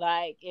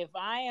 Like, if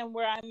I am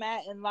where I'm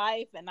at in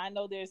life and I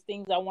know there's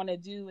things I want to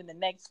do in the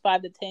next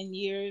 5 to 10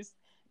 years,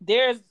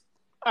 there's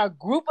a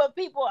group of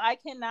people I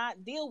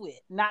cannot deal with.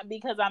 Not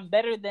because I'm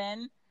better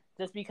than,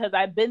 just because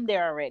I've been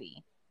there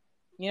already.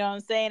 You know what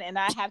I'm saying? And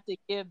I have to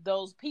give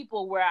those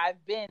people where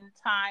I've been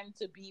time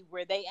to be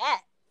where they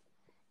at.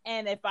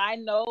 And if I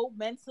know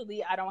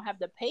mentally I don't have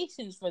the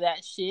patience for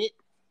that shit,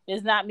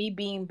 it's not me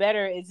being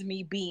better, it's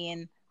me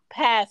being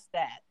past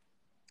that.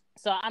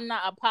 So I'm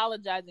not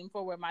apologizing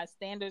for where my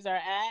standards are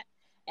at.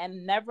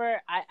 And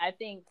I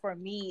think for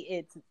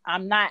me,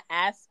 I'm not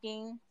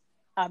asking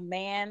a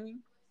man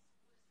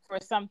for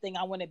something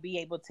I want to be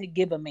able to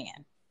give a man.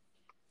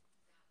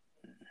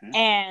 Mm-hmm.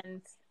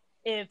 And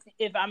if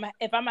I'm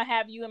gonna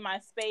have you in my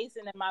space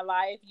and in my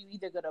life, you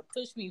either gonna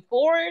push me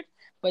forward,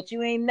 but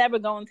you ain't never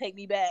gonna take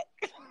me back.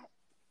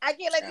 I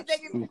can't let you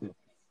take me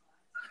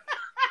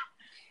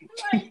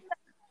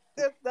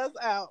back. That's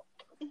out.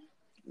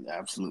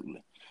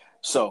 Absolutely.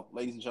 So,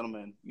 ladies and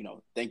gentlemen,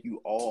 thank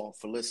you all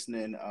for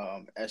listening.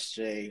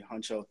 SJ,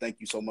 Huncho, thank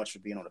you so much for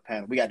being on the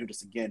panel. We gotta do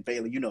this again.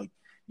 Baylor,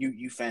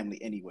 you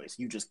family anyways.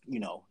 You just,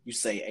 you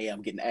say, hey,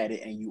 I'm getting at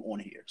it, and you on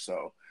here.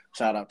 So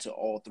shout out to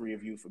all three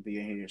of you for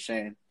being here.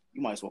 Shan,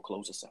 you might as well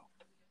close us out.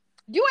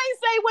 You ain't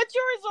say what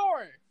yours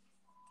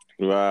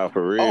are. Wow,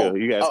 for real.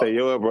 You gotta say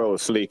your bro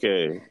sleek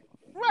ass.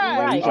 Right.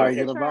 What you trying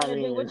to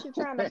do? What you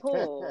trying to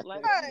pull?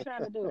 Like, what you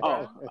trying to do,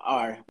 bro?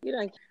 All right. You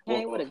done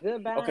came with a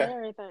goodbye and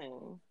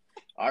everything.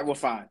 All right, well,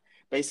 fine.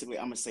 Basically,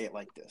 I'm going to say it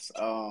like this.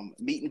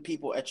 Meeting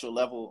people at your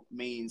level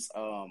means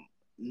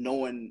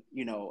knowing,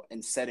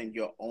 and setting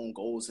your own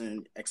goals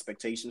and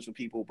expectations for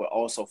people, but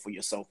also for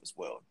yourself as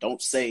well.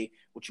 Don't say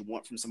what you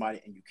want from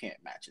somebody and you can't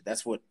match it.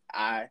 That's what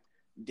I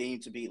deem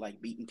to be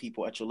like meeting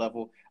people at your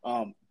level.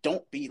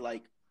 Don't be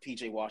like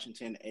PJ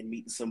Washington and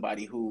meeting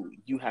somebody who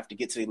you have to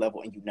get to their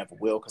level and you never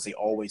will, because they're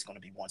always going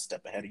to be one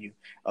step ahead of you.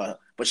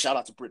 But shout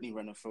out to Brittany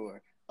Renner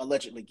for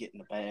allegedly getting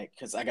the bag,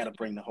 because I got to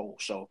bring the whole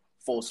show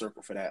full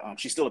circle for that.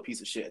 She's still a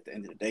piece of shit at the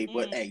end of the day,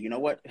 but hey, you know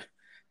what?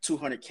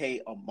 $200K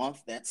a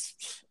month,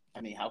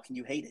 how can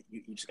you hate it?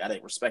 You just got to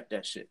respect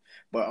that shit.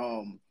 But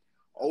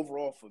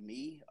overall for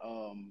me,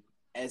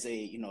 as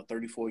a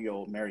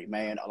 34-year-old married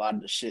man, a lot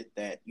of the shit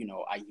that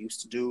I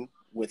used to do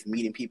with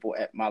meeting people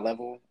at my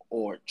level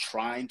or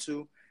trying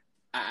to,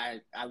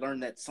 I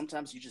learned that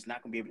sometimes you're just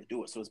not gonna be able to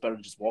do it. So it's better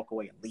to just walk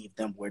away and leave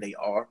them where they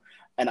are.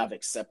 And I've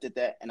accepted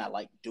that, and I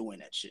like doing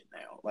that shit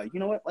now. Like, you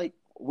know what? Like,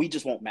 we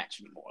just won't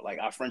match anymore. Like,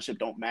 our friendship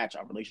don't match,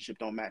 our relationship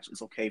don't match.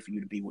 It's okay for you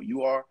to be where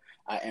you are.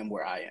 I am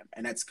where I am,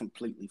 and that's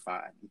completely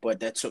fine. But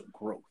that took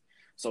growth.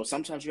 So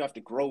sometimes you have to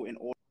grow in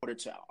order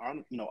to,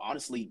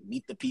 honestly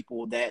meet the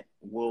people that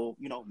will,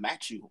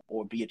 match you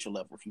or be at your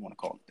level, if you want to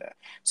call it that.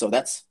 So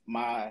that's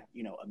my,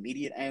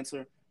 immediate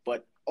answer.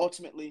 But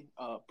ultimately,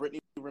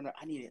 Brittany Renner,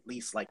 I need at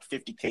least like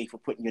 $50K for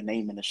putting your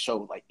name in the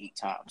show like 8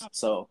 times.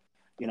 So,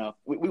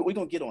 we're going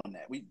to get on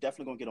that. We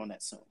definitely going to get on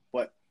that soon.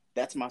 But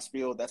that's my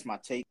spiel. That's my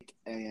take.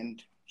 And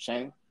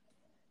Shane?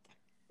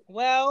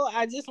 Well,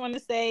 I just want to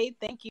say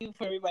thank you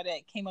for everybody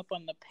that came up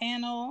on the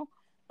panel.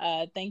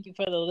 Thank you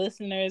for the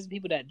listeners,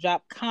 people that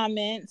dropped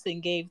comments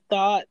and gave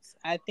thoughts.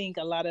 I think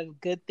a lot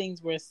of good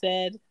things were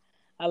said.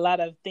 A lot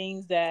of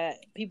things that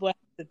people have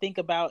to think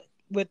about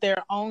with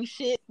their own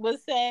shit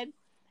was said.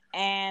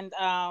 And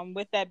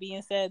with that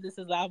being said, this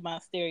is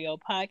Loudmouth Stereo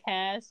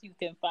Podcast. You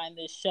can find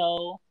this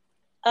show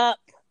up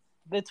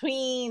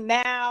between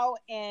now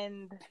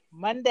and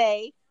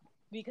Monday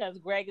because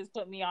Greg has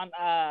put me on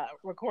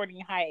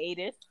recording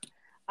hiatus.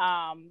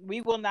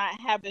 We will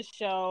not have a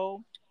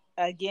show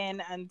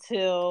again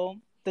until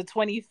the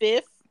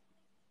 25th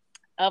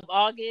of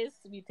August.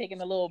 We're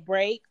taking a little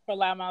break for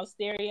Loudmouth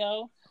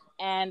Stereo.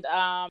 And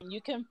you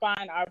can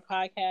find our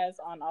podcast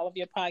on all of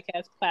your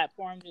podcast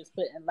platforms. Just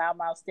put in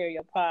Loudmouth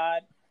Stereo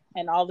Pod.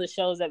 And all the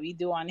shows that we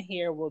do on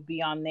here will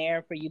be on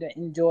there for you to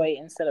enjoy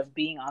instead of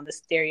being on the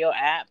stereo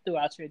app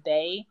throughout your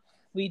day.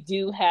 We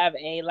do have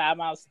a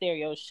Loudmouth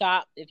Stereo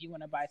shop if you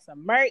want to buy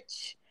some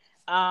merch.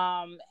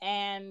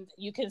 And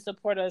you can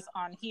support us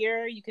on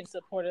here. You can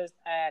support us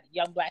at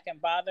Young Black and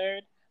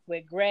Bothered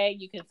with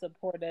Greg. You can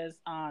support us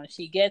on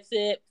She Gets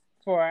It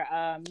for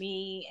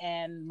me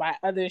and my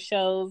other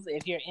shows.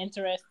 If you're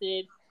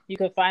interested, you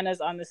can find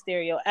us on the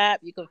Stereo app.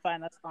 You can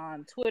find us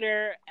on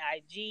Twitter,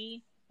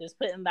 IG. Just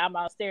put in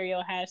Loudmouth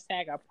Stereo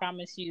hashtag. I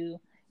promise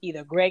you,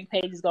 either Greg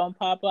page is going to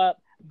pop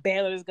up,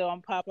 Baylor's going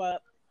to pop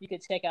up. You can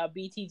check out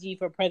BTG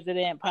for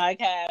President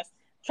podcast.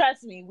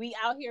 Trust me, we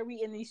out here,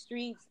 we in these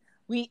streets.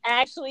 We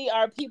actually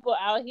are people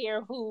out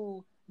here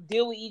who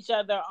deal with each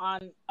other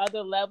on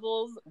other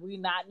levels.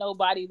 We're not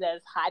nobody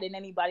that's hiding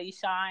anybody's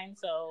shine.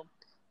 So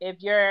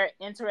if you're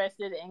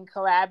interested in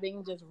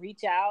collabing, just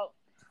reach out.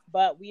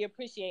 But we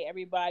appreciate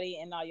everybody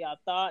and all y'all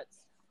thoughts.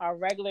 Our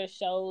regular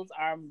shows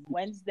are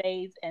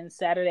Wednesdays and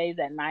Saturdays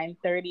at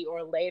 9:30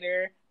 or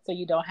later, so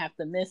you don't have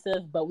to miss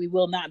us. But we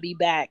will not be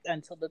back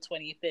until the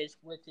 25th,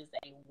 which is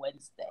a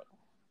Wednesday.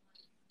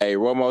 Hey,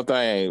 one more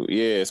thing.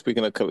 Yeah,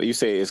 speaking of, you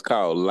say it's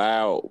called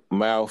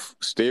Loudmouth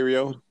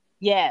Stereo?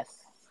 Yes.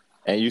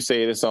 And you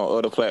say it's on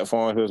other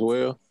platforms as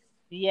well?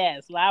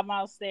 Yes,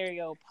 Loudmouth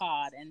Stereo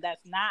Pod. And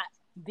that's not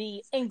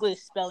the English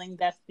spelling,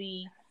 that's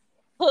the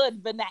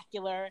hood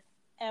vernacular,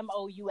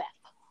 MOUF.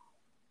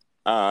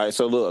 All right,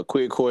 so look, a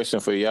quick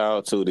question for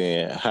y'all too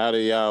then. How do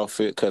y'all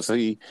fit? Because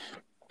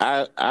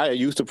I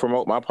used to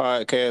promote my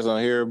podcast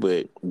on here,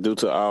 but due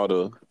to all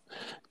the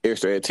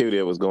extra activity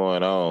that was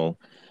going on,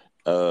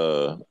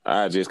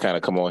 I just kind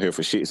of come on here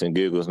for shits and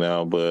giggles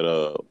now.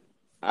 But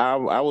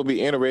I would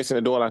be interested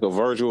in doing like a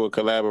virtual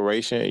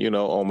collaboration,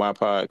 on my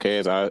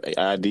podcast.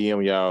 I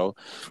DM y'all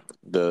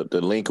the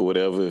link or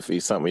whatever if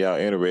it's something y'all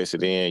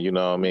interested in. You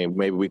know what I mean?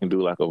 Maybe we can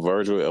do like a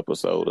virtual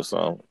episode or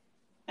something.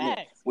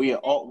 Yeah, we are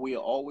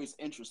always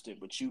interested,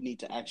 but you need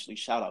to actually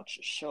shout out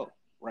your show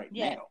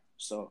now.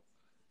 So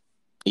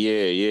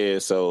yeah.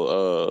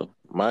 So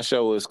my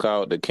show is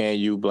called the Can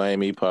You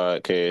Blame Me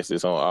podcast.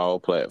 It's on all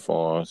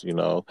platforms.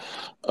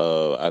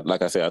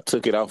 Like I said, I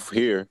took it off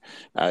here.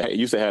 I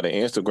used to have an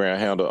Instagram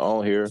handle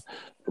on here,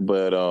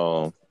 but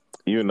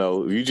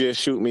if you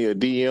just shoot me a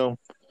DM,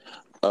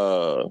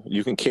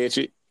 you can catch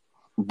it.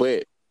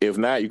 But if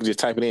not, you can just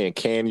type it in,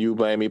 Can You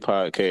Blame Me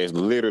podcast,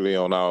 literally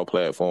on all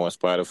platforms,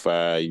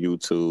 Spotify,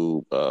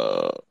 YouTube,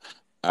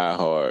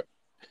 iHeart,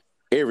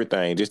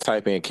 everything. Just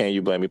type in Can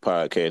You Blame Me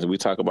podcast. We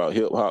talk about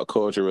hip-hop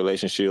culture,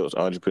 relationships,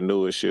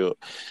 entrepreneurship,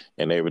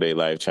 and everyday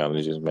life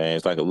challenges, man.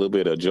 It's like a little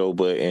bit of Joe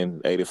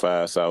Budden,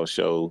 85 South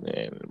show,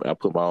 and I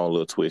put my own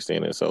little twist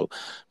in it. So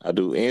I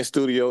do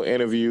in-studio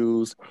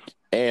interviews,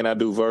 and I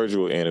do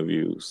virtual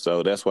interviews.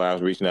 So that's why I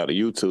was reaching out to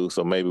YouTube.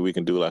 So maybe we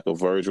can do like a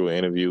virtual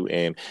interview.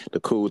 And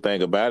the cool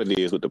thing about it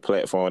is with the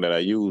platform that I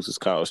use, it's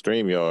called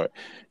StreamYard.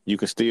 You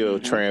can still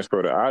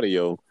transfer the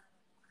audio,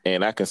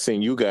 and I can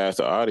send you guys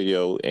the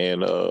audio,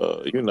 and,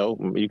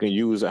 you can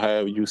use it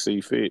however you see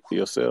fit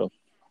yourself.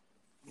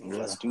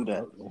 Let's do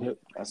that.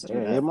 Let's do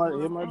that. While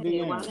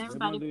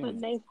everybody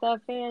putting their stuff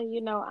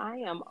in, I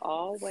am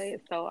always,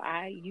 so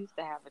I used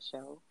to have a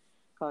show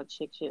called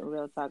Chick Shit and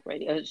Real Talk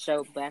Radio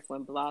show back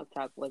when Blog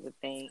Talk was a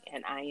thing,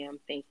 and I am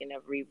thinking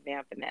of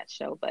revamping that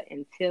show. But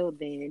until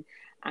then,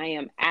 I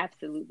am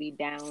absolutely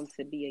down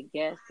to be a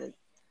guest,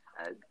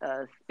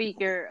 a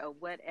speaker, or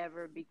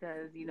whatever,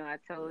 because I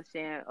told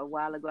Shan a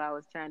while ago I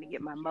was trying to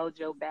get my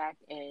mojo back,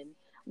 and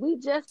we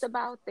just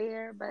about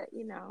there. But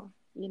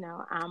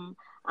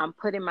I'm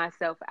putting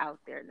myself out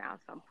there now,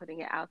 so I'm putting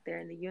it out there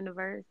in the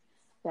universe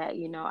that,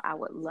 I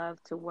would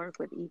love to work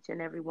with each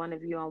and every one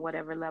of you on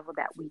whatever level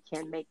that we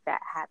can make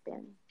that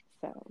happen.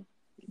 So,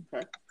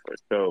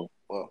 So,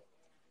 well,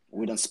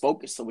 we done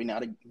spoke it, so we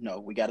got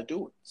to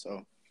do it.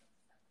 So,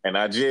 And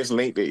I just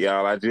linked it,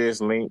 y'all. I just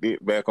linked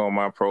it back on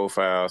my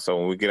profile. So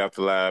when we get off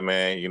the live,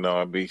 man, you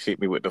know, hit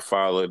me with the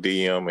follow,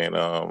 DM, and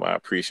I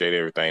appreciate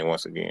everything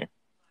once again.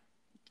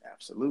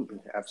 Absolutely.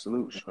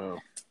 Sure.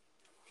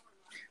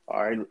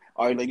 All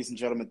right, ladies and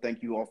gentlemen,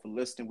 thank you all for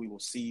listening. We will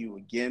see you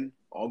again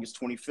August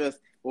 25th.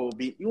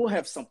 We'll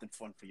have something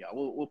fun for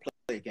y'all. We'll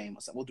play a game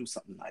or something. We'll do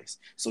something nice.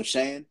 So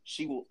Shan,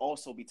 she will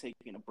also be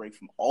taking a break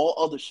from all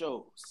other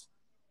shows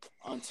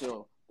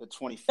until the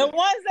 25th. The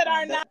ones that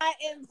are not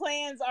in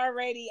plans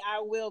already,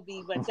 I will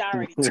be, but y'all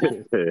already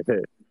know.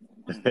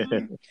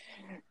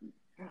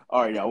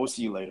 All right, y'all. We'll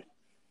see you later.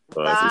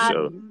 Bye.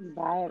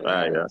 Bye,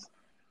 Bye, y'all.